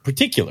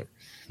particular.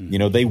 Mm-hmm. You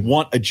know, they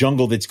want a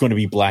jungle that's going to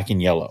be black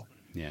and yellow.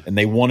 Yeah. And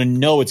they want to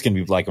know it's going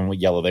to be black and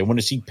yellow. They want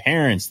to see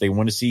parents. They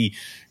want to see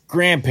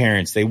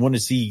grandparents. They want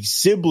to see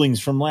siblings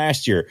from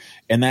last year.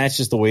 And that's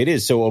just the way it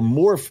is. So a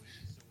morph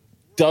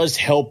does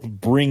help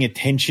bring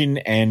attention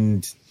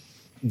and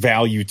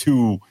value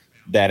to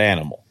that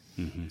animal.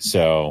 Mm-hmm.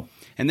 So...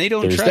 And they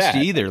don't trust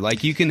you either.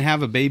 Like, you can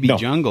have a baby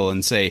jungle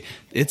and say,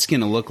 it's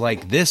going to look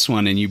like this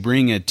one. And you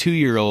bring a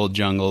 2-year-old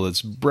jungle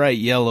that's bright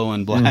yellow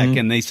and black. Mm-hmm.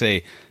 And they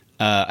say,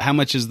 how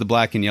much is the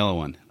black and yellow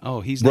one? Oh,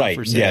 he's not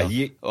for sale.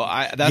 Yeah,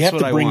 that's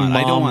what I want.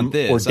 I don't want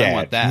this. I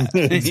want that.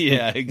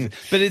 Yeah.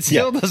 But it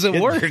still doesn't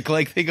work.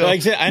 Like, they go,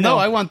 no,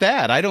 I want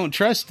that. I don't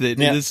trust that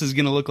this is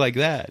going to look like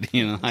that.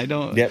 You know, I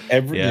don't.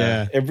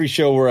 Yeah. Every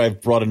show where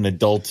I've brought an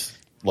adult,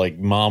 like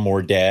mom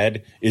or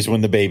dad, is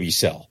when the babies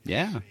sell.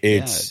 Yeah,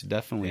 it's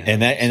definitely,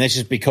 and that's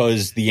just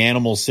because the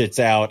animal sits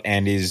out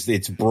and is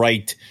its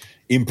bright,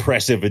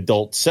 impressive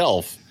adult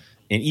self.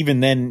 And even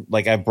then,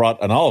 like, I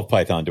brought an olive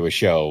python to a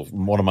show,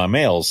 one of my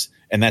males,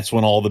 and that's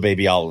when all the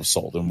baby olives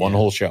sold in one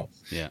whole show.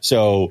 Yeah.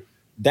 So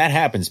that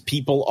happens.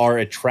 People are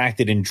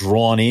attracted and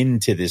drawn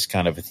into this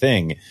kind of a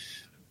thing.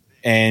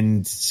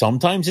 And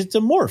sometimes it's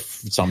a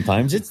morph.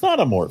 Sometimes it's not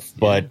a morph.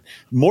 But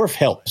morph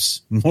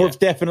helps. Morph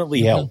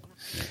definitely help.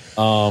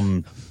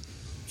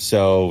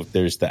 So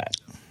there's that.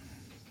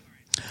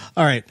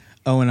 All right,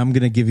 Owen, I'm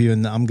going to give you,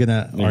 I'm going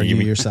to argue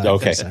your side.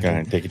 Okay, go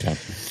ahead, take your time.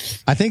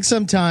 I think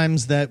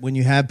sometimes that when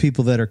you have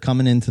people that are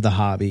coming into the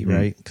hobby,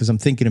 right? Because I'm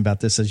thinking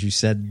about this, as you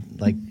said,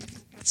 like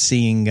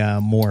seeing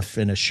morph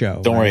in a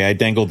show. Don't worry, I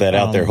dangled that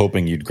out there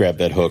hoping you'd grab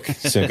that hook.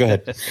 So go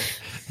ahead.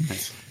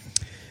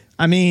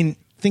 I mean,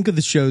 think of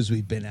the shows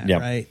we've been at,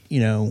 right? You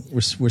know,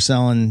 we're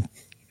selling.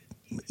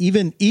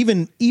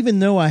 Even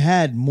though I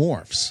had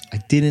morphs, I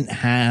didn't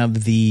have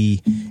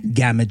the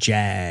Gamma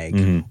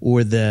Jag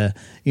or the,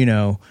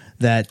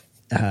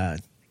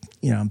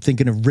 I'm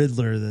thinking of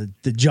Riddler,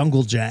 the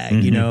Jungle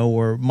Jag,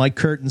 or Mike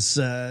Curtin's,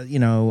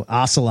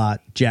 Ocelot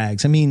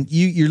Jags. I mean,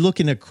 you're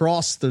looking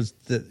across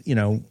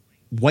the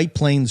White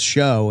Plains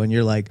show and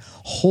you're like,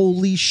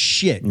 holy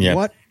shit,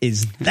 what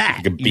is that?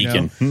 Like a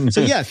beacon.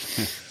 So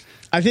yes,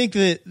 I think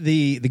that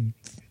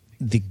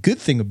the good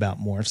thing about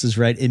morphs is,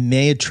 right, it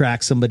may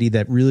attract somebody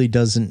that really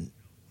doesn't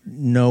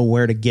know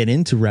where to get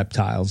into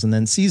reptiles and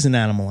then sees an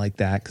animal like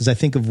that. Because I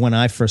think of when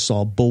I first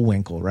saw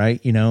Bullwinkle,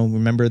 right? You know,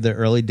 remember the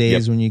early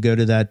days when you go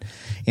to that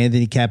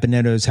Anthony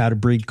Caponetto's How to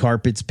Breed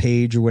Carpets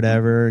page or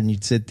whatever, and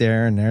you'd sit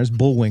there and there's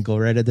Bullwinkle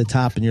right at the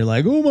top and you're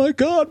like, oh my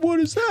God,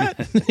 what is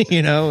that?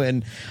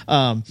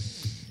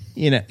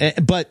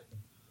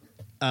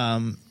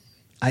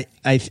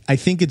 I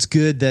think it's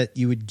good that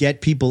you would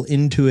get people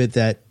into it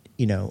that,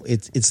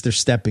 it's their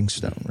stepping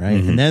stone, right?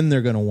 Mm-hmm. And then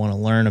they're going to want to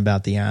learn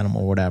about the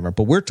animal or whatever.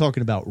 But we're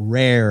talking about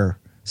rare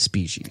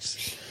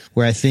species,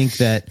 where I think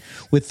that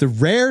with the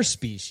rare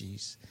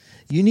species,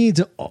 you need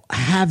to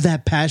have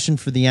that passion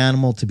for the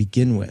animal to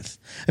begin with.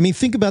 I mean,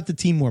 think about the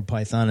Timor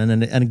python.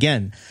 And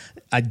again,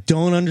 I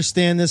don't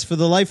understand this for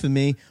the life of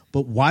me,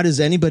 but why does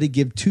anybody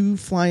give two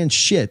flying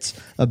shits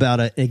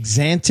about an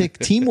exantic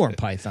Timor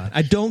python?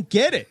 I don't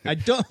get it. I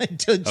just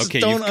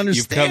don't understand.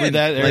 You've covered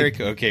that, Eric?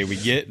 Okay, we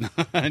get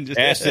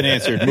asked and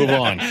answered. Move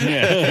on.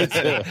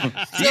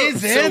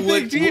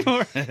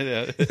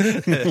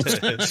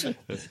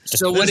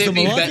 So would it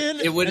be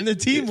and the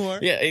Timor?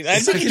 Yeah, I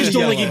think you just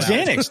don't like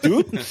exantics,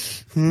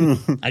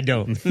 dude. I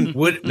don't.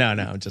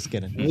 No, just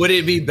kidding. Would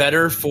it be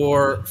better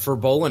for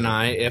Bull and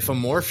I if a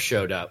morph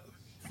showed up?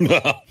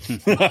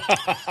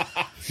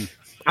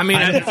 I mean,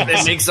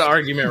 it makes the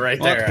argument right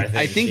there.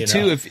 I think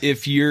too,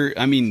 if you're,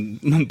 I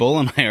mean, Bull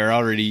and I are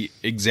already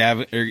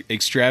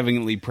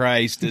extravagantly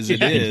priced as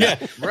it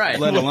is, right?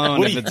 Let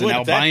alone if it's an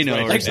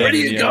albino. Like, where do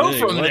you go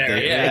from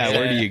there?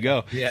 Where do you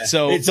go? Yeah.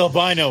 So it's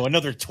albino,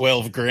 another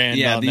 $12,000.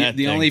 Yeah,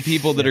 the only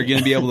people that are going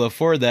to be able to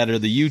afford that are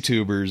the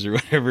YouTubers or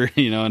whatever,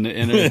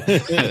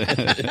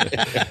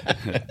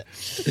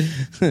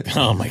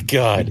 Oh my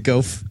God,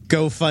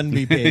 Go fund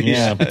me page.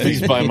 Yeah,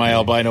 please buy my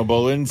albino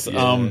Bolins.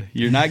 Yeah.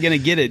 You're not going to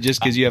get it just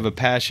because you have a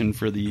passion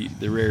for the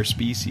rare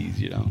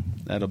species.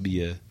 That'll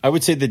be I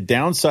would say the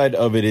downside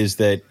of it is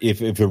that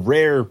if a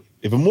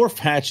morph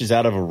hatches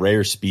out of a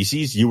rare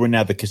species, you are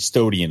now the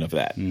custodian of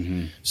that.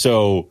 Mm-hmm.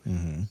 So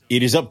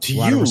it is up to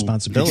you.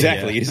 Responsibility.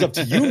 Exactly. Yeah. It is up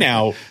to you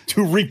now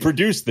to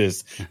reproduce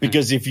this,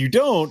 because if you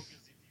don't,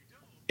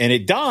 and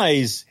it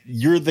dies,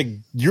 you're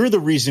the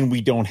reason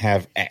we don't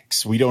have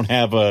X. We don't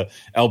have a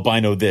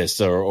albino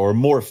this or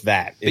morph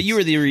that. But you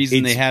were the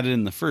reason they had it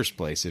in the first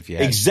place. If you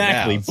had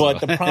exactly, it out, but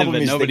so. the problem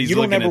But is that nobody's you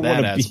don't looking ever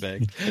at that want to be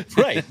aspect.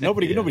 right.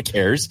 Nobody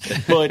cares.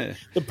 But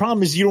the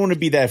problem is you don't want to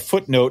be that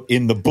footnote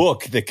in the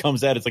book that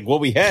comes out. It's like, well,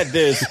 we had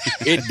this,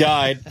 it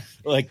died.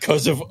 Like,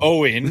 because of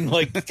Owen,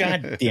 like,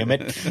 God damn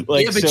it!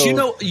 Like, yeah,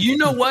 but you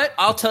know what?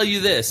 I'll tell you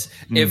this: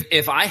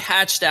 if I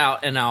hatched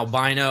out an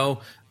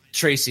albino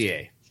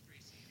Tracier,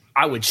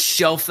 I would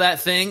shelf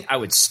that thing. I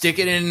would stick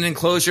it in an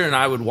enclosure, and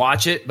I would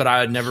watch it, but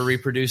I would never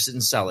reproduce it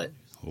and sell it.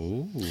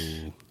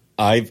 Ooh.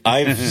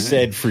 I've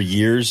said for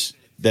years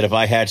that if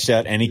I hatched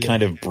out any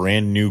kind of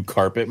brand new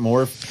carpet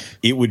morph,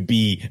 it would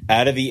be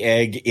out of the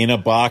egg in a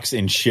box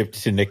and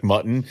shipped to Nick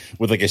Mutton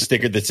with like a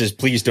sticker that says,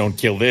 please don't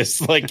kill this.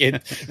 Like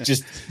it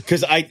just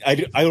because I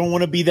don't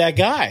want to be that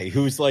guy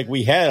who's like,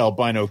 we had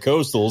albino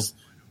coastals,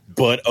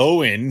 but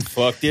Owen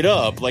fucked it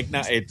up. Like,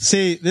 nah,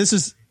 See, this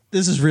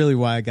is really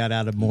why I got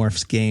out of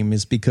Morph's game,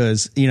 is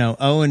because,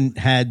 Owen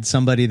had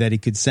somebody that he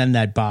could send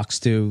that box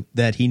to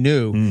that he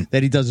knew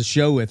that he does a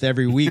show with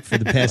every week for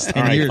the past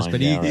 10 right, years. fine,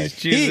 But yeah, right.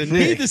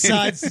 he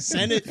decides to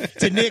send it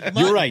to Nick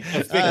Mutton. You're right.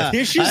 A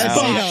fictitious I see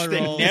how box it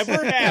rolls. that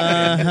never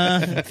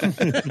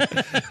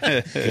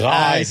happened.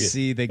 I God.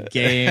 see the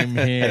game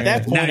here. At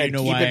that point, now you I'd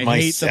know keep why it I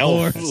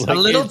myself. hate the Morphs. Like, A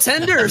little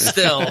tender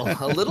still.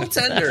 A little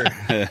tender.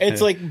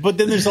 It's like, but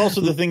then there's also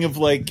the thing of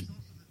like,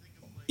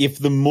 if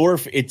the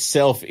morph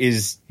itself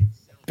is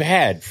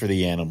bad for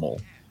the animal,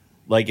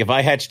 like if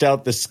I hatched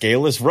out the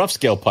scaleless rough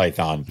scale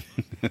python,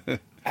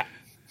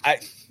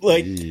 I'd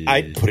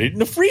put it in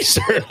the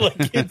freezer.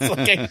 Like it's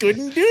like I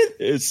couldn't do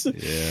this.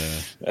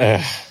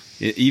 Yeah.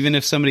 Even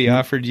if somebody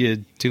offered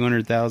you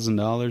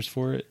 $200,000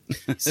 for it,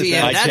 See,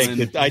 and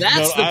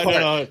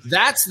No.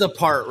 that's the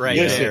part right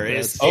Listen, there.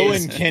 Is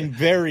Owen can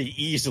very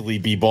easily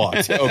be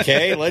bought.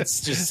 Okay,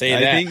 let's just say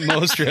that. I think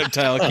most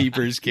reptile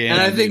keepers can.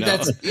 and I think you know?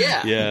 that's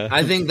Yeah.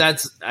 I think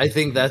that's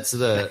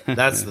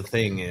the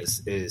thing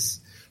is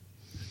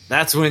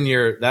that's when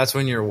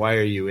your why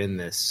are you in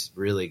this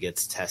really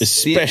gets tested,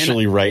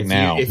 especially right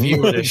now. If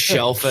you were to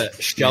shelf a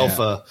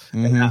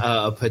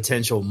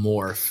potential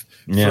morph.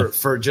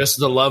 For just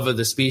the love of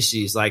the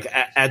species, like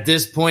at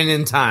this point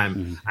in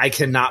time, I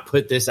cannot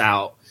put this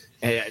out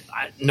at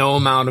no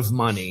amount of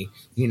money.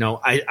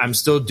 I'm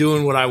still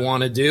doing what I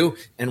want to do,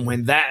 and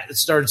when that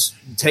starts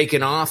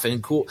taking off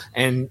and cool,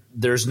 and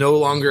there's no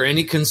longer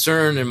any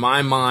concern in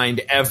my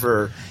mind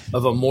ever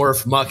of a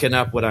morph mucking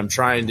up what I'm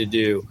trying to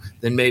do,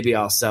 then maybe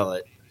I'll sell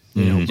it.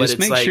 But Just it's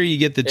make like, sure you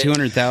get the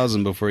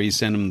 $200,000 before you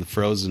send them the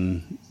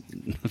frozen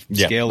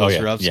scaleless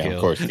rough scale. Yeah,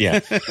 of course. Yeah,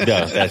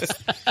 no,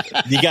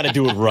 you got to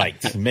do it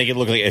right. Make it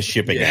look like a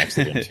shipping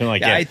accident.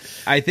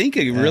 I think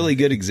a really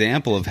good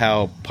example of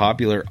how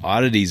popular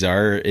oddities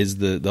are is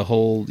the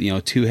whole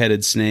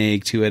two-headed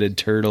snake, two-headed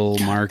turtle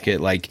market.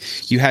 Like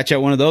you hatch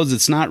out one of those,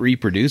 it's not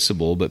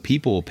reproducible, but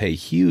people will pay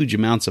huge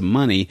amounts of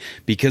money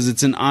because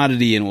it's an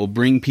oddity and it will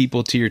bring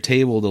people to your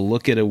table to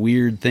look at a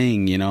weird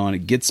thing, and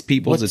it gets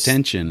people's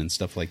attention and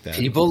stuff like that.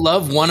 People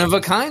love one of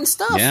a kind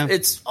stuff. Yeah.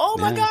 It's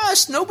my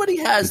gosh, nobody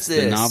has this.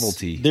 The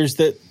novelty. There's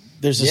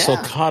a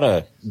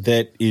sulcata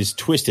that is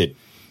twisted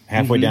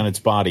halfway down its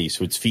body,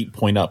 so its feet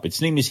point up. Its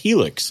name is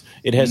Helix.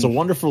 It has a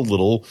wonderful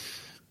little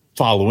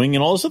following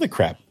and all this other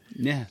crap.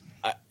 Yeah.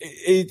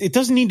 It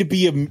doesn't need to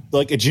be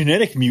a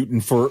genetic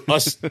mutant for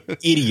us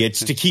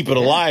idiots to keep it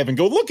alive and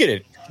go look at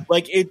it.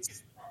 Like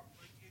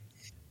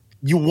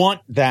you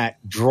want that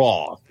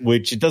draw,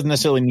 which it doesn't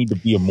necessarily need to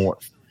be a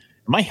morph.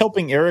 Am I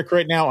helping Eric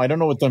right now? I don't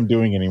know what I'm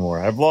doing anymore.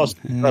 I've lost.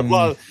 No,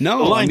 the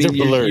lines are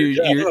blurred.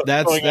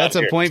 That's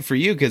a point for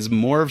you because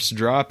morphs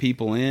draw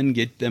people in,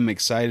 get them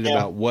excited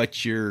about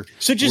what you're.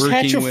 So just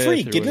hatch a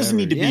freak. It doesn't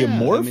need to be a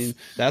morph. I mean,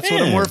 that's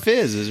what a morph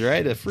is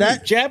right? A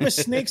freak. Jab a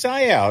snake's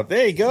eye out.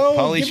 There you go.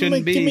 Probably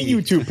shouldn't be. Give me a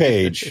YouTube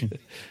page.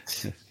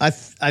 I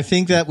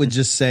think that would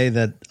just say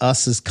that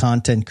us as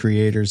content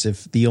creators,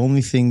 if the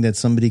only thing that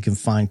somebody can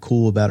find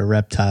cool about a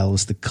reptile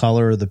is the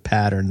color or the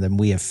pattern, then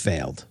we have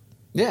failed.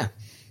 Yeah.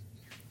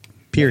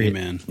 Period.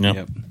 Man.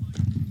 Yep.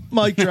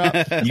 Mic drop.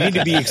 You need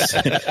to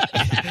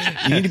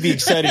be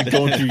excited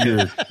going through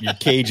your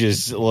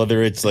cages,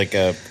 whether it's like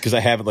because I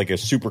have like a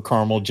super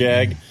caramel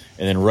jag, and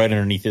then right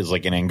underneath is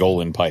like an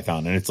Angolan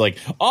python, and it's like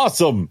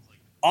awesome,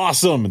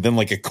 and then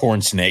like a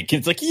corn snake.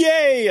 It's like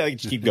yay! I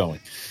just keep going.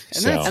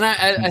 And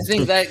I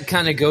think that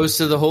kind of goes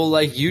to the whole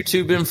like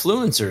YouTube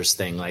influencers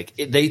thing. Like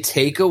they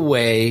take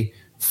away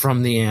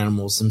from the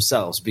animals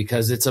themselves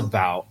because it's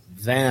about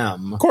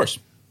them, of course,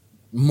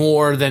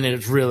 more than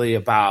it's really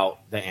about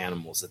the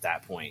animals at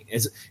that point.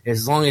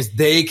 As long as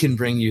they can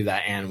bring you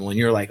that animal and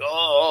you're like,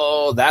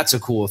 oh, that's a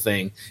cool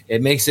thing,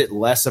 it makes it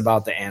less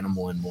about the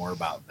animal and more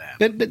about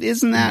them. But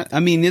isn't that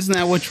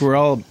what we're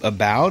all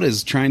about,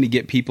 is trying to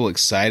get people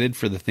excited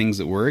for the things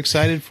that we're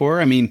excited for?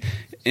 I mean,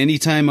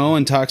 anytime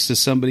Owen talks to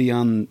somebody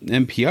on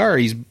NPR,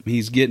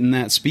 he's getting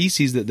that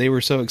species that they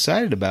were so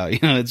excited about. You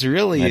know, it's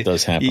really that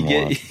does happen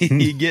a lot.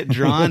 You get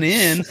drawn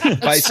in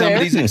by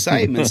somebody's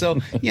excitement. So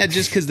yeah,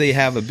 just because they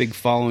have a big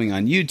following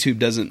on YouTube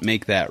doesn't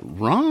make that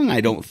wrong.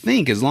 I don't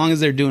think, as long as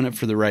they're doing it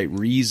for the right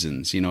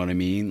reasons. You know what I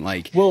mean?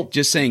 Like,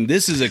 just saying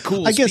this is a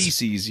cool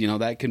species. You know,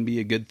 that can be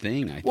a good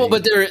thing. I think. Well,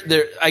 but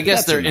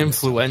they're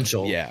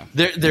influential. Yeah,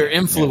 they're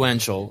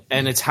influential,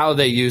 and it's how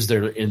they use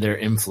their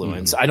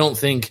influence. I don't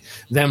think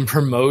them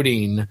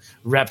promoting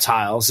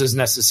reptiles is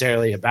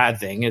necessarily a bad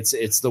thing.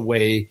 It's the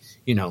way,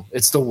 you know,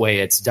 it's the way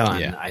it's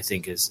done. Yeah. I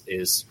think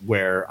is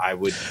where I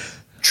would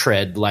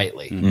tread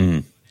lightly. Mm-hmm.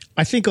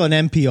 I think on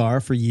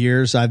NPR for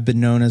years I've been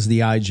known as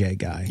the IJ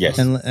guy. Yes.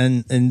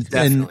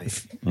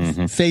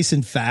 And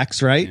facing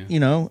facts, right? Yeah. You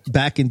know,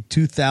 back in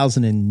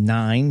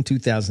 2009,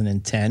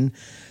 2010,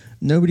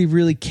 nobody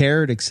really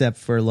cared except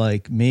for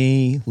like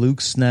me,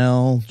 Luke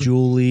Snell,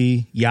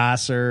 Julie,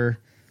 Yasser.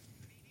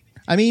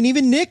 I mean,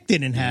 even Nick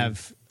didn't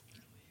have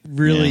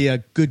really a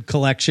good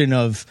collection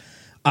of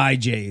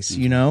IJs,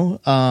 you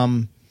know?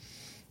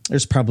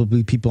 There's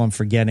probably people I'm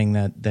forgetting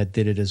that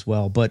did it as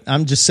well. But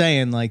I'm just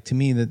saying, like, to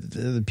me,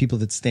 the people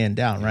that stand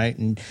out, right?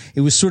 And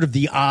it was sort of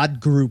the odd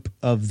group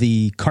of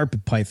the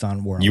carpet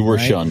python world. You were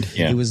right? shunned,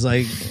 yeah. It was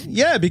like,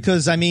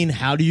 because, I mean,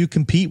 how do you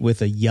compete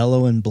with a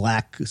yellow and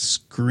black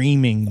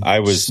screaming I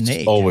was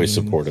snake? always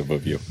supportive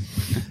of you.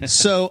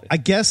 So I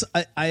guess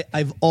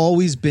I've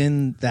always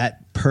been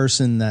that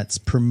person that's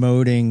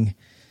promoting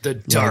The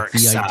dark the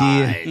side.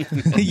 idea.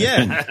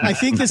 Yeah, I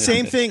think the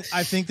same thing.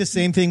 I think the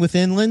same thing with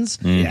inlands.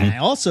 Mm-hmm. And I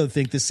also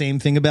think the same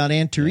thing about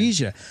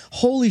Antaresia.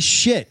 Holy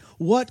shit!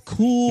 What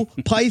cool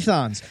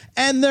pythons,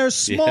 and they're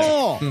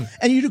small,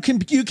 and you can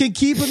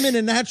keep them in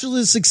a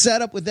naturalistic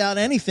setup without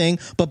anything.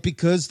 But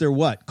because they're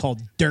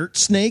called dirt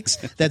snakes,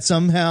 that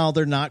somehow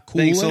they're not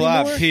cool. Thanks a anymore?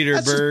 lot, Peter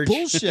That's just Burge.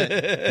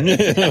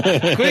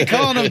 bullshit. Quit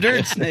calling them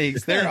dirt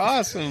snakes. They're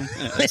awesome.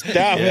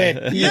 Stop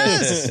it.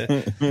 Yes.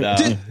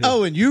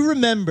 Owen, you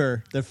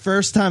remember the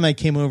first time I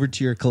came over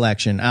to your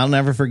collection? I'll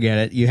never forget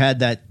it. You had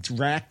that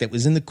rack that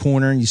was in the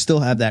corner, and you still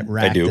have that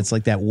rack do. that's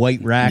like that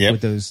white rack Yep.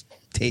 with those,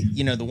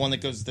 you know, the one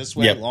that goes this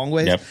way, Yep. long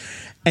ways. Yep.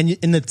 And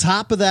in the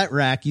top of that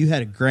rack, you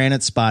had a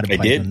granite spotted I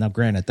python. did. Now,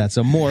 granite, that's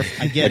a morph.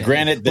 I get A it.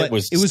 granite that But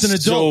was it was an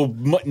adult.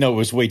 No, it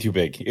was way too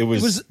big. It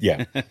was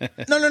yeah.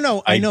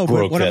 No. I know, but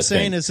broke what I'm that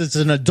saying thing. is it's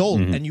an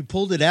adult, and you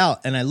pulled it out,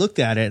 and I looked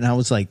at it, and I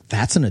was like,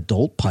 that's an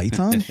adult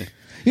python?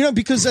 You know,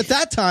 because at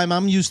that time,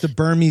 I'm used to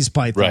Burmese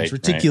pythons, Right,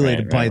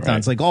 reticulated right,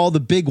 pythons, like all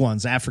the big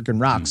ones, African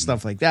rock,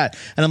 stuff like that.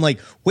 And I'm like,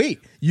 wait,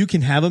 you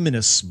can have them in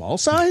a small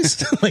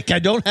size? Like, I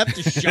don't have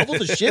to shovel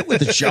the shit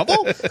with a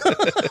shovel?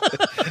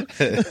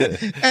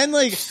 And,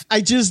 like,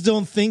 I just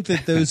don't think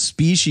that those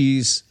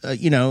species,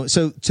 you know,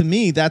 so to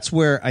me, that's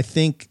where I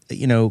think,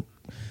 you know,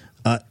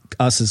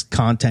 us as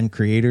content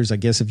creators, I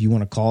guess if you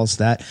want to call us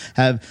that,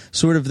 have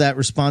sort of that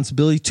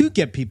responsibility to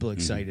get people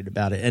excited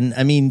about it. And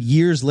I mean,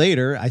 years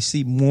later, I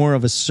see more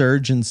of a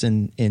surgence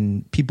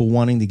in people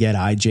wanting to get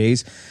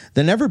IJs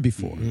than ever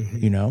before,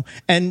 you know?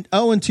 And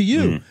and to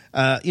you,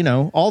 you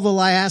know, all the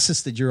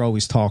liasis that you're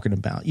always talking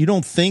about, you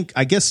don't think,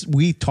 I guess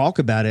we talk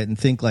about it and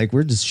think like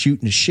we're just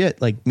shooting the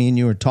shit, like me and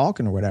you are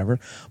talking or whatever.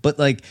 But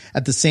like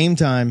at the same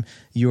time,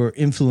 you're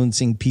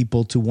influencing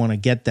people to want to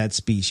get that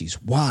species.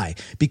 Why?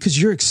 Because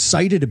you're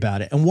excited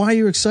about it. And why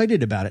you're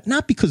excited about it?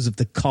 Not because of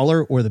the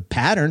color or the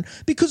pattern,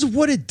 because of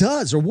what it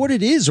does or what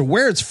it is or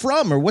where it's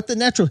from or what the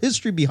natural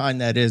history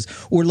behind that is.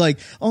 Or like,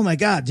 oh my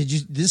God,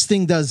 this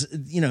thing does,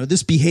 you know,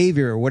 this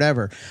behavior or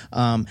whatever.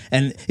 And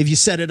if you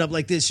set it up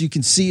like this, you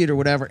can see it or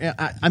whatever.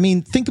 I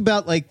mean, think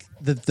about like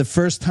the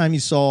first time you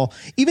saw,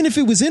 even if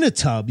it was in a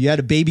tub, you had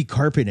a baby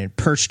carpet and it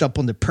perched up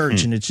on the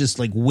perch and it's just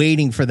like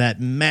waiting for that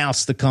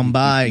mouse to come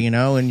by, you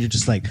know, and you're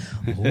just like,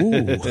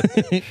 ooh,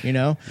 you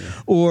know?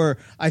 Or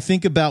I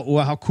think about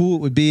how cool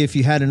it would be if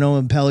you had an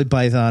Owen Pelly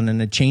python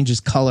and it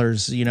changes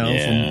colors, you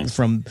know,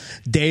 from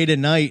day to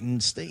night.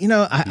 And, you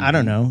know, I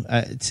don't know.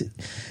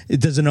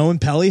 Does an Owen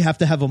Pelly have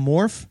to have a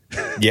morph?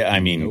 Yeah,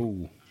 I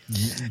mean...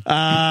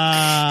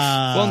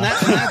 Well,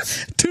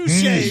 that's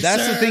touche.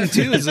 That's the thing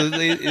too.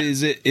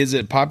 Is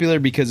it popular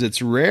because it's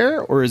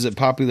rare, or is it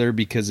popular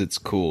because it's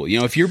cool? You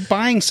know, if you're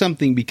buying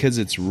something because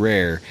it's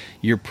rare,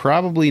 you're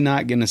probably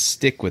not going to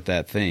stick with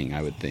that thing.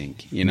 I would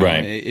think. You know,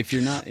 right. If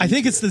you're not, I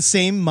think it's the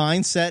same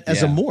mindset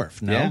as a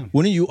morph. No,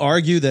 wouldn't you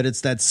argue that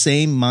it's that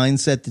same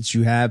mindset that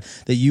you have,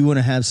 that you want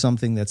to have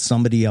something that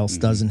somebody else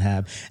doesn't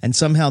have, and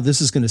somehow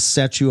this is going to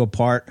set you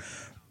apart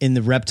in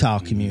the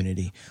reptile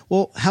community?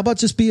 Well, how about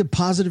just be a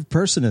positive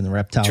person in the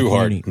reptile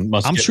community?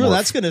 I'm sure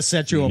that's going to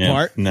set you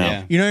apart. No.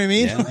 Yeah. You know what I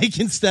mean? Yeah. Like,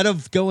 instead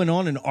of going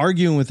on and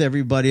arguing with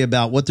everybody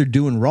about what they're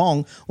doing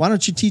wrong, why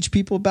don't you teach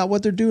people about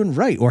what they're doing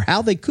right or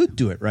how they could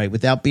do it right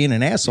without being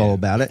an asshole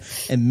about it?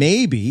 And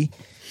maybe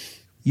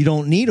you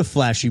don't need a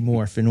flashy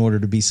morph in order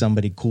to be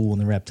somebody cool in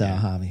the reptile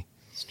hobby.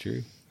 It's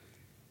true.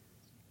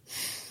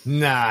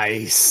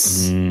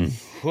 Nice.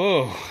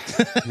 Whoa,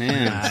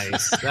 man.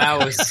 Nice.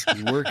 That was.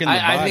 Working the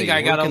I body, think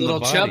I got a working the little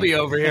body. chubby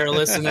over here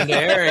listening to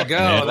Eric go.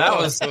 Yeah. That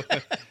was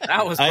perfect.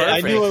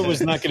 I knew it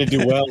was not going to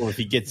do well if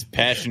he gets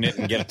passionate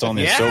and gets on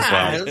his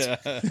soapbox.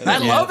 I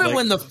love it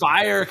when the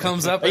fire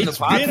comes up in the It's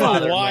been a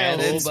Podfather, while man.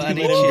 since It's we let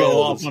him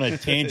go off on a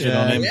tangent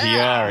on NPR.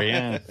 Yeah.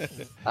 Yeah.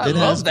 I It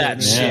love has that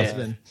been. shit. It has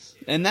been.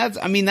 And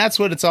that's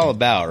what it's all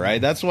about,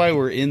 right? That's why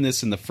we're in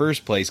this in the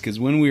first place. Because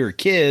when we were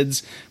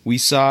kids, we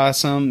saw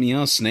some,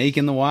 snake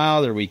in the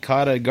wild, or we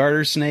caught a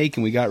garter snake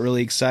and we got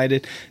really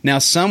excited. Now,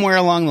 somewhere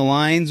along the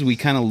lines, we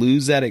kind of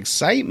lose that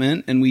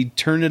excitement and we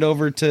turn it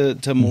over to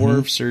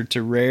morphs or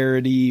to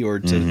rarity or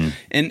to,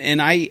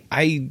 and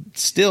I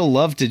still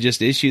love to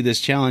just issue this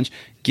challenge.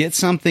 Get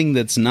something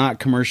that's not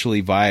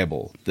commercially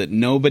viable, that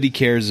nobody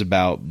cares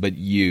about but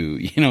you.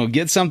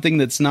 Get something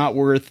that's not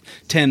worth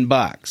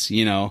 $10,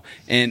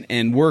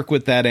 and work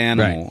with that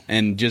animal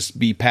and just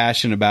be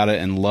passionate about it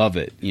and love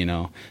it.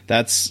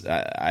 That's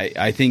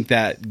I think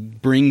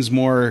that brings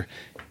more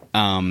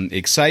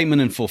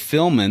excitement and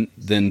fulfillment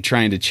than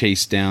trying to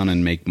chase down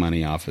and make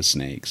money off of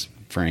snakes.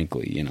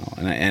 Frankly,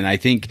 and I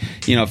think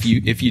if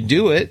you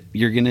do it,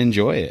 you're going to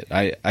enjoy it.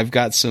 I've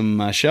got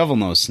some shovel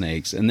nose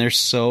snakes, and they're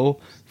so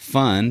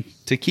fun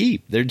to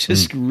keep. They're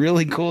just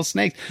really cool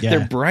snakes. Yeah.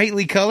 They're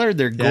brightly colored.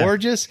 They're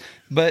gorgeous,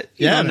 but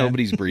man.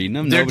 nobody's breeding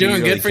them. They're Nobody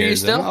doing really good for you cares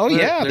still? about them.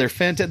 Oh yeah, They're- they're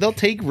fantastic. They'll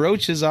take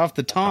roaches off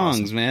the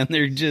tongs, man.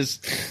 They're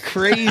just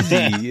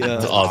crazy,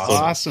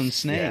 awesome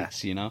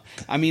snakes.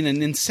 I mean,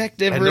 an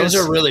insectivorous. And those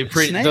are really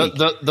pretty. snake.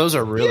 Those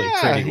are really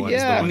pretty ones.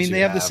 Yeah, the I ones mean, you they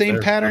have the same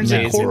They're patterns as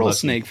amazing coral looking.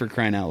 snake, for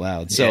crying out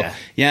loud. So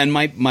Yeah. and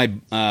my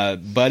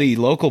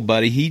local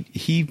buddy,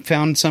 he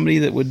found somebody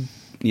that would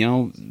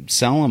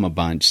sell him a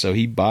bunch. So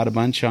he bought a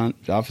bunch off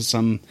of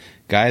some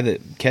guy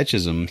that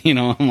catches them.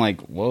 I'm like,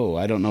 whoa,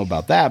 I don't know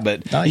about that,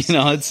 but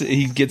Nice.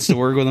 he gets to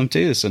work with them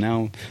too. So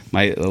now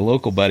my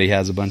local buddy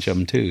has a bunch of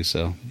them too.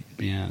 So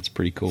yeah, it's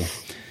pretty cool.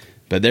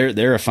 But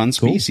they're a fun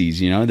species.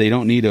 They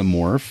don't need a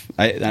morph.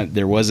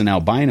 There was an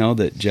albino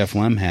that Jeff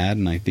Lem had,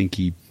 and I think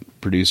he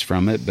produced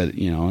from it, but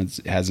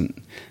it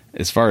hasn't.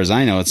 As far as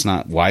I know, it's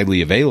not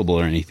widely available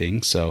or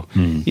anything. So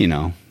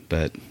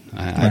but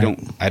I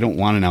don't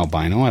want an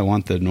albino. I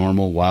want the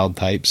normal wild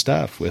type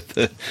stuff with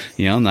the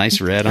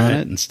nice red on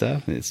it and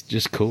stuff. It's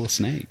just cool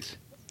snakes.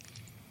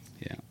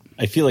 Yeah.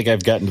 I feel like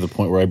I've gotten to the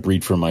point where I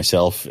breed for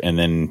myself, and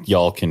then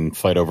y'all can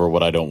fight over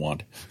what I don't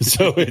want.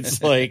 So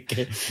it's like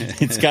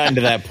it's gotten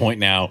to that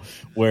point now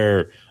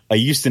where I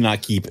used to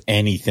not keep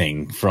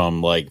anything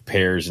from like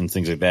pairs and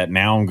things like that.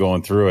 Now I'm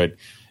going through it,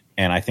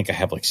 and I think I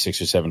have like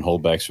 6 or 7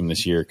 holdbacks from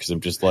this year because I'm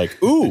just like,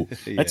 ooh,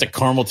 that's a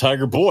caramel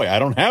tiger boy. I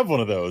don't have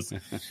one of those.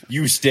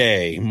 You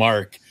stay,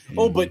 Mark.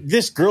 Oh, but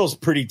this girl's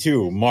pretty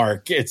too,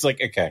 Mark. It's like,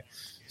 okay.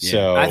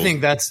 So I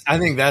think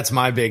that's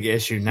my big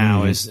issue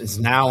now is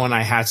now when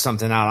I hatch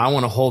something out, I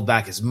want to hold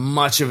back as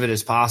much of it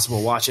as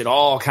possible, watch it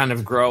all kind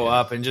of grow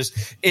up and just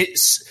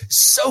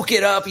soak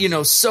it up,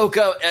 soak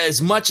up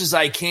as much as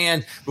I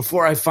can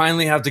before I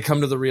finally have to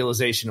come to the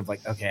realization of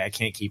like, okay, I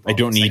can't keep all I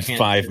don't this. need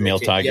 5 male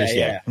tigers.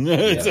 Yeah.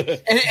 Yeah.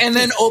 And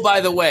then, oh, by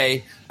the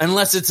way,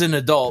 unless it's an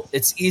adult,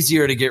 it's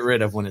easier to get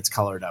rid of when it's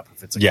colored up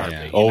if it's a carpet.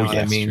 You know what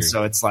I mean? true.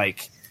 So it's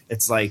like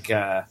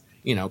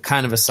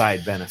kind of a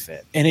side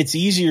benefit. And it's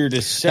easier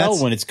to sell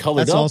That's- when it's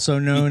colored that's up. also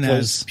known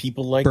because as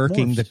people like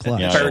Berking morphs. the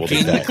clutch. Yeah, we'll do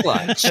Berking the that.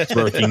 clutch.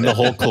 Berking the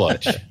whole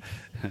clutch.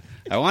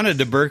 I wanted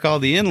to Burke all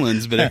the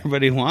inlands, but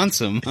everybody wants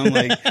them. I'm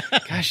like,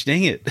 gosh,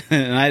 dang it!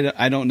 And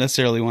I don't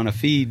necessarily want to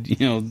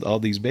feed all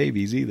these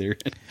babies either.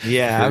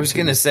 Yeah, I was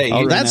gonna say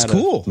I'll run That's out of,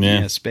 cool.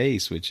 Yeah.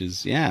 space, which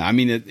is I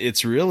mean,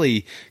 it's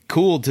really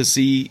cool to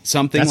see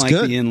something That's like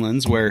good. the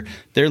inlands where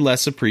they're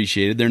less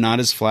appreciated. They're not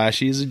as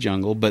flashy as a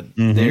jungle, but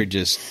they're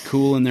just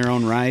cool in their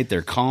own right.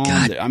 They're calm.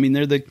 I mean,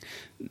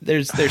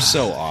 they're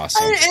so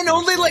awesome. and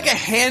only like a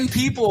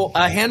handful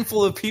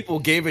of people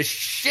gave a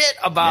shit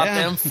about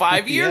them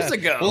 5 years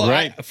ago. Well,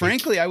 Right.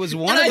 frankly, I was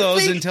one And of I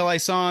those think- until I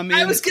saw him.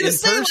 I was gonna in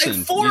say person,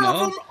 like 4 of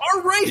them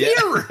are right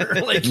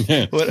here.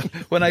 Like,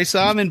 when I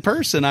saw him in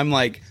person, I'm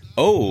like,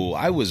 oh,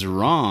 I was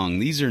wrong.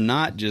 These are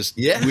not just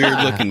Yeah.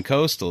 weird looking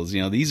coastals.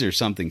 These are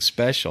something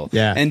special.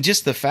 Yeah. And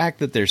just the fact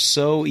that they're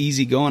so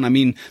easy going. I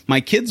mean,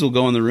 my kids will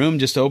go in the room,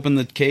 just open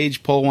the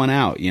cage, pull one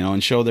out,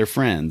 and show their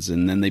friends,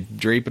 and then they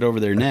drape it over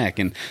their neck,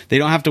 and they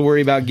don't have to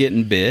worry about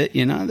getting bit.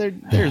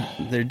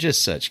 They're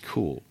just such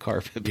cool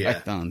carpet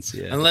pythons.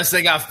 Yeah. unless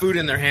they got food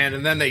in their hand,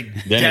 and then they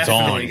it's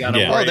definitely on. got to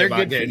Yeah. worry Oh, they're about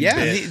good. getting Yeah,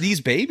 bit. these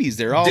babies,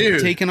 they're all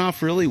Dude. taking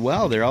off really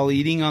well. They're all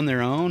eating on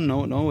their own,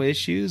 no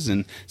issues.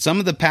 And some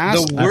of the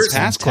past The worst-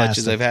 past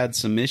clutches, Fantastic. I've had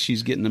some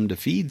issues getting them to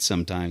feed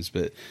sometimes.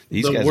 But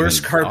these The guys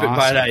worst have been carpet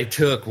awesome. bite I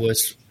took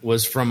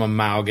was from a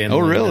Malgan. Oh,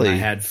 really? And I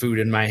had food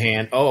in my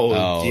hand.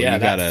 Oh, you yeah,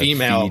 gotta that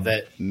female feed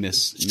that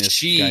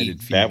misguided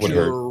feed. That would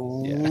hurt.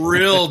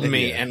 drilled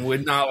me and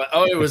would not.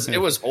 Oh, it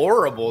was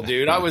horrible,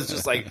 dude. I was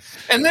just like,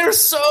 and they're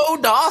so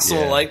docile,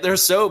 Yeah. like they're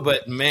so.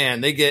 But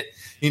man, they get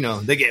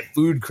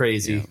food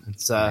crazy. Yeah.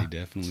 It's They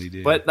definitely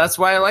do. but that's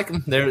why I like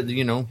them. They're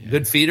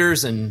good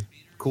feeders and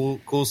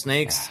cool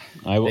snakes.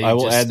 I will They add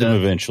just, them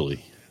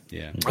eventually.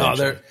 Yeah. Oh,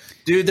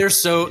 they're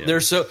so.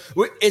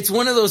 It's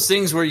one of those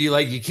things where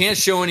you can't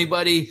show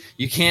anybody,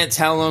 you can't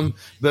tell them,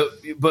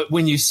 but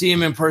when you see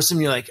them in person,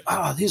 you're like,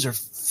 oh, these are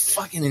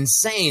fucking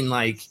insane.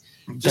 Like,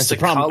 just That's the the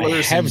problem.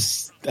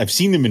 colors. I've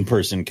seen them in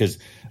person because,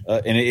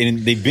 and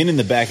they've been in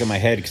the back of my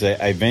head because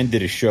I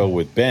did a show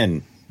with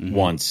Ben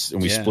once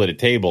and we split a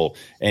table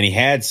and he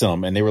had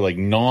some and they were like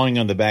gnawing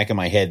on the back of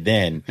my head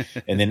then,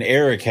 and then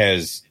Eric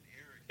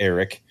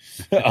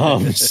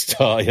stuff,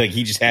 like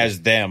he just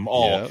has them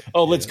all.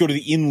 Let's go to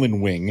the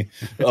inland wing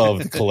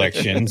of the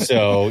collection.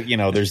 So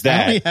there's that.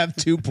 I only have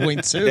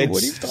 2.2.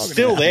 What are you talking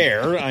still about?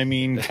 there. I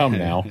mean, come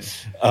now.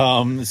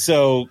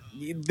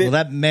 Well,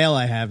 that male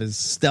I have is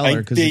stellar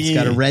because it's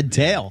got a red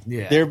tail.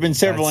 Yeah, there have been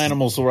several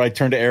animals where I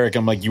turn to Eric.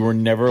 I'm like, you were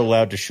never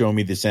allowed to show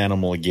me this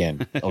animal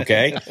again.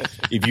 Okay,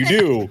 if you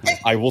do,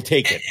 I will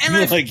take it. And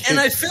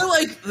I feel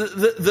like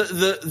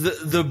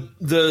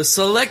the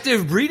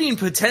selective breeding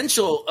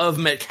potential of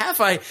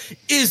Metcalfi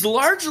is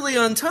largely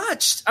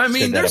untouched. I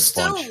mean, they're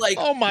still like,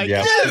 oh my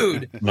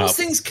dude, those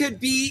things could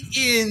be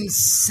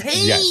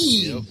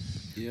insane.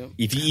 Yes.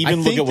 If you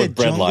even look at what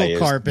bredli is,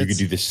 you could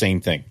do the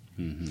same thing.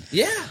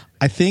 Yeah,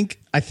 I think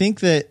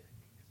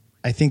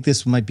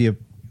this might be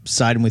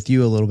siding with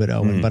you a little bit,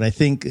 Owen, but I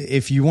think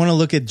if you want to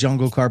look at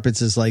jungle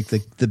carpets as like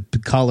the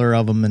color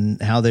of them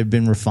and how they've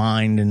been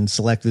refined and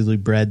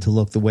selectively bred to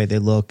look the way they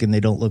look and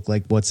they don't look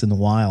like what's in the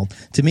wild,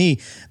 to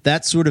me,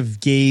 that sort of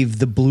gave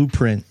the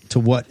blueprint to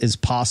what is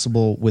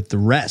possible with the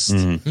rest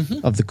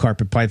of the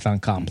carpet python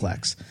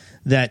complex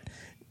that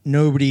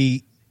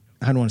nobody...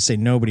 I don't want to say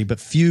nobody, but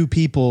few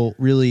people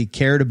really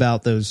cared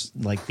about those.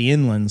 Like the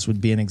inlands would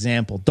be an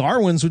example.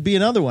 Darwin's would be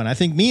another one. I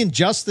think me and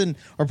Justin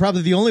are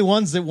probably the only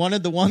ones that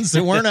wanted the ones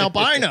that weren't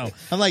albino.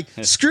 I'm like,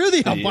 screw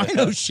the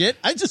albino shit.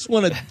 I just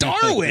want a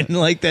Darwin.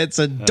 Like that's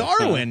a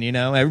Darwin,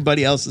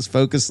 Everybody else is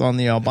focused on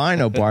the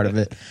albino part of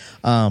it.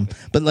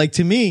 But like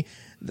to me,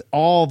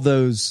 all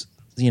those,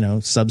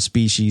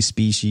 subspecies,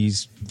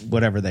 species,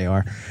 whatever they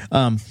are,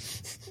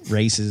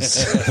 races.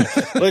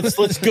 let's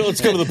go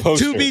to the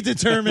poster. To be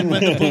determined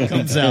when the book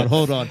comes out.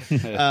 Hold on.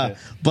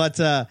 But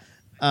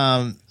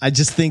I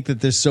just think that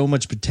there's so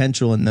much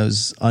potential in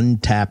those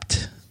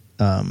untapped,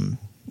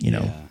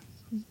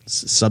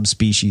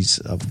 subspecies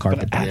of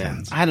carpet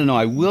pythons. I don't know.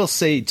 I will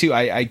say too.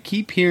 I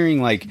keep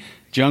hearing like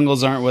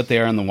jungles aren't what they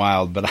are in the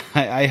wild, but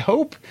I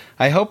hope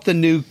the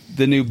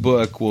new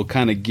book will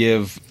kind of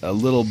give a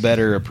little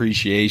better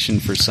appreciation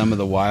for some of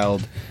the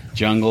wild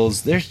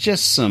jungles. There's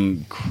just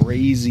some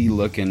crazy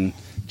looking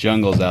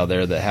jungles out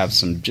there that have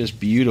some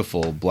just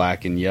beautiful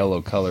black and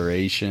yellow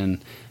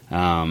coloration.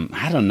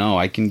 I don't know.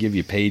 I can give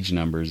you page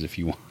numbers if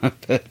you want,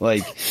 but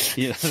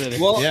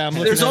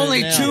there's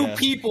only two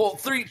people,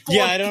 3,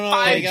 4, I don't know.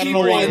 5 I don't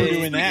people know why on we're the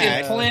doing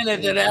that.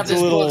 planet that have this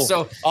book.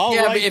 So I'll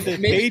write if the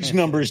page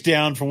numbers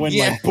down for when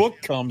my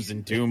book comes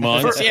in 2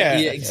 months.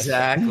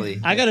 Exactly.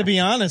 I got to be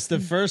honest.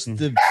 The first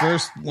when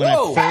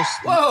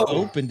I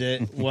opened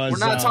it was we're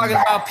not talking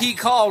about Pete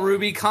Call,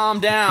 Ruby. Calm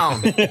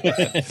down.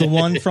 The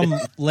one from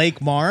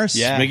Lake Mars.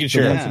 Yeah, making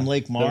sure. The one from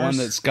Lake Mars. The one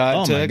that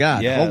Scott took. Oh my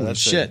god! Yeah, Holy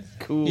shit!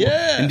 Cool.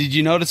 Yeah. And did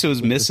you notice it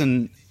was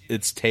missing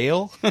its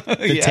tail?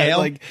 The tail?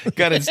 Like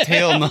got its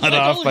tail gnawed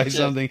off by shit.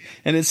 something.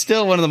 And it's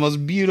still one of the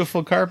most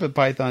beautiful carpet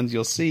pythons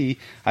you'll see.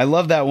 I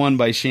love that one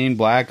by Shane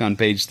Black on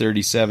page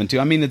 37 too.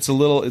 I mean, it's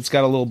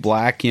got a little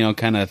black,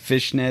 kind of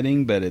fish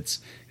netting, but it's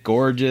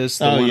gorgeous.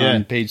 The one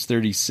on page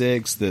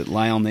 36 that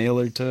Lyle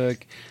Naylor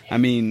took. I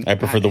mean, I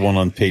prefer the one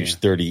on page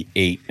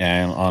 38,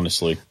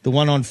 honestly. The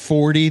one on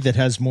 40 that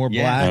has more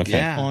black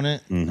on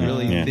it.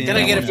 Really thin. Can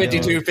I get a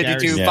 52,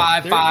 52,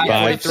 5,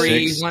 5,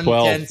 3, 6, 1,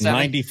 12, 10, 7?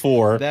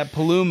 94. That the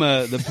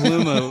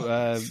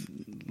Paluma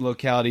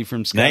locality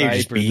from Now Scott you're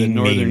just Iper, the being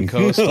northern mean.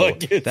 coastal.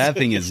 That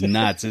thing is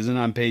nuts. Isn't it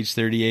on page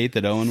 38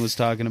 that Owen was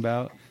talking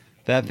about?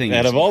 That thing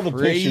Out is of all the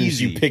crazy.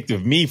 pictures you picked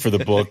of me for the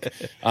book,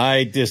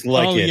 I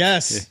dislike it. Oh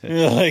yes. You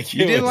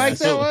didn't like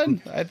that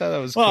one? I thought that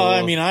was cool. Well,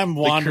 I mean, I'm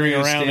The wandering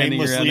crew around standing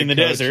aimlessly around in the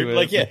coach desert. with-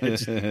 Like,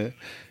 yeah.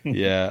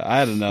 Yeah,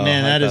 I don't know.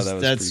 Man, I thought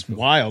that's pretty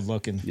cool. wild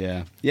looking.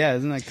 Yeah,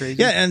 isn't that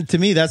crazy? Yeah, and to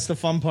me, that's the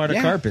fun part of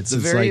Yeah, carpets. the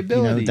It's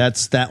variability. like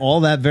that's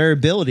all that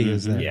variability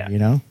is there.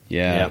 Yeah.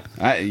 Yeah.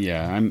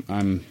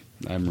 I'm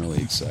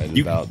really excited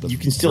about the. You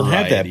can still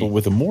have that, variety. but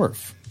with a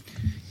morph.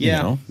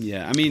 Yeah,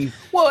 yeah. I mean,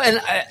 Well, and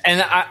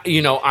I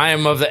I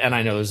am of the, and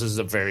I know this is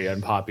a very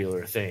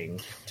unpopular thing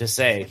to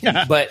say,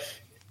 but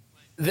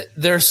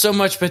there's so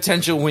much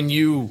potential when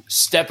you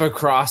step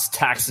across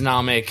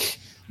taxonomic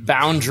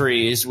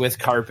boundaries with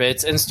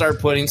carpets and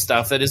start putting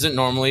stuff that isn't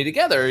normally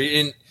together,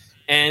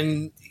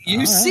 and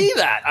you see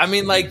that. I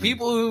mean, like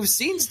people who've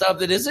seen stuff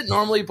that isn't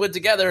normally put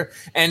together,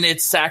 and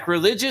it's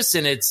sacrilegious,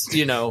 and it's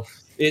it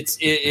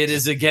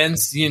is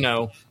against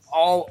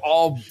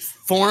all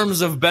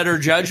forms of better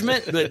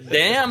judgment, but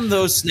damn,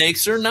 those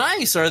snakes are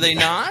nice, are they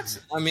not?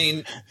 I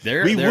mean,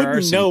 We there are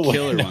wouldn't some know what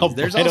killer an ones.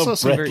 There's albino also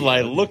some very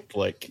bredli looked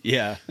like.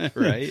 yeah,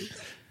 right.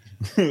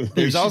 There's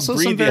should also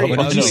breed some the very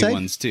albino. What did you ugly say?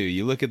 ones too.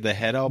 You look at the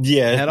head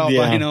Yeah,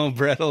 albino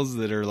bredels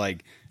that are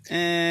like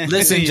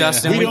Listen,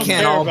 Justin, we don't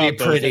can't care all be about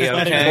those. pretty, It's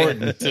not okay?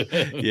 important.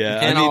 Yeah,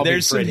 Can't I all mean, be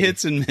there's some pretty.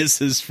 hits and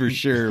misses for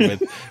sure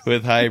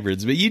with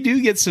hybrids, but you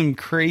do get some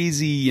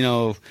crazy,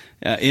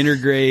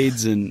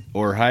 intergrades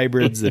or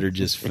hybrids that are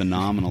just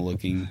phenomenal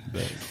looking.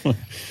 But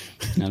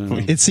I don't know.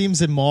 It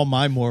seems in all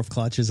my morph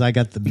clutches, I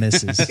got the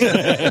misses.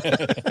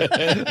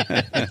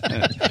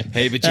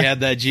 Hey, but you had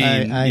that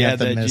gene. I you got had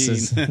the that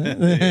misses. gene.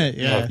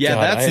 Yeah. Yeah,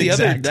 God, that's the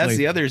other. exactly. That's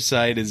the other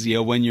side is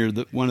when you're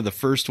one of the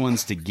first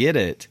ones to get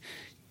it.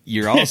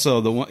 You're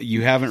also the one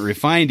you haven't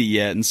refined it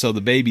yet, and so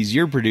the babies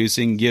you're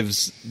producing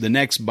gives the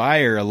next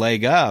buyer a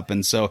leg up,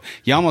 and so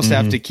you almost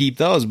have to keep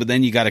those. But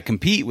then you got to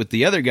compete with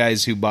the other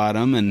guys who bought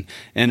them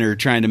and are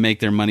trying to make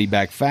their money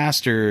back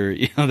faster,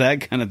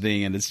 that kind of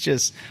thing. And it's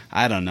just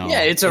I don't know.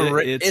 Yeah, it's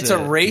a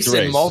race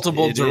in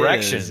multiple It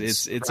directions.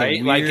 is. It's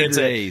right? a weird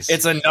race.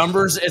 It's a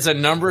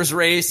numbers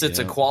race. It's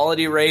a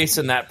quality race,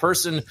 and that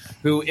person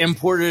who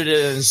imported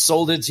it and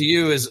sold it to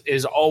you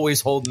is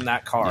always holding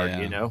that card.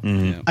 Yeah.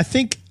 Yeah.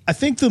 I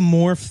think the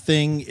morph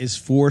thing is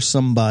for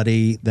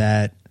somebody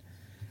that,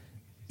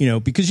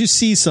 because you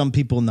see some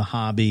people in the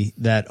hobby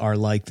that are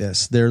like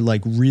this. They're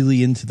like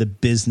really into the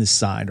business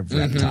side of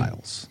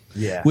reptiles.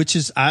 Yeah. Which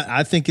is,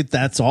 I think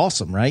that's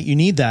awesome, right? You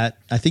need that.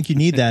 I think you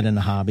need that in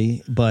the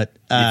hobby. But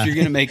if you're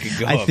going to make a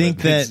go I of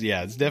think it,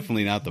 it's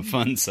definitely not the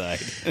fun side.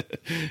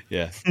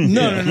 Yeah.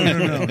 No.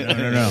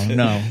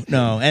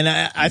 And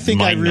I think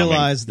I Mind-numbing.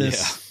 realized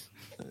this.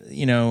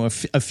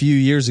 A few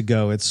years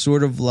ago, it's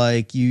sort of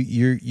like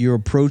you're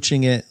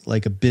approaching it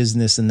like a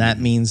business, and that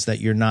means that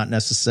you're not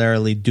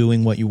necessarily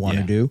doing what you want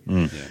to do.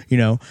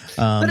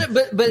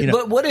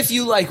 But what if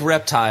you like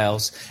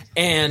reptiles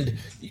and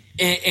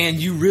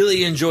you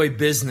really enjoy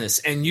business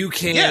and you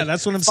can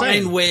that's what I'm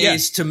find saying.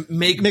 ways to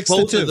make Mix the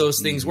both two. of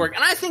those things work?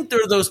 And I think there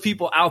are those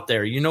people out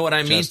there. You know what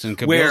I mean? Justin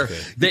Kabilka. Where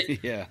they,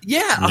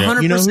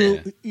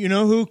 100%. You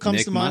know who comes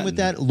Nick to mind with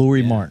Mutton. that?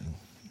 Lori Martin.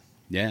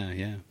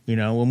 Yeah.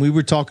 When we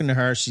were talking to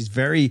her, she's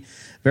very,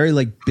 very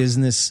like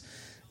business.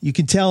 You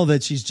can tell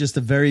that she's just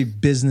a very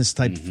business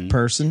type of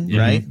person,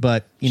 right?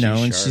 But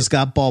and she's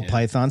got ball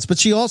pythons, but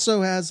she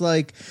also has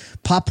like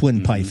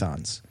Popwin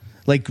pythons,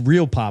 like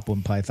real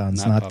Popwin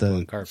pythons, not the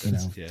Popwin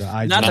carpets, the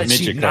Not Not that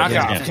midget cheap carpets,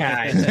 knockoff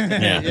kind.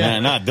 Yeah,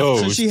 not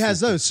those. So she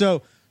has those.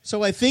 So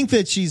I think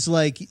that she's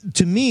like,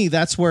 to me,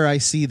 that's where I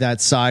see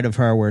that side of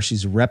her where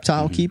she's a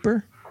reptile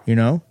keeper.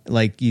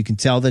 Like you can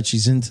tell that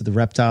she's into the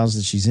reptiles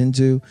that she's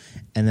into,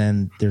 and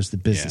then there's the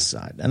business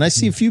side. And I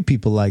see a few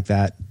people like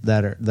that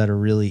are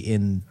really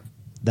in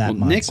that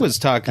mindset. Nick was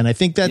talking, and I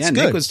think that's good.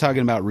 Nick was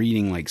talking about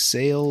reading like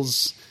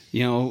sales,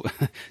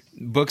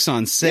 books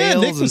on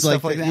sales Nick and was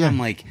stuff like like that. that, yeah. I'm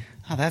like,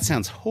 oh, that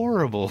sounds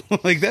horrible.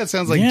 Like that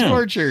sounds like Yeah.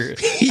 torture.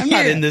 I'm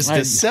not in this to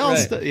Right. sell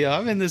stuff.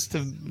 I'm in this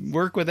to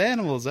work with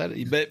animals. But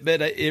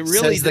it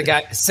really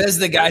Says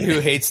the guy who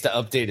hates to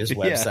update his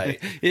website.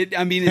 It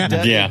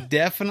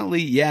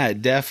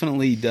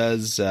definitely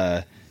does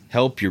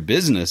help your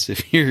business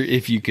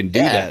if you can do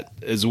that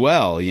as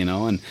well,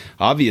 and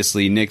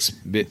obviously Nick's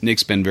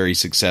been very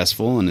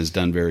successful and has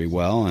done very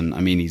well, and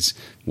he's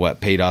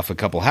paid off a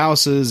couple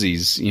houses,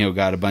 he's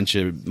got a bunch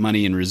of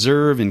money in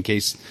reserve in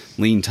case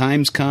lean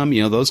times come,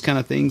 those kind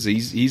of things.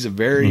 He's a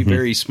very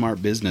very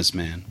smart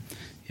businessman.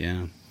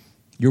 Yeah.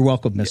 You're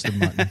welcome, Mr.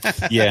 Mutton.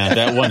 Yeah,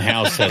 that one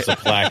house has a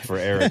plaque for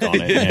Eric on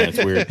it. Yeah,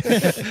 it's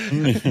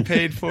weird.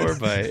 Paid for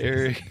by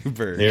Eric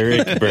Berg.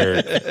 Eric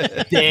Berg.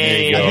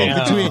 There you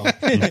go.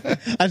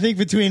 I think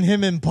between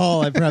him and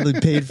Paul, I probably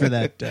paid for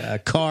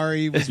that car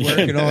he was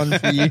working on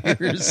for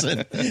years.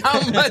 And How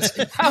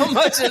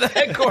much of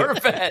that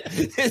Corvette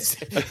is?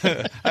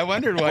 I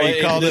wondered why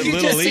he called it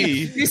Little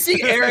E. You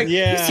see Eric.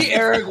 Yeah. You see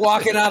Eric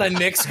walking out of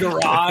Nick's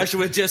garage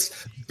with just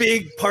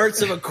big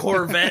parts of a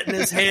Corvette in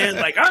his hand,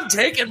 like I'm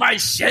taking my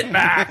shit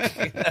back.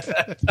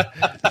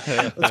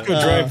 Let's go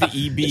drive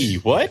the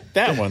EB. What?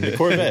 That one, the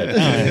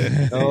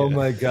Corvette. Oh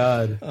my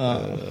god,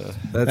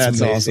 that's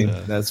amazing.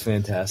 awesome. That's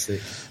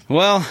fantastic.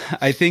 Well,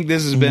 I think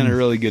this has been a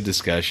really good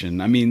discussion.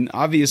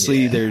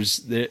 Obviously, there's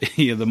the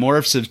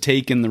morphs have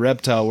taken the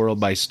reptile world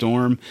by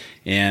storm,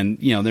 and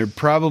they're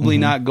probably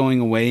not going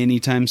away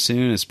anytime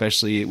soon,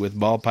 especially with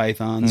ball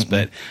pythons.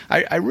 But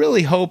I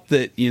really hope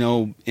that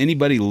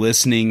anybody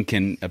listening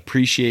can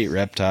appreciate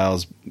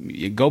reptiles.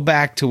 You go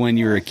back to when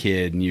you were a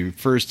kid and you're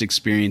first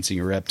experiencing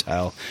a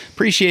reptile.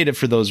 Appreciate it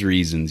for those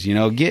reasons.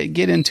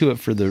 Get into it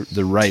for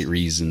the right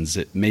reasons.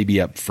 That maybe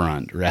up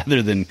front,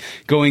 rather than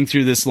going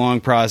through this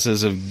long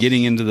process of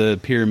getting into the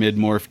pyramid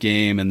morph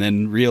game and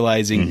then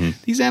realizing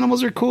these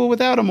animals are cool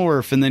without a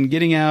morph, and then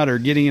getting out or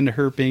getting into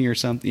herping or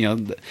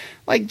something.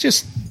 Like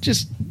just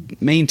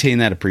maintain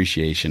that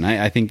appreciation.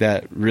 I think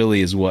that really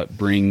is what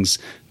brings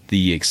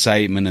the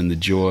excitement and the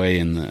joy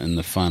and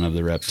the fun of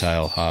the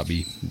reptile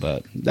hobby.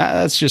 But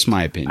that's just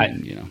my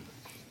opinion.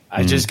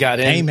 I just got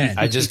in. Amen.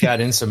 I just got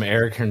in some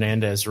Eric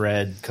Hernandez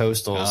red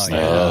coastals.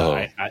 Oh,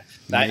 yeah.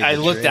 I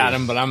looked at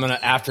them, but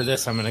after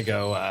this I'm gonna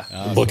go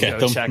Look at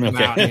them. check them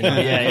Okay.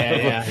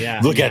 out.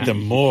 Yeah. Look at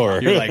them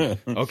more. You're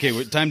like,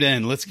 okay, time to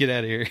end. Let's get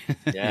out of here.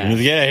 Yeah.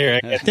 Yeah,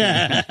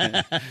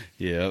 here.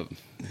 Yep.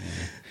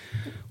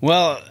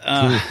 Well,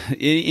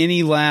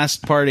 any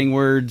last parting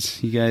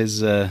words? You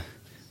guys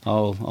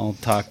all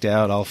talked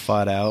out, all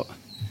fought out?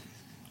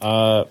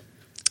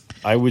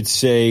 I would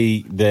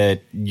say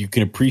that you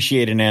can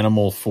appreciate an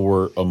animal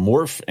for a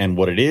morph and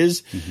what it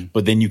is,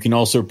 but then you can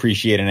also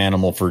appreciate an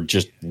animal for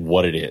just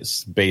what it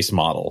is, base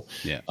model.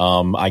 Yeah.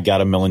 I got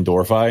a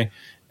Mellendorfi,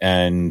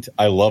 and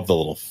I love the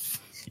little.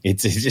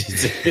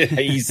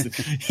 He's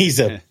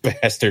a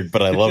bastard,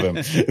 but I love him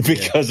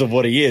because of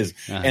what he is.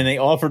 And they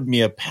offered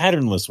me a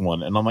patternless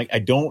one, and I'm like, I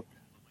don't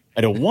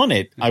want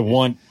it. I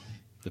want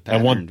a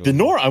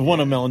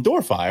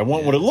Mellendorfi. I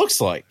want what it looks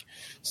like.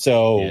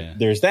 So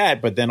there's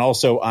that, but then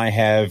also I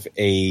have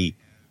a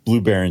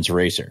Blue Barons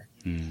Racer,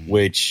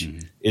 which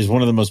is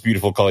one of the most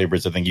beautiful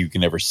colubrids I think you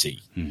can ever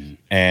see.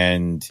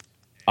 And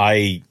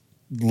I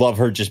love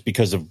her just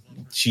because of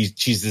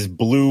she's this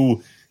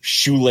blue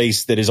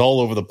shoelace that is all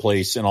over the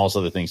place and all those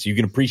other things. So you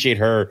can appreciate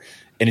her,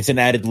 and it's an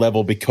added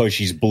level because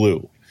she's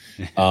blue.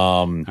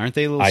 Aren't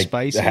they a little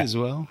spicy as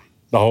well?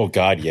 Oh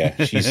God,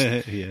 yeah. She's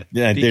we're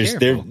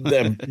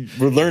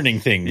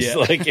learning things. Yeah.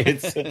 Like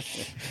it's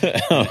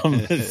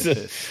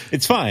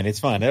fine.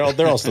 It's fine.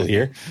 They're all still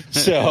here.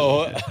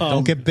 So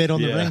don't get bit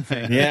on the ring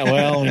finger. Yeah,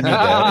 well, we need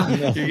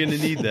that. You're going to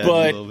need that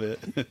but a little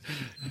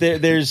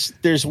bit.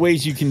 There's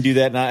ways you can do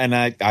that, and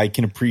I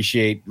can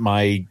appreciate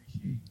my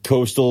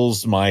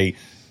coastals, my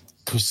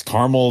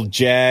caramel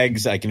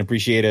jags. I can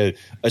appreciate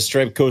a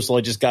striped coastal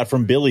I just got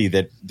from Billy.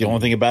 That the only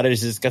thing about it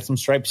is it's got some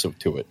stripes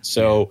to it.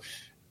 So.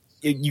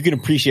 You can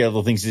appreciate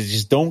other things.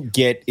 Just don't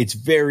get. It's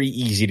very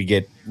easy to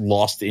get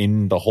lost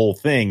in the whole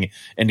thing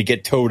and to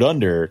get towed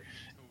under,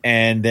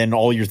 and then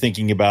all you're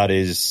thinking about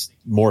is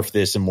morph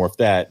this and morph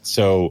that.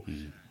 So,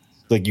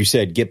 like you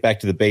said, get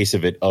back to the base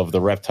of it, of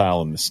the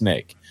reptile and the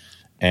snake,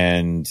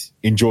 and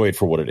enjoy it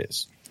for what it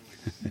is.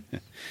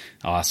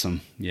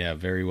 Awesome. Yeah,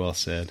 very well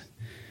said.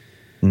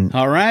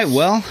 All right.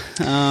 Well,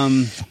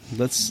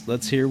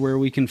 let's hear where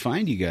we can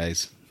find you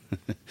guys.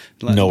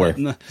 Nowhere.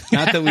 Not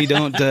that we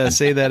don't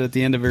say that at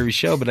the end of every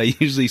show, but I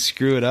usually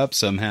screw it up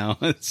somehow.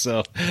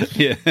 So,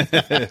 yeah.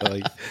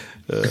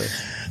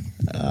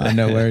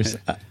 No worries.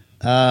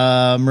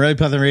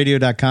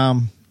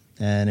 MoreliaPythonRadio.com.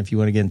 And if you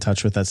want to get in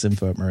touch with us,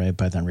 info at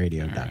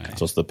MoreliaPythonRadio.com. Right.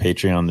 So it's the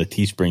Patreon, the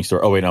Teespring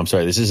store. Oh, wait, no, I'm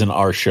sorry. This isn't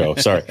our show.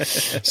 Sorry.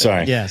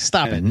 Yeah,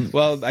 stop it.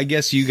 Well, I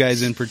guess you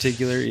guys in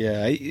particular,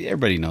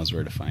 everybody knows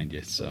where to find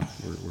you, so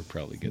we're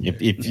probably good there.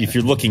 If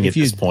you're looking at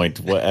this point,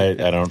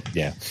 I don't,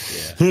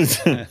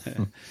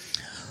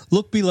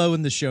 Look below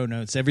in the show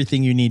notes.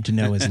 Everything you need to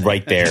know is there.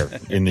 Right there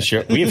in the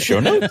show. We have show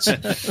notes? Wow.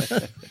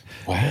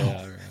 All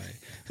right.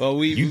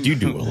 Well, you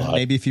do a lot.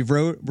 Maybe if you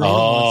wrote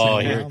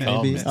here it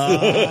comes.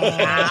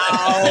 I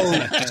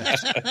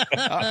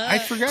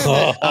forgot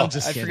that. I'm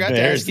just kidding. I forgot There's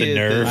to ask the you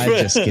nerve. I'm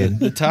just kidding.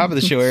 the top of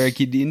the show, Eric.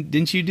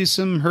 Didn't you do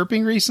some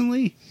herping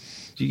recently?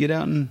 Did you get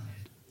out and?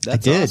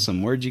 That's did.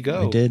 Awesome. Where'd you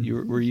go? I did.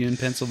 Were you in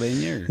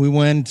Pennsylvania? Or? We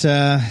went,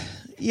 up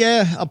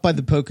by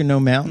the Pocono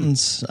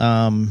Mountains.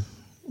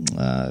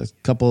 A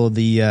couple of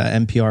the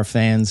NPR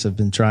fans have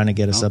been trying to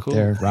get us up cool.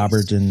 there.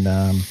 Robert and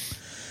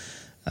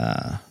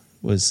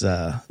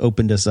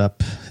opened us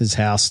up his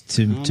house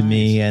to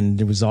me,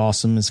 and it was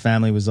awesome. His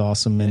family was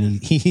awesome,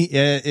 and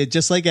he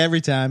just like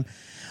every time.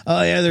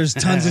 Oh yeah, there's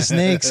tons of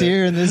snakes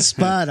here in this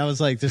spot. I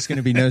was like, there's going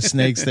to be no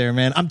snakes there,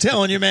 man. I'm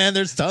telling you, man,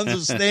 there's tons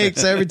of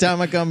snakes. Every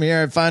time I come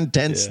here, I find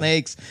 10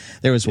 snakes.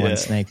 There was one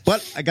snake,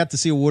 but I got to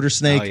see a water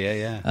snake. Oh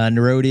yeah.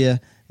 Nerodia.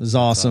 It was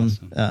awesome.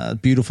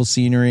 Beautiful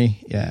scenery.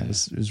 Yeah, it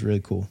was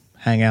really cool.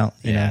 Hang out.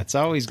 You know, it's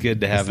always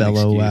good to have an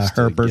fellow excuse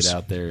to herpers. get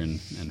out there and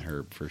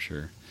herp for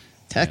sure.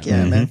 Heck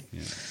yeah, man.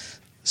 Yeah.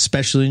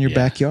 Especially in your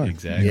backyard.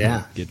 Exactly.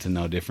 Yeah. Get to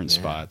know different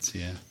spots.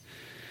 Yeah.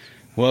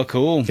 Well,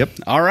 cool. Yep.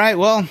 All right.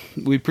 Well,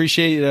 we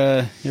appreciate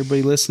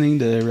everybody listening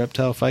to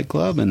Reptile Fight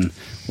Club, and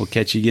we'll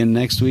catch you again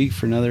next week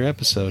for another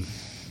episode.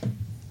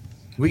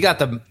 We got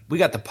the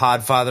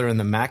Podfather and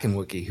the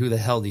Mackenwookie. Who the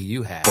hell do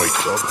you have? Fight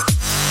Club.